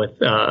 even with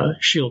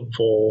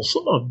shieldfuls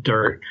of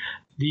dirt.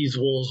 These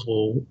wolves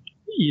will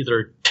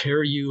either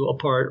tear you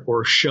apart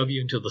or shove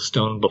you into the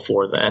stone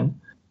before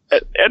then.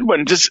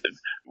 Edwin,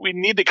 we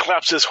need to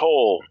collapse this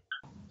hole.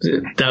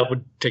 That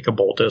would take a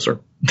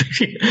bulldozer,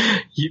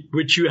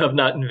 which you have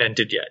not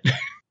invented yet.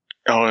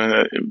 Oh,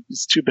 and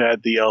it's too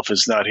bad the elf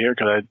is not here,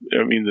 because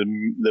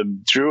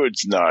the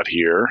druid's not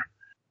here.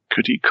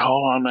 Could he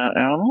call on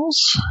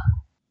animals?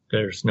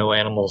 There's no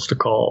animals to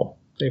call.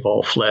 They've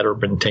all fled or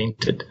been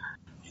tainted.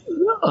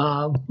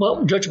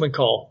 Well, judgment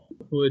call.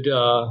 Would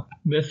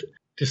Myth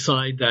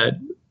decide that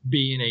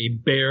being a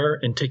bear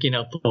and taking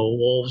out the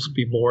wolves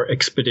be more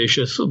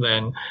expeditious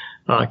than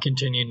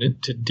continuing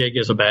to dig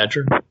as a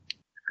badger?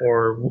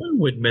 Or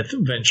would Myth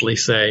eventually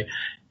say,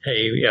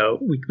 hey,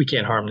 we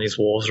can't harm these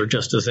wolves, are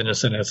just as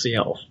innocent as the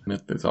elf?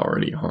 Myth has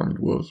already harmed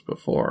wolves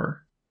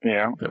before.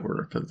 Yeah. That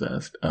were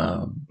possessed.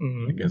 I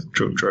guess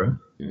True.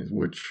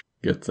 Which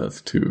gets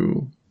us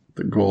to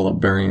the goal of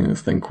burying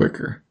this thing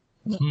quicker.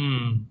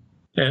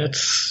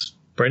 That's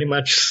pretty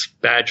much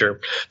Badger.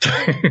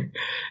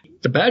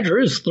 The Badger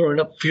is throwing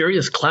up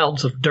furious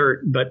clouds of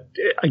dirt, but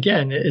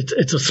again,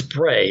 it's a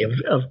spray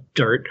of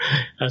dirt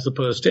as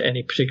opposed to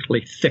any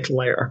particularly thick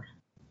layer.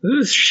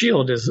 This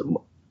shield is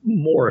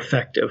more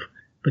effective,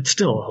 but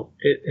still,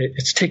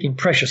 it's taking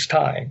precious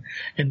time,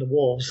 and the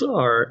wolves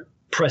are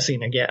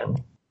pressing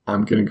again.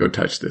 I'm going to go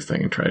touch this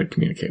thing and try to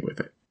communicate with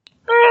it.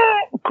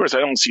 Of course, I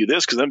don't see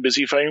this because I'm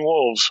busy fighting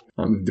wolves.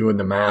 I'm doing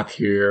the math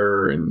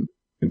here, and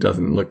it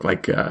doesn't look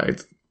like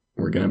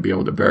we're going to be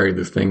able to bury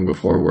this thing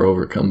before we're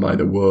overcome by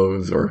the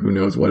wolves, or who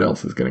knows what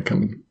else is going to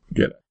come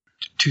get it.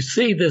 To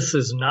say this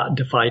is not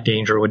defy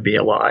danger would be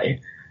a lie.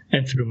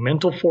 And through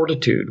mental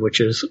fortitude, which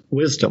is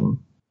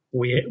wisdom,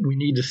 we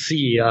need to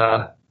see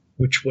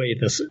which way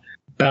this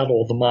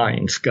battle of the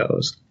minds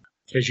goes.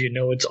 Because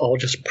it's all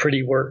just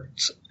pretty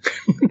words.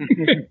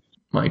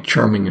 My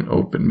charming and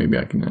open, maybe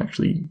I can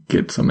actually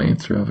get some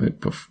answer of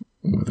it,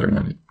 whether or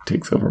not it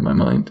takes over my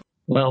mind.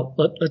 Well,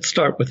 let's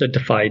start with a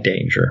defy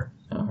danger.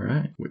 All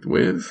right. With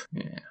whiz?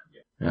 Yeah.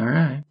 All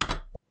right.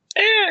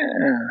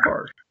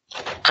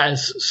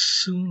 As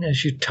soon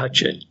as you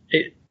touch it,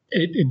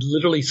 it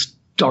literally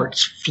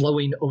starts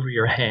flowing over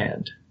your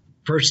hand.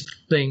 First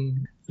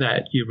thing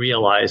that you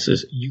realize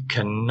is you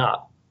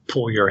cannot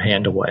pull your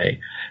hand away,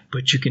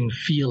 but you can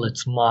feel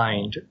its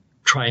mind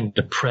trying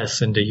to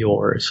press into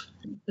yours.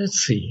 Let's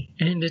see.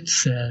 And it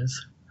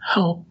says,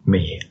 help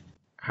me.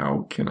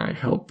 How can I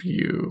help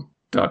you?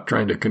 Stop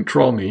trying to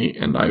control me,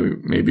 and I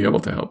may be able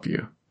to help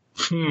you.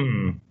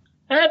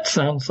 That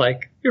sounds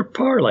like you're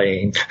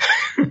parlaying.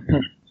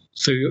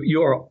 So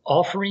you're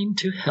offering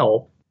to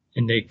help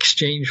in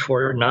exchange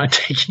for not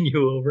taking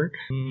you over.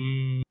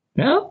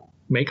 Now,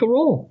 make a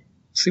roll.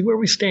 See where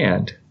we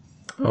stand.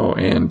 Oh,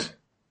 and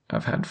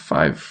I've had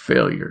 5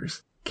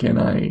 failures. Can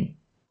I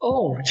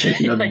take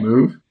gee, another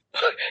move?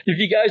 If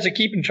you guys are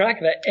keeping track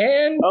of that,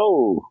 and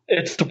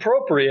it's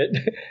appropriate.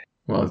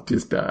 Well, it's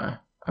just I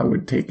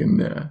would take in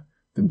the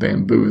the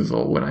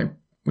bamboozle.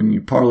 When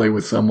you parlay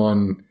with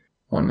someone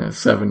on a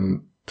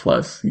 7+,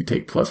 you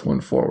take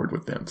 +1 forward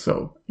with them.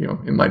 So,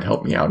 it might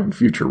help me out in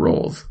future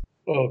rolls.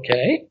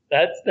 Okay,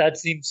 that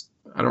seems...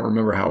 I don't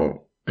remember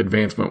how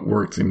advancement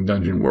works in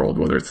Dungeon World,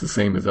 whether it's the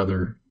same as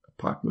other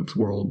Apocalypse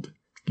World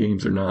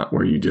games or not,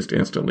 where you just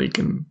instantly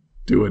can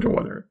do it, or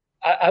whether...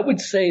 I would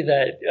say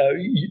that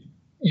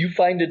you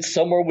find it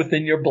somewhere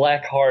within your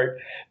black heart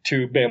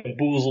to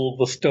bamboozle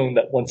the stone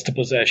that wants to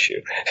possess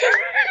you.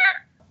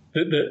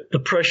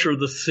 The pressure of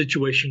the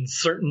situation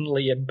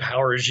certainly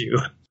empowers you.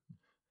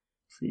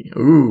 See,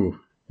 ooh,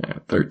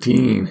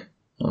 13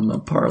 on the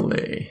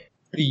parlay.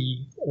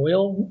 The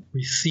oil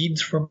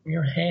recedes from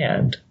your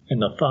hand, and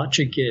the thought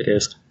you get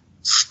is,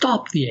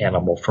 stop the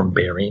animal from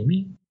burying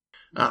me.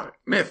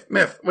 Myth,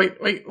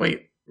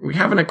 wait. We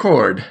have an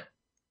accord.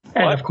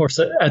 And of course,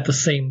 at the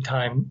same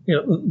time,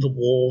 the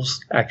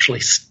wolves actually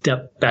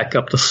step back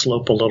up the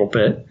slope a little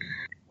bit.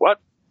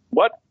 What?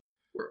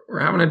 We're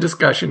having a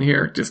discussion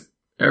here. Just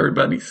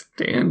everybody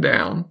stand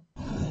down.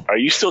 Are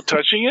you still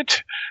touching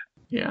it?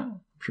 Yeah,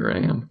 sure I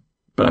am.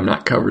 But I'm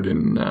not covered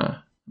in...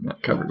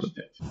 not covered with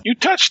it. You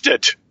touched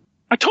it!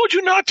 I told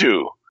you not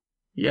to!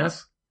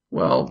 Yes?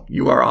 Well,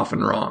 you are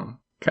often wrong,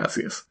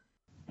 Cassius.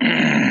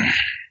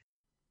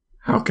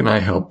 How can I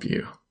help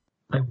you?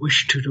 I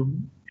wish to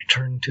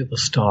return to the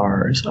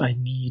stars. I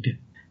need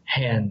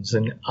hands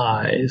and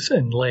eyes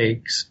and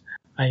legs.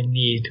 I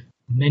need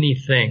many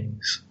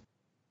things.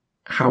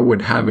 How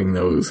would having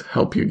those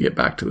help you get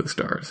back to the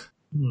stars?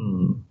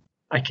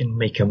 I can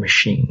make a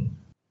machine.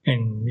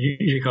 And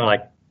you're going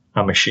like,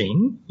 a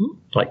machine?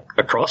 Like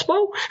a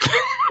crossbow?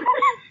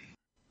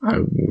 I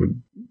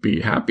would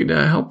be happy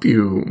to help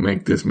you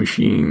make this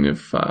machine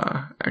if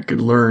I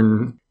could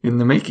learn in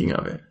the making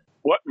of it.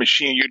 What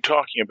machine are you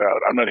talking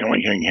about? I'm not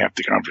only hearing half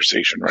the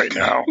conversation right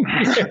now.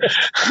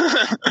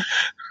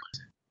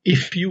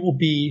 If you will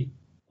be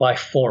my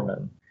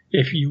foreman,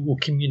 if you will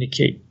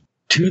communicate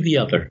to the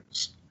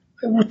others,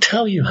 I will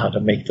tell you how to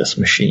make this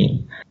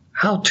machine,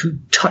 how to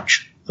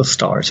touch the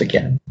stars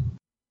again.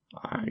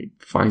 I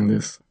find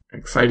this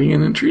exciting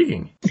and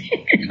intriguing.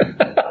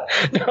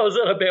 Now, is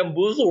that a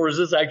bamboozle, or is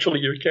this actually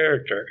your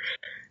character?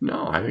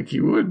 No, I think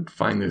you would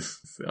find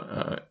this,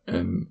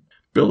 and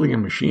building a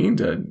machine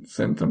to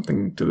send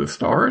something to the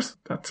stars,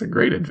 that's a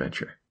great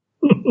adventure.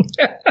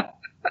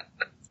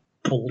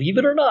 Believe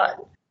it or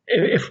not,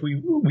 if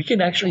we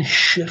can actually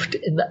shift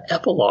in the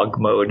epilogue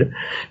mode,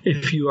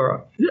 if you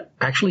are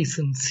actually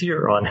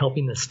sincere on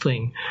helping this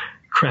thing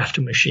craft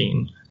a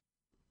machine.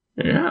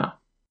 Yeah.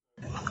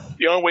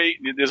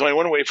 There's only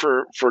one way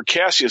for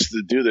Cassius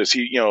to do this.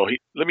 He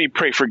let me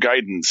pray for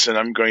guidance, and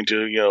I'm going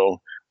to,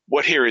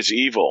 what here is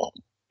evil?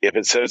 If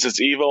it says it's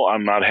evil,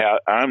 I'm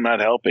not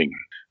helping.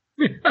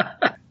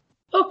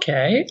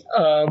 Okay.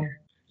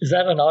 Is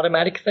that an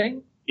automatic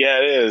thing? Yeah,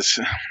 it is.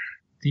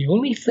 The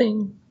only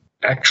thing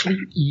actually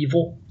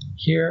evil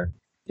here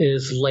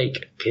is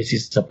Lake, because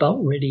he's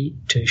about ready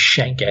to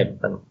shank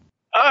Edmund.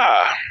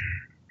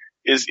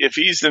 If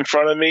he's in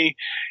front of me,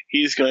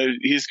 he's going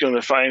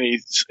to find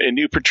a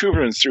new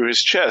protuberance through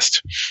his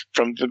chest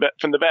from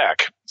the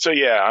back. So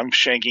yeah, I'm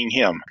shanking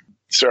him.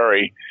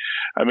 Sorry,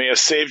 I may have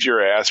saved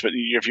your ass, but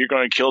if you're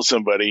going to kill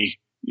somebody,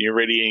 you're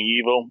readying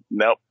evil.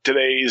 Nope,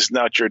 today is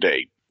not your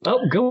day.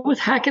 Oh, go with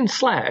hack and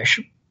slash.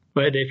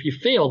 But if you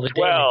fail, the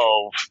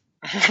 12.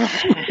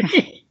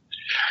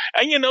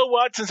 And you know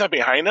what? Since I'm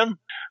behind him,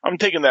 I'm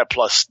taking that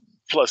plus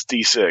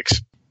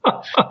D6.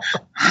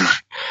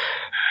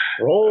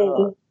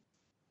 Roll.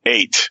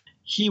 8.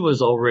 He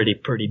was already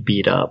pretty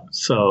beat up,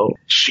 so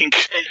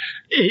Shink.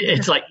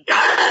 It's like,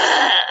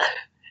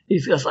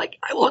 he's just like,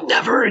 I will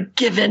never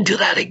give in to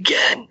that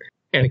again,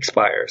 and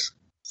expires.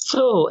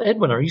 So,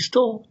 Edwin, are you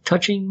still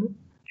touching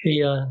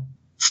the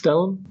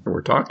stone?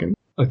 We're talking.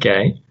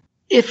 Okay.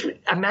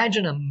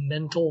 Imagine a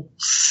mental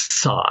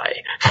sigh.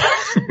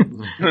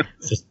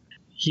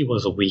 He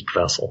was a weak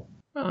vessel.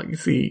 Well, you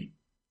see,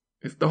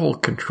 it's the whole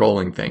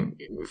controlling thing.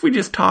 If we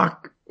just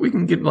talk, we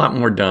can get a lot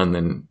more done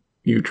than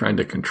you trying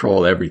to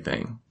control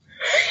everything.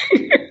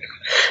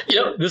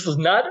 This is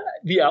not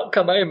the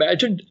outcome I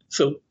imagined,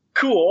 so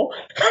cool.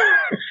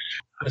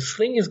 This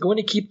thing is going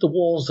to keep the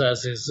wolves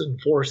as his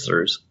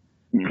enforcers.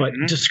 Mm-hmm.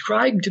 But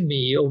describe to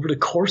me over the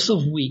course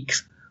of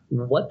weeks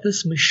what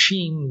this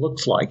machine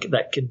looks like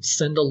that can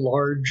send a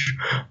large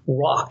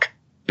rock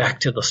back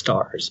to the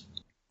stars.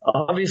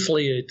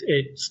 Obviously,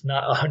 it's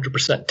not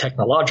 100%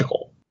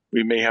 technological.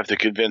 We may have to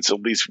convince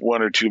at least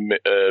one or two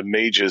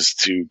mages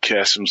to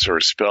cast some sort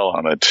of spell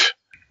on it.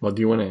 Well,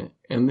 do you want to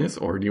end this,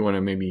 or do you want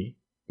to maybe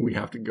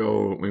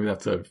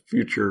that's a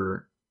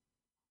future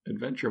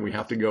adventure. We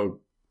have to go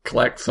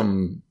collect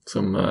some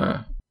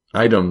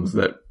items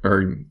that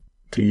are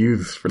to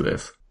use for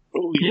this.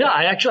 Yeah,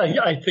 I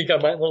think I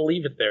might want to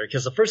leave it there,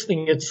 because the first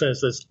thing it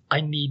says is,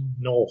 I need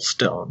null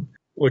stone,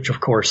 which of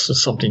course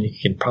is something you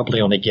can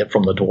probably only get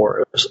from the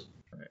dwarves.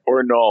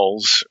 Or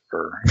nulls.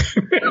 Or...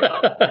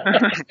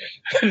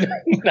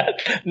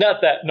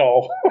 not that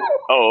null.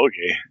 Oh,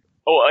 okay.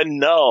 Oh, a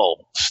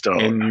null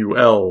stone.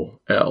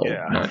 N-U-L-L,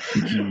 Yeah. not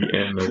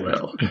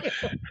G-N-O-L.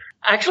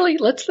 Actually,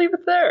 let's leave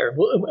it there,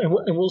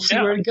 and we'll see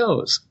where it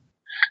goes.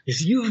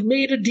 Is you've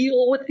made a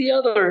deal with the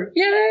other.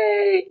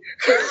 Yay!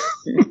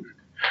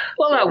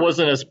 Well, that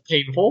wasn't as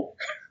painful.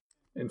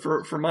 And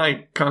for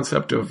my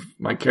concept of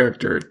my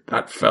character,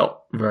 that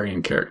felt very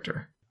in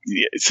character.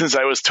 Yeah, since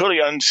I was totally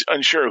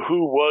unsure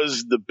who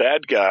was the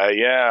bad guy,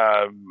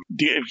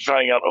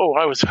 finding out,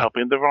 I was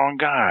helping the wrong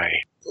guy.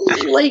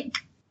 Lake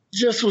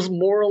just was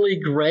morally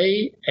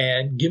gray,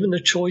 and given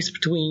the choice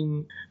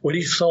between what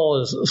he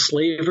saw as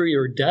slavery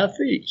or death,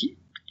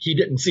 he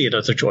didn't see it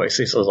as a choice.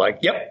 He was like,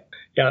 yep,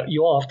 yeah,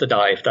 you all have to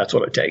die if that's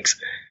what it takes.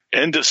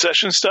 End of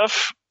session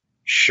stuff?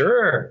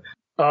 Sure.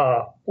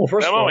 Well,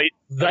 first of all,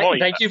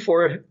 thank you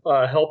for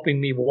helping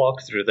me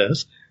walk through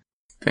this.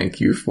 Thank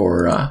you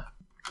for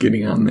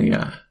getting on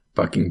the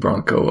bucking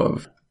bronco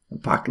of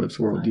Apocalypse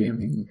World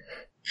Jamming.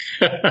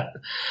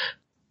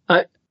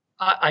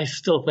 I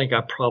still think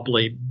I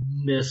probably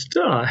missed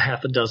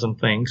half a dozen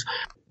things.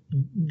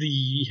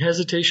 The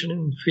hesitation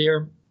and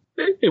fear,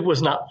 it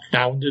was not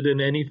founded in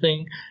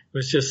anything. It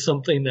was just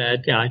something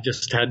that I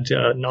just had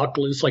to knock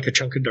loose like a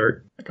chunk of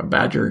dirt. Like a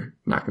badger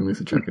knocking loose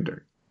a chunk of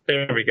dirt.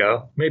 There we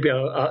go. Maybe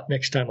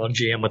next time I'll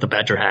GM with a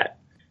badger hat.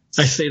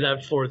 I say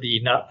that for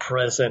the not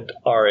present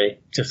Ari,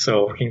 just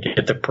so we can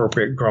get the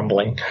appropriate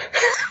grumbling.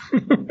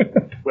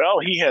 Well,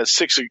 he has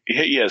six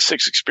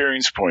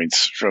experience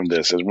points from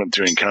this, as went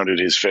through and counted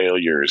his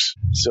failures.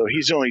 So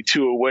he's only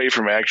 2 away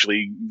from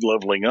actually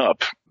leveling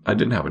up. I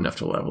didn't have enough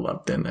to level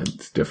up then.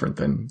 It's different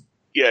than...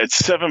 Yeah, it's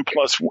 7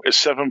 plus 1.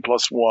 7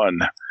 plus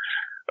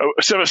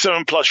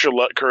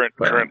your current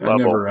level. I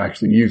never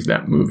actually used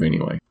that move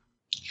anyway.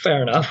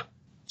 Fair enough.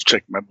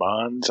 Check my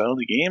bonds. Out of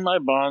the game, my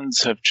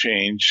bonds have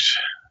changed.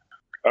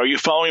 Are you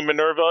following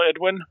Minerva,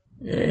 Edwin?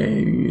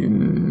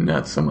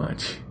 Not so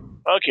much.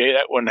 Okay,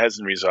 that one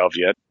hasn't resolved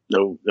yet.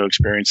 No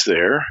experience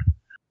there.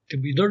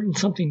 Did we learn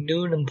something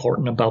new and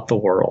important about the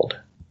world?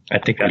 I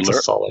think that's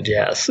a solid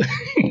yes.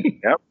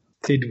 Yep.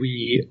 Did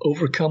we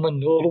overcome a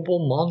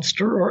notable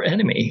monster or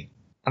enemy?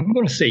 I'm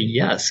going to say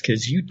yes,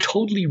 because you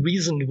totally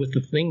reasoned with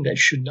the thing that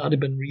should not have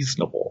been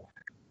reasonable.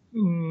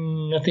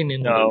 Nothing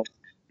in the loop.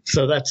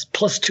 So that's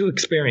plus 2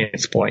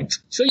 experience points.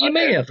 So you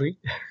may have...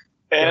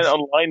 And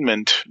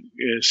alignment,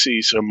 you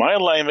see, so my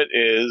alignment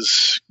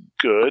is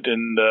good,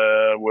 and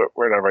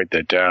where did I write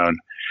that down?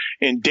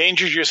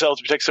 Endangers yourself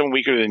to protect someone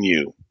weaker than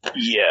you.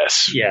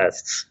 Yes.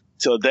 Yes.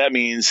 So that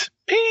means,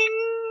 ping,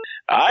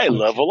 I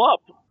level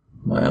up.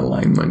 My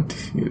alignment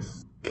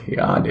is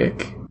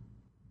chaotic.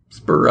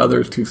 Spur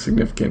others to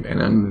significant and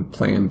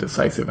unplanned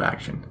decisive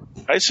action.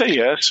 I say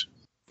yes.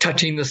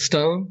 Touching the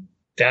stone?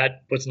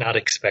 That was not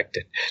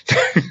expected.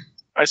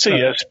 I say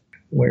yes.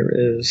 Where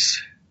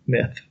is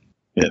myth?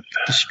 Myth.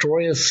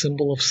 Destroy a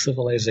symbol of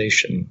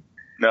civilization.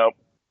 Nope.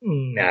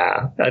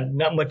 Nah,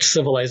 not much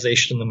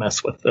civilization to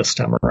mess with this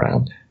time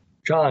around.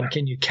 John,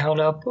 can you count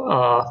up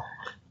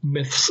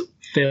Myth's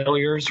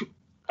failures?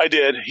 I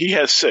did. He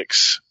has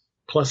 6.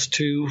 Plus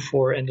 2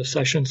 for end of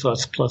session, so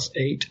that's plus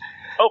 8.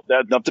 Oh,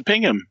 that's enough to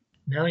ping him.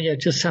 Now you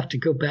just have to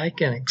go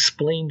back and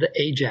explain to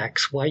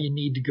Ajax why you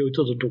need to go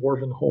to the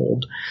Dwarven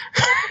Hold.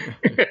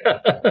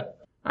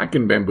 I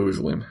can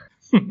bamboozle him.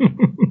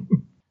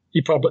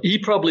 He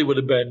probably would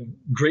have been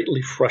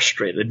greatly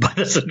frustrated by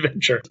this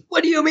adventure.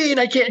 What do you mean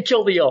I can't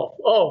kill the elf?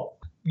 Oh,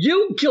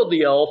 you killed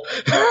the elf.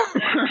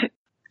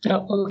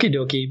 Now, okie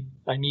dokie.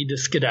 I need to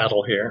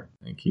skedaddle here.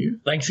 Thank you.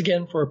 Thanks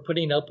again for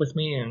putting up with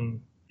me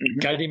and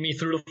guiding me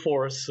through the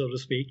forest, so to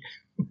speak.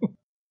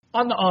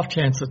 On the off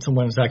chance that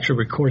someone is actually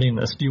recording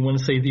this, do you want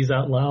to say these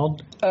out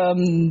loud?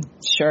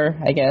 Sure,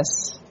 I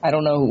guess. I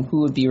don't know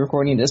who would be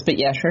recording this, but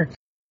yeah, sure.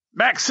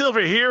 Max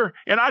Silver here,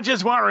 and I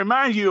just want to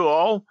remind you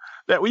all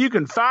that you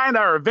can find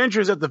our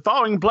adventures at the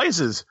following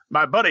places.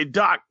 My buddy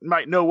Doc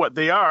might know what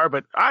they are,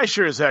 but I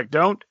sure as heck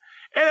don't.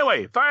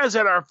 Anyway, find us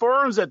at our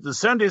forums at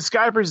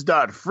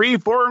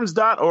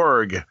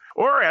thesundayskypers.freeforums.org,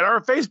 or at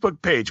our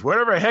Facebook page,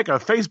 whatever the heck a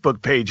Facebook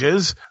page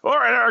is,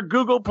 or at our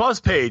Google Plus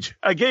page.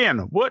 Again,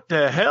 what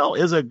the hell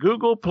is a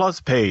Google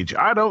Plus page?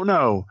 I don't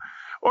know.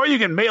 Or you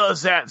can mail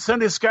us at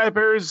Sunday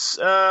Skypers,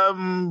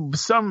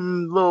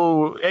 some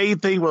little A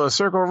thing with a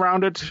circle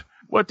around it.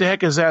 What the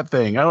heck is that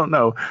thing? I don't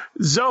know.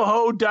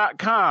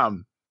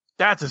 Zoho.com.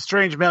 That's a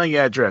strange mailing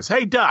address.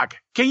 Hey, Doc,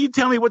 can you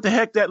tell me what the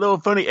heck that little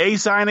funny A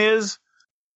sign is?